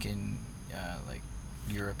couple I think in like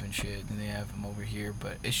Europe and shit, and they have them over here.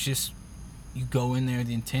 But it's just you go in there,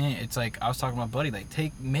 the intent. It's like I was talking to my buddy, like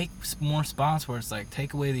make more spots where it's like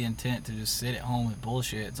take away the intent to just sit at home and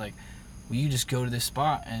bullshit. It's like, well, you just go to this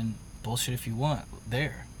spot and bullshit if you want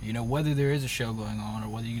there. You know, whether there is a show going on or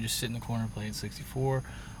whether you just sit in the corner playing 64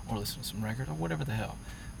 or listen to some record or whatever the hell.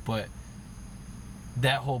 But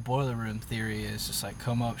that whole Boiler Room theory is just like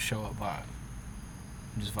come up, show up, vibe.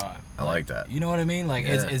 Just vibe. I like that. You know what I mean? Like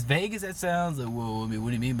yeah. as vague as that sounds, like, well, I mean, what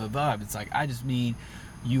do you mean by vibe? It's like I just mean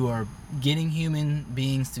you are getting human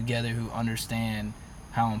beings together who understand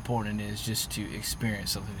how important it is just to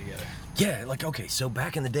experience something together. Yeah, like, okay, so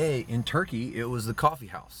back in the day in Turkey, it was the coffee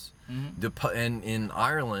house. Mm-hmm. And in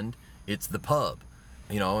Ireland, it's the pub.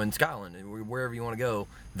 You know, in Scotland, wherever you want to go,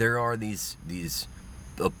 there are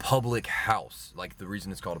a public house. Like, the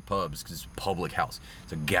reason it's called a pub is because it's a public house.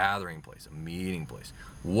 It's a gathering place, a meeting place.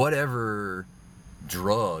 Whatever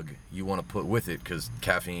drug you want to put with it, because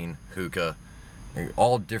caffeine, hookah,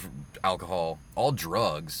 all different alcohol, all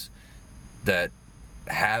drugs that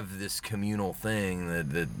have this communal thing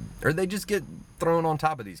that or they just get thrown on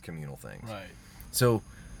top of these communal things. Right. So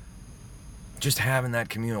just having that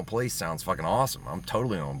communal place sounds fucking awesome. I'm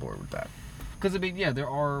totally on board with that. Because, I mean, yeah, there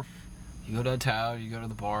are, you go to a town, you go to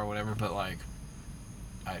the bar or whatever, but, like,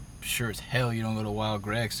 I sure as hell you don't go to Wild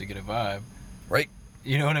Greg's to get a vibe. Right.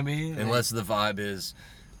 You know what I mean? Unless the vibe is,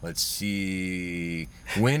 let's see,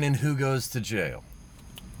 when and who goes to jail.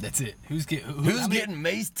 That's it. Who's getting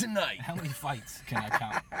maced tonight? How many fights can I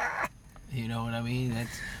count? You know what I mean?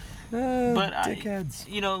 That's... dickheads.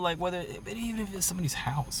 You know, like but even if it's somebody's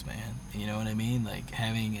house, man. You know what I mean? Like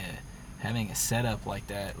having a setup like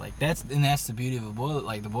that, like that's the beauty of a boiler,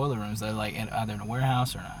 like the boiler rooms. They're like either in a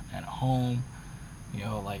warehouse or in a home. You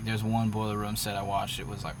know, like there's one boiler room set I watched. It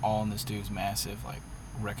was like all in this dude's massive like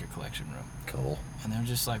record collection room. Cool. And there were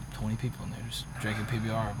just like 20 people in there just drinking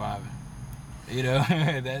PBR and vibing. You know,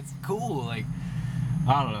 that's cool. Like,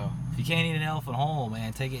 I don't know. If you can't eat an elephant whole,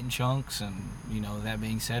 man, take it in chunks. And, you know, that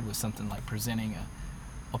being said, with something like presenting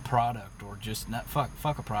a product or just not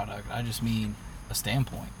fuck a product. I just mean a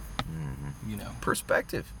standpoint. Mm-hmm. You know.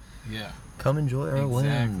 Perspective. Yeah. Come enjoy our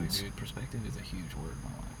lens. Exactly, dude. Perspective is a huge word in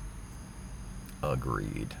my life.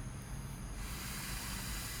 Agreed.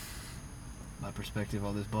 My perspective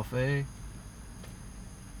on this buffet,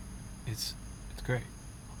 it's great.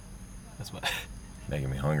 That's what.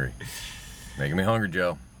 Making me hungry. Making me hungry,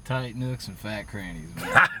 Joe. Tight nooks and fat crannies, man.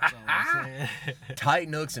 That's all I'm saying. Tight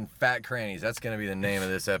nooks and fat crannies. That's going to be the name of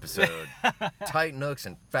this episode. Tight nooks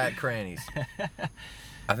and fat crannies.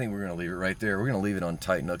 I think we're going to leave it right there. We're going to leave it on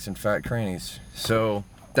tight nooks and fat crannies. So,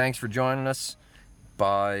 thanks for joining us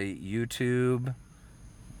by YouTube,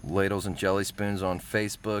 Ladles and Jelly Spoons on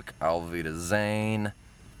Facebook, Alvita Zane.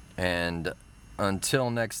 And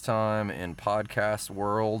until next time in podcast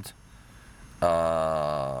world,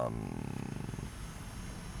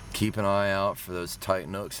 keep an eye out for those tight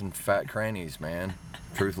nooks and fat crannies, man.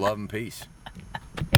 Truth, love, and peace.